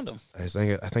they found them. I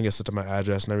think it sent to my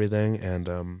address and everything.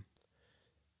 And,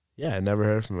 yeah, I never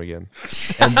heard from him again.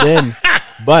 And then,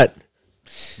 but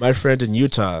my friend in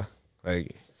Utah,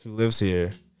 like, who lives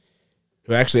here,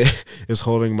 who actually is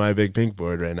holding my big pink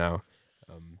board right now,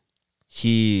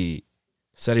 he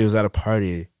said he was at a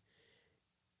party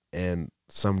and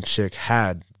some chick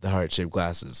had the heart-shaped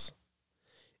glasses,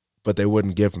 but they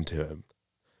wouldn't give them to him.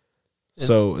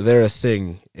 So they're a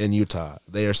thing in Utah.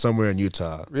 They are somewhere in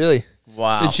Utah. Really?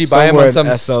 Wow. Did she buy them on some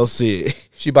SLC?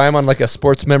 She buy them on like a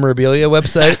sports memorabilia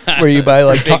website where you buy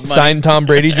like signed Tom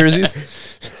Brady jerseys?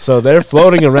 So they're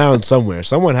floating around somewhere.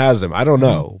 Someone has them. I don't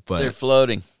know, but they're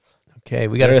floating. Okay,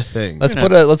 we got a thing. Let's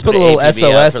put a little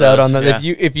SOS out on that.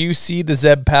 Yeah. If you see the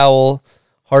Zeb Powell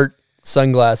heart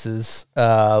sunglasses,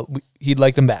 he'd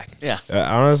like them back. Yeah.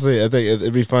 Honestly, I think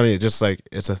it'd be funny. Just like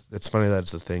it's funny that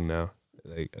it's a thing now.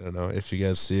 Like, I don't know if you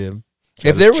guys see him.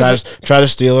 Try to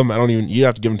steal them. I don't even. You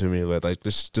have to give them to me, but like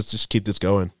just keep this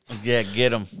going. Yeah, get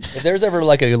them. If there's ever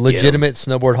like a legitimate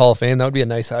snowboard Hall of Fame, that would be a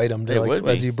nice item to would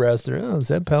as be. you browse through. Oh,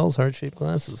 Zeb Powell's heart-shaped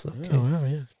glasses. Okay. Oh, wow,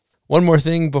 yeah. One more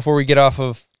thing before we get off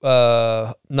of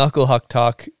Knuckle Huck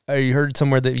talk. I heard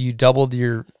somewhere that you doubled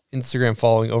your Instagram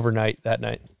following overnight that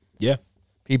night. Yeah.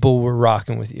 People were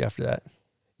rocking with you after that.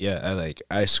 Yeah,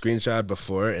 I screenshot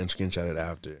before and screenshotted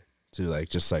after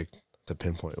to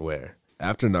pinpoint where.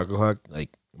 After Knuckle Huck,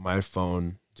 like my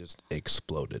phone just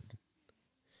exploded.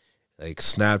 Like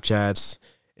Snapchats,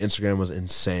 Instagram was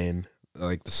insane.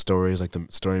 Like the stories, like the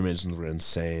story mentions were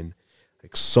insane.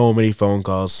 Like so many phone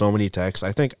calls, so many texts.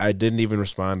 I think I didn't even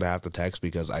respond to half the texts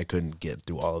because I couldn't get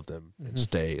through all of them and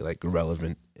stay like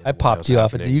relevant. I popped you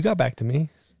off. You got back to me.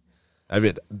 I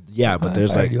mean, yeah, but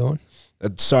there's like,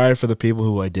 sorry for the people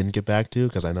who I didn't get back to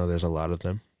because I know there's a lot of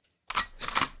them.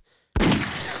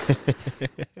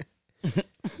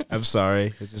 I'm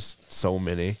sorry. It's just so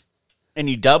many. And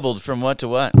you doubled from what to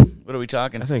what? What are we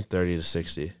talking? I think 30 to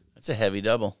 60. That's a heavy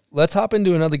double. Let's hop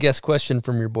into another guest question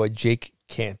from your boy Jake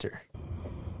Cantor.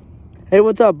 Hey,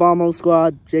 what's up, Bombo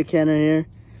Squad? Jake Cantor here.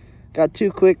 Got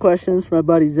 2 quick questions for my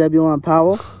buddy Zebulon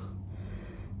Powell.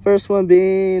 First one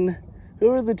being, who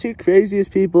are the 2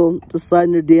 craziest people to slide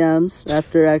in your DMs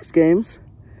after X Games?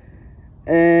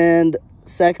 And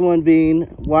second one being,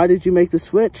 why did you make the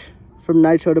switch from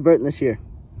Nitro to Burton this year?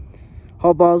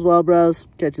 Hope all's well, bros.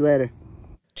 Catch you later.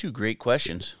 2 great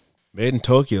questions. Made in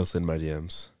Tokyo send my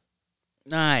DMs.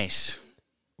 Nice.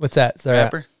 What's that? Sorry.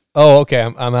 Rapper? Oh, okay.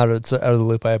 I'm out of the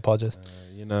loop. I apologize.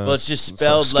 You know, well, it's just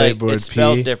spelled like it's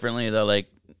spelled differently though. Like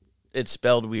it's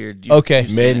spelled weird. Okay.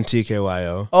 Made in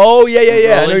TKYO. Oh yeah. I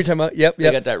know what you're talking about. Yep.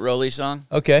 You got that Rolly song.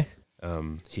 Okay.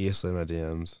 He slid my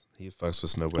DMs. He fucks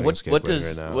with snowboarding and skateboarding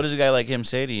right now. What does a guy like him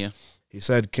say to you? He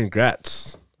said,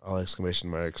 "Congrats!" All exclamation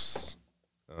marks.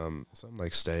 Something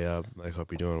like "Stay up." Like,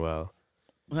 hope you're doing well.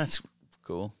 Well, that's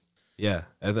cool. Yeah,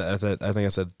 I think I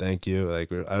said thank you.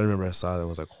 Like, I remember I saw that and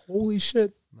was like, "Holy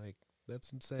shit!" Like,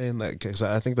 that's insane. Like, cause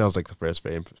I think that was like the first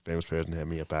famous person to hit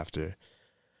me up after.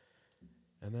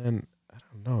 And then I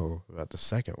don't know about the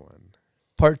second one.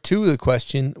 Part 2 of the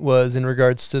question was in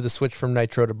regards to the switch from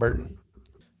Nitro to Burton.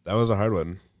 That was a hard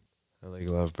one. I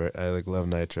love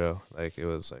Nitro. Like, it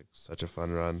was like such a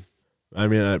fun run. I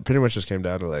mean, it pretty much just came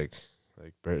down to like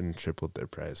Burton tripled their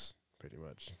price pretty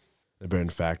much. The Burton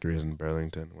factory is in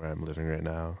Burlington, where I'm living right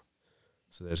now,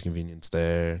 so there's convenience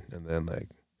there. And then like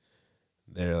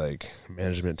their like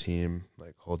management team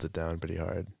like holds it down pretty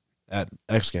hard. At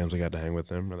X-Games, I got to hang with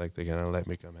them, or like they kind of let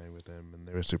me come hang with them, and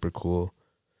they were super cool.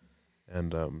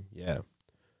 And yeah,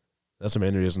 that's the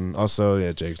main reason. Also,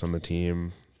 yeah, Jake's on the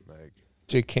team. Like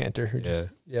Jake Cantor.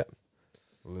 Yeah.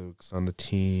 Luke's on the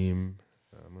team.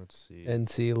 Let's see.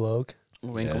 NC Logue.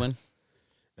 Winkleman. Yeah.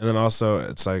 And then also,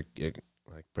 it's like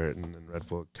Burton and Red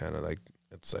Bull kind of like,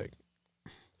 it's like,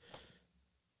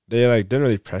 they like didn't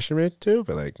really pressure me to,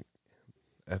 but like,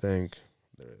 I think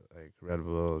they're like Red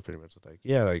Bull is pretty much like,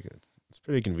 yeah, like it's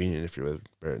pretty convenient if you're with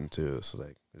Burton too. So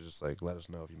like, it's just like, let us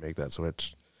know if you make that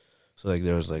switch. So like,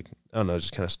 there was like, I don't know,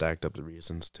 just kind of stacked up the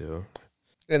reasons too.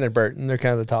 And they're Burton. They're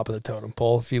kind of the top of the totem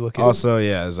pole if you look at also,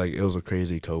 yeah, it's like, it was a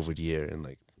crazy COVID year, and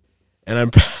like,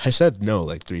 and I said no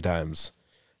like 3 times,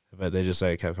 but they just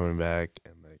like kept coming back.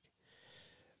 And like,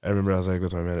 I remember I was like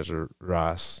with my manager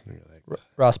Ross, and like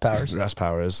Ross Powers. Ross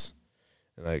Powers,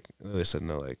 and like they said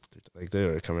no like they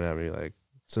were coming at me like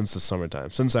since the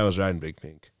summertime, since I was riding Big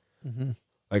Pink. Mm-hmm.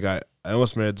 Like I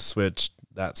almost made the switch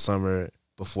that summer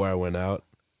before I went out,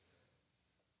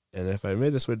 and if I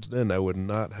made the switch then, I would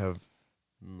not have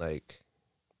like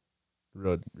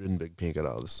ridden Big Pink at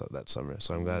all that summer.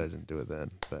 So I'm glad I didn't do it then,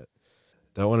 but.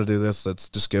 Don't want to do this. Let's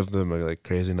just give them a like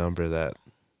crazy number that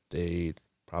they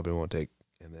probably won't take.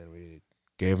 And then we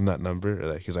gave him that number.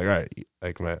 Like he's like, all right.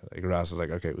 Like Ross is like,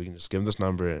 okay, we can just give him this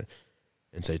number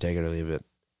and say take it or leave it.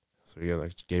 So we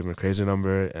gave him a crazy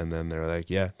number, and then they were like,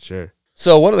 yeah, sure.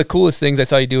 So one of the coolest things I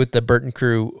saw you do with the Burton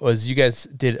crew was you guys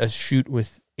did a shoot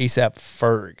with ASAP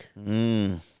Ferg.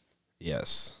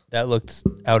 Yes, that looked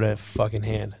out of fucking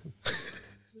hand.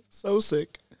 So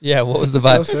sick. Yeah, what was the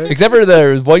vibe? Except for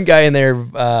there was one guy in there,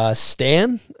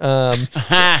 Stan.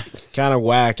 Kind of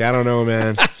whack. I don't know,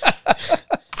 man.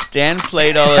 Stan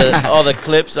played all the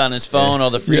clips on his phone,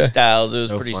 all the freestyles. It was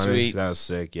so pretty funny. Sweet. That was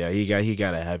sick. Yeah, he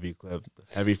got a heavy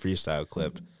freestyle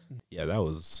clip. Yeah, that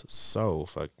was so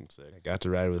fucking sick. I got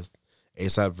to ride with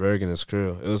ASAP Ferg and his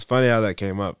crew. It was funny how that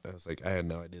came up. I was like, I had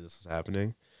no idea this was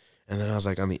happening. And then I was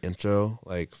like on the intro,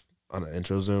 like on an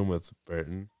intro Zoom with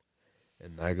Burton.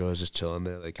 And Nigro was just chilling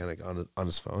there, like kind of on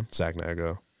his phone. Zach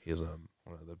Nigro, he's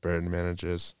one of the Burton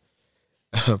managers.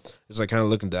 Just like kind of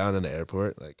looking down in the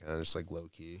airport, like kind of just like low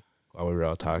key while we were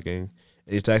all talking.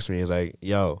 And he texted me, he's like,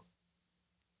 "Yo,"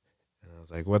 and I was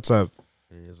like, "What's up?"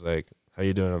 And he's like, "How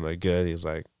you doing?" I'm like, "Good." He's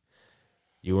like,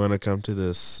 "You want to come to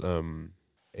this ASAP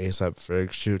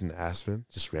Ferg shoot in Aspen?"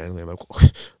 Just randomly, I'm like,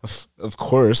 "Of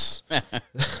course,"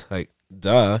 like,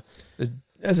 duh.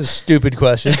 That's a stupid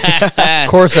question. Of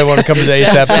course I want to come to the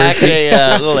ASAP Ferg.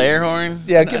 A little air horn.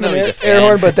 Yeah, give him an air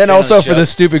horn, but then also for the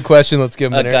stupid question, let's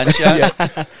give him an air gunshot.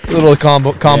 Yeah. A little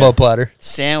combo platter.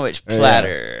 Sandwich platter.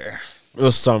 Yeah. It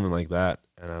was something like that.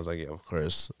 And I was like, yeah, of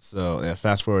course. So yeah,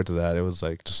 fast forward to that, it was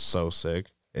like just so sick.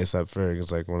 ASAP Ferg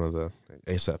is like one of the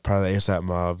part of the ASAP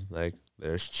mob. Like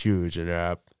they're huge in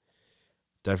rap.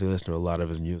 Definitely listen to a lot of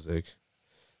his music.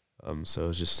 So it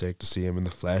was just sick to see him in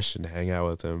the flesh and hang out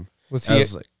with him. Was he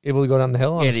able to go down the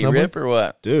hill on a snowboard? Did he rip or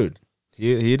what? Dude,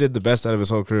 he did the best out of his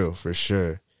whole crew, for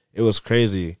sure. It was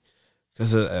crazy.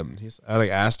 Because I like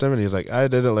asked him, and he's like, I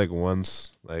did it like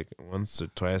once or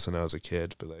twice when I was a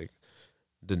kid, but like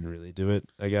didn't really do it,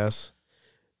 I guess.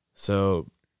 So,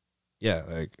 yeah,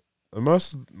 like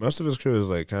most of his crew is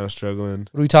like kind of struggling.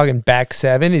 What are we talking, back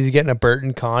 7? Is he getting a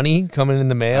Burton Connie coming in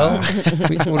the mail?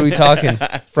 What are we talking,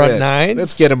 front 9?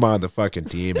 Let's get him on the fucking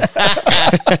team.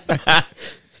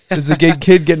 Is the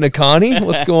kid getting a Connie?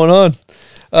 What's going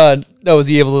on? No, was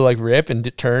he able to like rip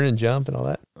and turn and jump and all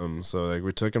that? So like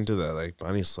we took him to that like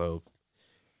bunny slope,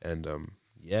 and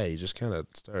yeah, he just kind of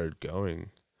started going.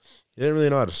 He didn't really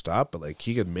know how to stop, but like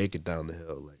he could make it down the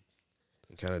hill, like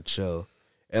and kind of chill.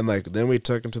 And like then we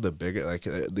took him to the bigger, like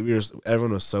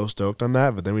everyone was so stoked on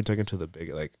that, but then we took him to the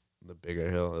bigger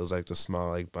hill. It was like the small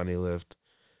like bunny lift,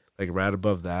 like right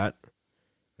above that,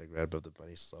 like right above the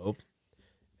bunny slope,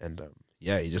 and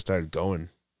yeah, he just started going.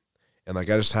 And, like,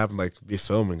 I just happened, like, to be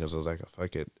filming because I was like, oh,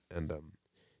 fuck it. And,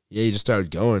 yeah, he just started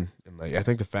going. And, like, I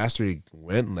think the faster he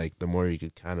went, like, the more he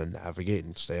could kind of navigate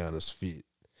and stay on his feet.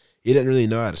 He didn't really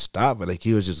know how to stop, but, like,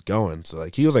 he was just going. So,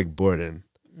 like, he was, like, boarding,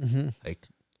 like,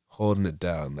 holding it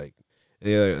down. Like,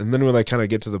 yeah, and then we, like, kind of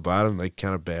get to the bottom, like,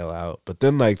 kind of bail out. But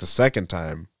then, like, the second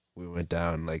time we went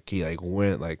down, like, he, like,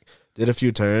 went, like, did a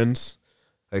few turns,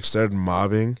 like started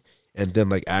mobbing and then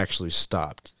like actually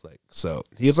stopped. Like so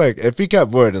he's like if he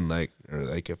kept bored and like or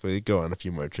like if we go on a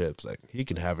few more trips, like he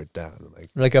can have it down.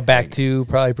 Like a back two,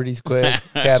 probably pretty quick.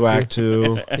 Swag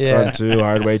two, front two,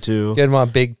 hard way two. Get him on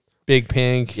big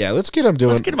pink. Yeah, let's get him doing.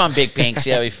 Let's get him on big pink. See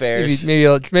how he fares.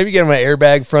 maybe get him an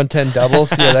airbag front 10 double.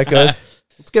 See how that goes.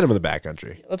 Let's get him in the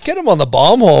backcountry. Let's get him on the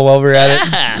bomb hole while we're at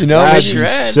it. You know, that'd be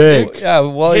sick. Yeah,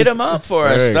 well, hit him up for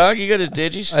us, dog. You got his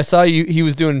digits. I saw you. He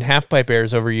was doing half pipe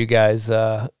airs over you guys.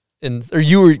 I was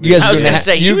going to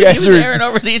say he was airing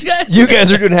over these guys. You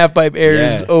guys were doing half pipe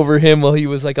airs over him while he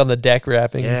was like on the deck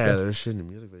rapping. Yeah, they were shooting a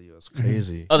music video. It's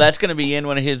crazy. Oh, that's going to be in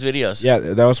one of his videos. Yeah,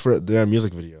 that was for their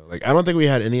music video. Like, I don't think we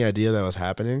had any idea that was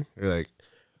happening. Or like,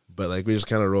 but like we just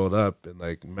kind of rolled up and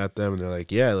like met them, and they're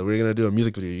like, "Yeah, we're gonna do a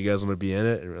music video. You guys want to be in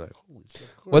it?" And we're like, "Holy shit,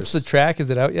 of course." What's the track? Is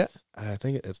it out yet? I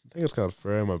think it's called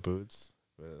 "Fur on My Boots."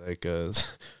 But like,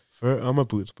 fur on my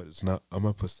boots, but it's not on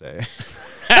my pussy.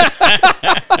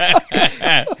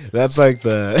 That's like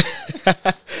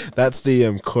that's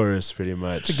the chorus pretty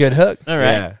much. It's a good hook. All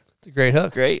right. Yeah. It's a great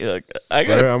hook. Great hook.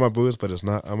 Fur on my boots, but it's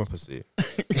not on my pussy.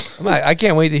 I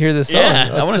can't wait to hear this song. Yeah,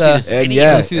 I want to see this video.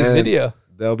 I want to see this video.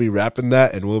 They'll be rapping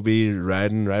that, and we'll be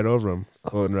riding right over them,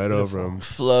 floating right over them,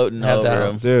 floating over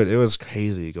them. Dude, it was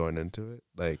crazy going into it.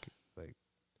 Like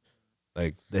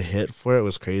the hit for it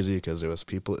was crazy because there was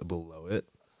people below it,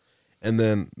 and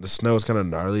then the snow was kind of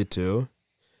gnarly too.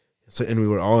 So and we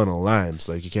were all in a line,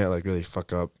 so like you can't like really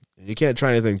fuck up. You can't try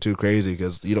anything too crazy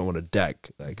because you don't want to deck,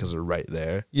 like because they're right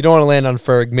there. You don't want to land on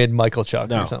Ferg mid Michael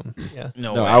Chuck or something. Yeah,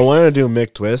 no. I wanted to do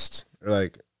Mick Twist or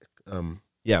like,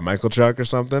 Michael Chuck or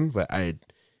something, but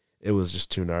it was just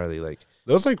too gnarly. Like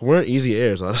those like weren't easy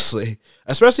airs, honestly,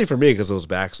 especially for me because it was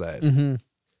backside. Mm-hmm.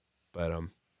 But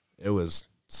it was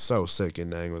so sick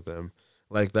in hang with them.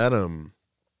 Like that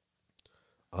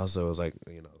also was like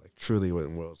like truly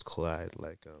when worlds collide.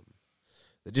 Like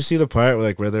did you see the part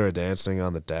where they were dancing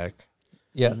on the deck?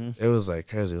 Yeah, it was like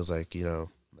crazy. It was like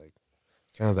like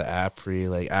kind of the après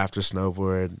like after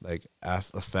snowboard like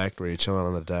effect where you're chilling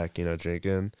on the deck,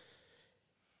 drinking.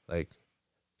 Like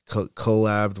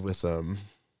collabed with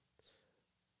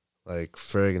like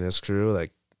Ferg and his crew,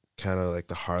 like kind of like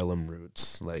the Harlem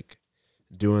Roots, like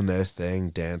doing their thing,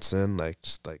 dancing, like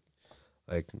just like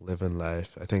living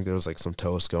life. I think there was like some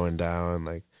toast going down,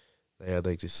 like they had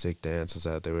like these sick dances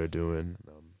that they were doing.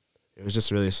 It was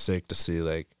just really sick to see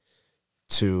like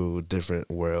two different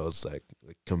worlds like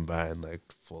combined like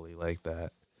fully like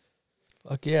that.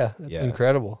 Fuck yeah, that's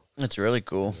incredible. That's really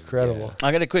cool. Incredible.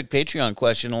 I got a quick Patreon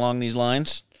question along these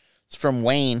lines. It's from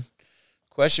Wayne.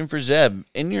 Question for Zeb.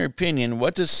 In your opinion,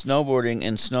 what does snowboarding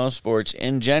and snow sports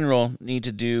in general need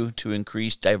to do to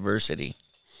increase diversity?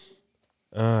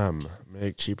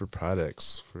 Make cheaper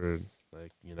products for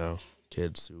like,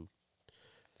 kids who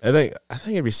I think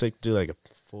it'd be sick to do like a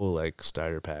full like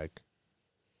starter pack,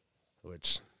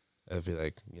 which I feel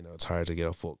like, it's hard to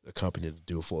get a company to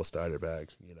do a full starter pack,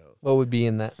 What would be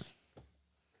in that?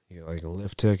 Like a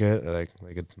lift ticket or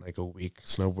like a week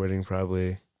snowboarding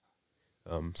probably.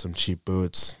 Some cheap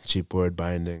boots, cheap board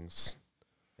bindings,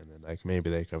 and then like maybe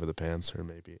they cover the pants or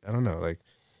maybe I don't know, like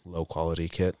low quality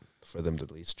kit for them to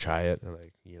at least try it and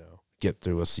like, get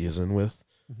through a season with.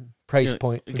 Price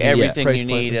point. Like everything you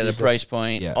need at a price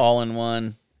point, all in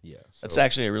one. Yeah. So, that's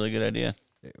actually a really good idea.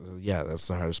 Yeah, that's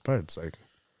the hardest part. It's like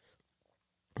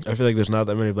I feel like there's not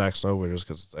that many black snowboarders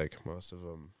because it's like most of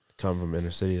them come from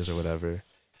inner cities or whatever,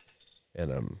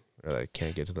 and or like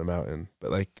can't get to the mountain.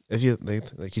 But like if you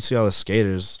like you see all the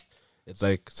skaters, it's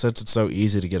like since it's so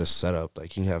easy to get a setup,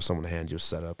 like you can have someone hand you a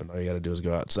setup, and all you got to do is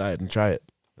go outside and try it,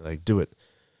 and, like do it,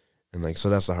 and like so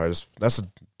that's the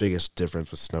biggest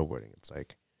difference with snowboarding. It's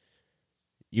like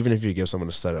even if you give someone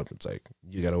a setup, it's like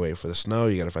you got to wait for the snow,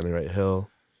 you got to find the right hill.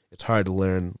 It's hard to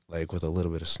learn like with a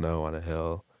little bit of snow on a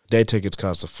hill. Day tickets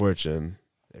cost a fortune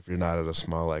if you're not at a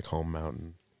small like home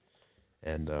mountain,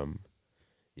 and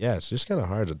it's just kind of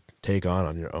hard to take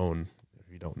on your own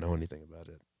if you don't know anything about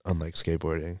it. Unlike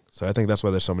skateboarding, so I think that's why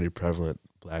there's so many prevalent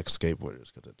black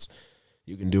skateboarders because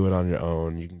you can do it on your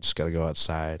own. You can just gotta go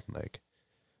outside and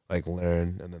like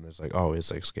learn, and then there's like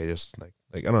always like skaters like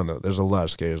I don't know. There's a lot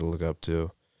of skaters to look up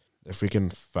to. If we can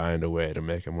find a way to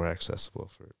make it more accessible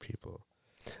for people.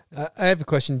 I have a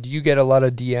question. Do you get a lot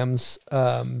of DMs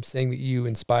saying that you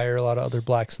inspire a lot of other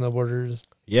black snowboarders?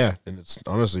 Yeah, and it's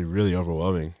honestly really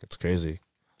overwhelming. It's crazy.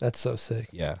 That's so sick.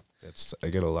 Yeah, I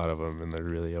get a lot of them, and they're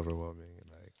really overwhelming, and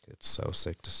like it's so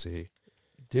sick to see.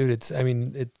 Dude,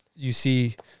 you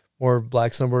see more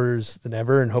black snowboarders than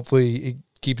ever, and hopefully it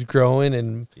keeps growing,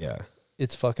 and yeah,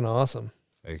 it's fucking awesome.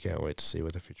 I can't wait to see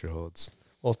what the future holds.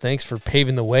 Well, thanks for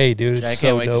paving the way, dude. It's I can't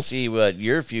so wait dope. to see what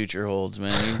your future holds,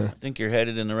 man. I think you're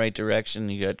headed in the right direction.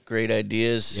 You got great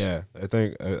ideas. Yeah, I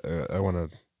think I want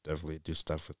to definitely do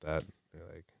stuff with that,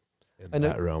 like in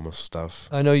that realm of stuff.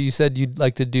 I know you said you'd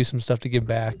like to do some stuff to give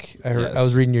back. I heard. Yes. I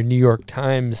was reading your New York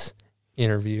Times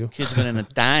interview. Kid's been in the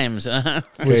Times, huh?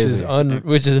 which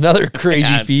is another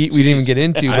crazy feat we didn't even get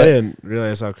into. I didn't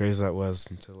realize how crazy that was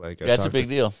until like That's a big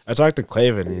deal. I talked to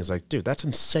Clavin, and he's like, "Dude, that's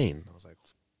insane." I was like,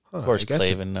 huh, Of course,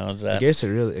 Clavin knows that. I guess it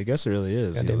really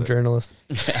is. Goddamn journalist.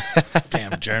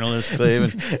 Damn journalist,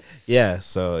 Clavin. Yeah.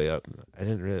 So yeah, I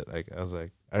didn't really like. I was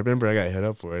like, I remember I got hit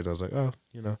up for it. And I was like, oh,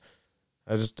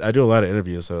 I do a lot of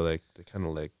interviews, so like they kind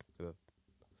of like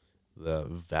the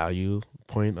value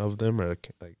point of them, or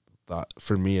like thought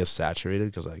for me is saturated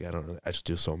because like I just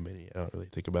do so many. I don't really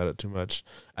think about it too much.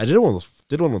 I did one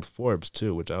with Forbes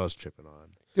too, which I was tripping on.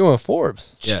 Doing with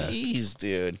Forbes? Yeah. Jeez,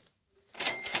 dude.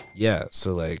 Yeah.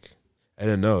 So like I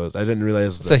didn't know. I didn't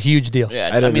realize it's a huge deal. Yeah.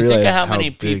 I didn't think realize of how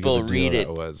many people read it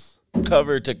was.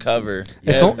 Cover to cover.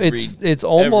 It's almost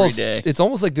every day. it's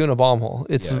almost like doing a bomb hole.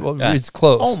 It's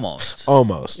close. Almost.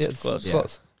 Yeah, it's close.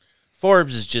 close.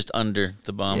 Forbes is just under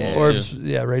the bomb hole. Forbes, too.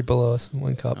 yeah, right below us.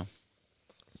 1 cup. Oh.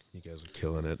 You guys are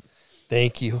killing it.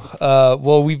 Thank you.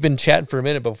 Well, we've been chatting for a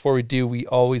minute, but before we do, we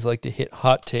always like to hit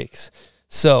hot takes.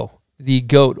 So, the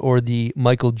GOAT or the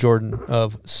Michael Jordan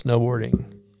of snowboarding.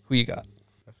 Who you got?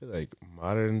 I feel like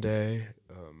modern day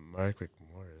Mark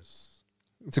McMorris.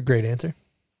 It's a great answer.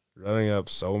 Running up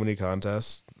so many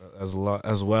contests as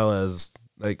well as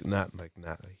not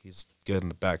he's good in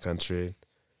the backcountry,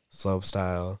 slope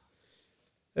style.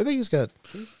 I think he's in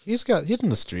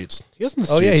the streets. He's in the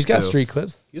streets. Oh yeah, he's got too. street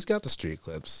clips. He's got the street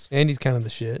clips. And he's kind of the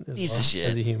shit. He's the shit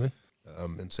as a human.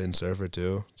 Insane surfer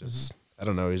too. Just I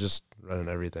don't know. He's just running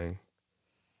everything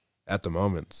at the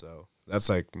moment. So that's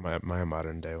like my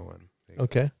modern day one.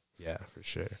 Okay. Yeah, for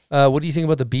sure. What do you think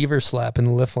about the beaver slap in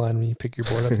the lift line when you pick your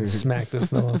board up and smack the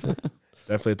snow off it?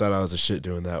 Definitely thought I was a shit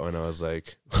doing that when I was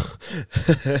like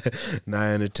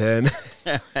 9 or 10.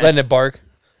 Letting it bark.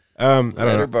 I don't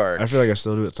know. Bark. I feel like I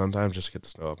still do it sometimes just to get the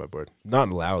snow off my board. Not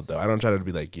loud though. I don't try to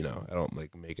be like, I don't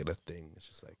like make it a thing. It's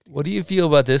just like. What do you feel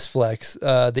about this flex?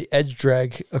 The edge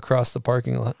drag across the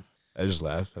parking lot. I just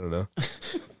laugh. I don't know.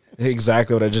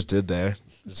 Exactly what I just did there.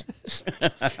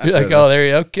 You're like, oh, there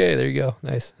you go.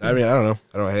 Nice. I mean, I don't know.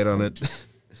 I don't hate on it.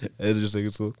 I just think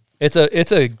it's cool. It's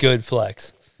a good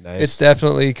flex. Nice. It's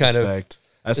definitely kind Respect.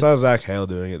 I saw Zach Hale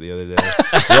doing it the other day.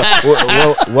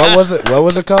 What was it? What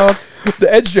was it called?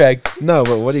 The edge drag. No,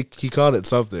 but he called it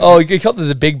something. Oh, he called it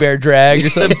the Big Bear drag or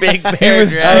something. The Big Bear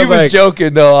drag. He was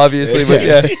joking though, obviously, but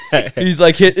yeah, he's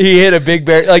like he hit a big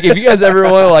bear. Like if you guys ever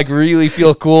want to like really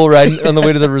feel cool riding on the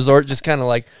way to the resort, just kind of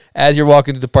like as you're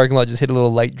walking through the parking lot, just hit a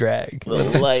little light drag.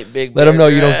 Little light big. Let them know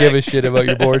drag. you don't give a shit about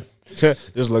your board.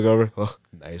 Just look over. Oh,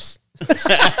 nice. Nice.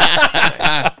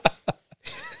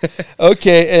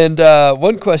 Okay, and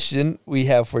one question we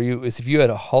have for you is if you had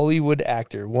a Hollywood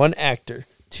actor, one actor,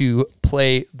 to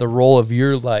play the role of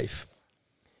your life,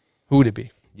 who would it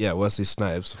be? Yeah, Wesley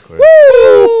Snipes, of course.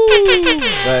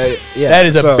 That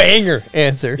is a banger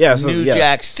answer. Yeah, New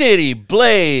Jack City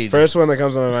Blade. First one that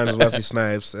comes to my mind is Wesley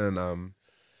Snipes, and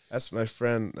that's my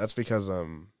friend. That's because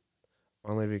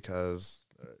only because.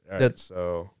 All right,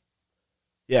 so.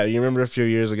 Yeah, you remember a few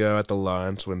years ago at the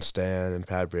launch when Stan and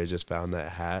Pat Bridges found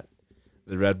that hat,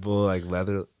 the Red Bull like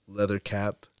leather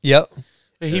cap. Yep.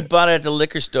 He bought it at the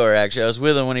liquor store. Actually, I was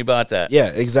with him when he bought that. Yeah,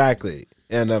 exactly.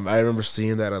 And I remember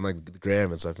seeing that on like the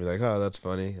gram and stuff. And be like, oh, that's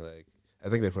funny. Like, I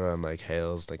think they put it on like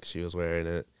Hales, like she was wearing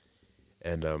it.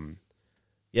 And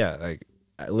yeah, like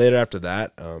later after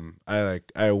that,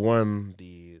 I won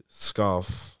the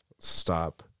Sculf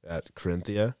stop at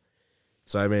Corinthia,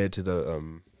 so I made it to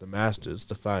the Masters,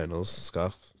 the finals,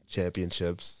 Scuff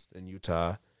Championships in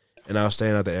Utah, and I was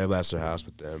staying at the Air Blaster house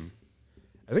with them.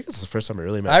 I think that's the first time I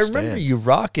really met Stan. I remember you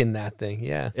rocking that thing,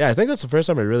 yeah. Yeah, I think that's the first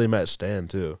time I really met Stan,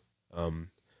 too.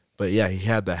 But yeah, he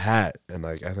had the hat, and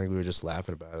like I think we were just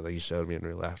laughing about it. Like he showed me and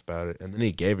we laughed about it, and then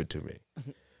he gave it to me.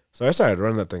 So I started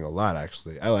running that thing a lot,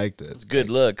 actually. I liked it. It's a good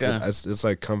look, huh? It's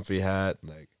like comfy hat.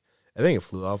 Like I think it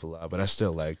flew off a lot, but I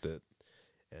still liked it.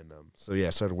 And so yeah, I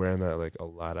started wearing that like a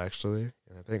lot actually.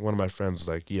 And I think one of my friends was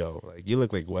like, "Yo, like you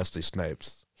look like Wesley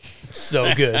Snipes."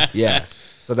 So good. Yeah.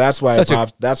 So that's why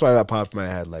that's why that popped in my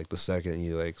head like the second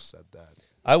you like said that.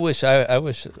 I wish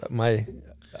my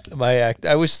act.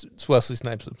 I wish Wesley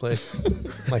Snipes would play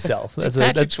myself.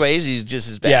 Patrick Swayze's just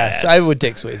as badass. Yes, I would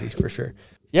take Swayze for sure.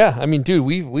 Yeah, I mean, dude,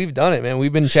 we've done it, man.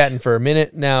 We've been chatting for a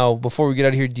minute now. Before we get out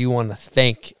of here, do you want to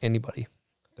thank anybody?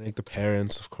 Thank the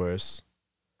parents, of course.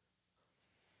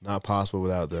 Not possible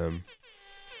without them.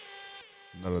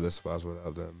 none of this is possible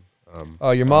without them.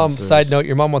 Oh, your mom. Sponsors. Side note: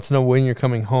 your mom wants to know when you're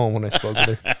coming home. When I spoke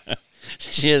with her,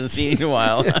 She hasn't seen you in a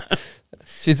while.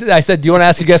 I said, "Do you want to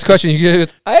ask a guest question?" You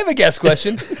go, "I have a guest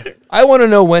question. I want to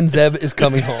know when Zeb is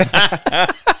coming home."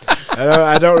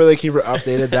 I don't really keep her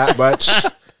updated that much.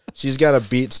 She's got to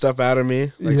beat stuff out of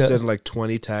me, like send like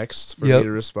 20 texts for me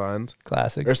to respond.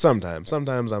 Classic. Or sometimes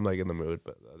I'm like in the mood,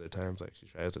 but other times like she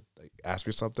tries to like ask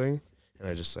me something, and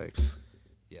I just like,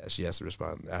 yeah, she has to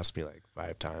respond. Ask me like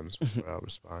 5 times before I'll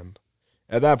respond.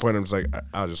 At that point, I'm just like,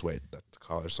 I'll just wait to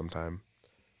call her sometime.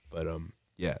 But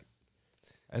yeah,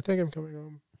 I think I'm coming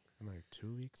home in like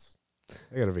 2 weeks.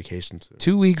 I got a vacation soon.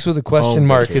 2 weeks with a question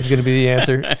mark vacation. is going to be the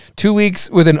answer. 2 weeks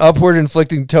with an upward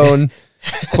inflicting tone,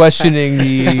 questioning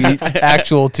the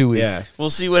actual 2 weeks. Yeah. We'll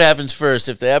see what happens first,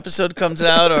 if the episode comes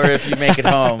out or if you make it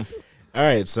home. All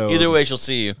right, so Either way, she'll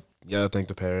see you. Yeah, I thank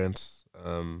the parents.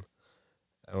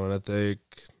 I want to thank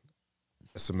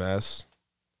SMS,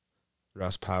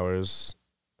 Ross Powers,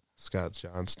 Scott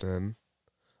Johnston,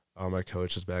 all my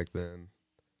coaches back then.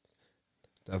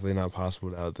 Definitely not possible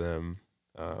without them.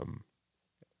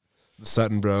 The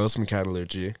Sutton Bros from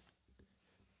Catalucci.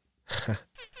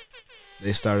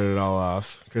 They started it all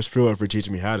off. Chris Pruitt for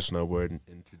teaching me how to snowboard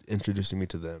and introducing me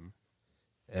to them.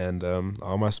 And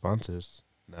all my sponsors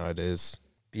nowadays.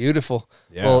 Beautiful.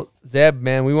 Yeah. Well, Zeb,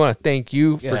 man, we want to thank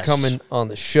you for coming on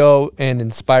the show and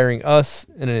inspiring us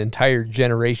and an entire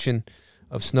generation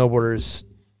of snowboarders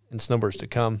and snowboarders to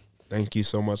come. Thank you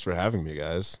so much for having me,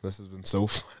 guys. This has been so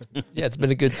fun. Yeah, it's been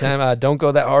a good time. Don't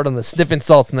go that hard on the sniffing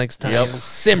salts next time.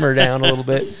 Simmer down a little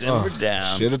bit. Simmer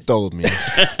down. Should have told me.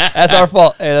 That's our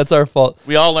fault. Hey, that's our fault.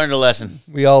 We all learned a lesson.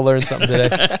 We all learned something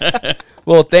today.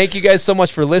 Well, thank you guys so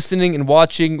much for listening and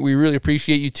watching. We really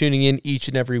appreciate you tuning in each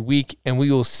and every week, and we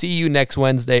will see you next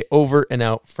Wednesday. Over and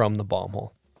out from the bomb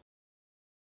hole.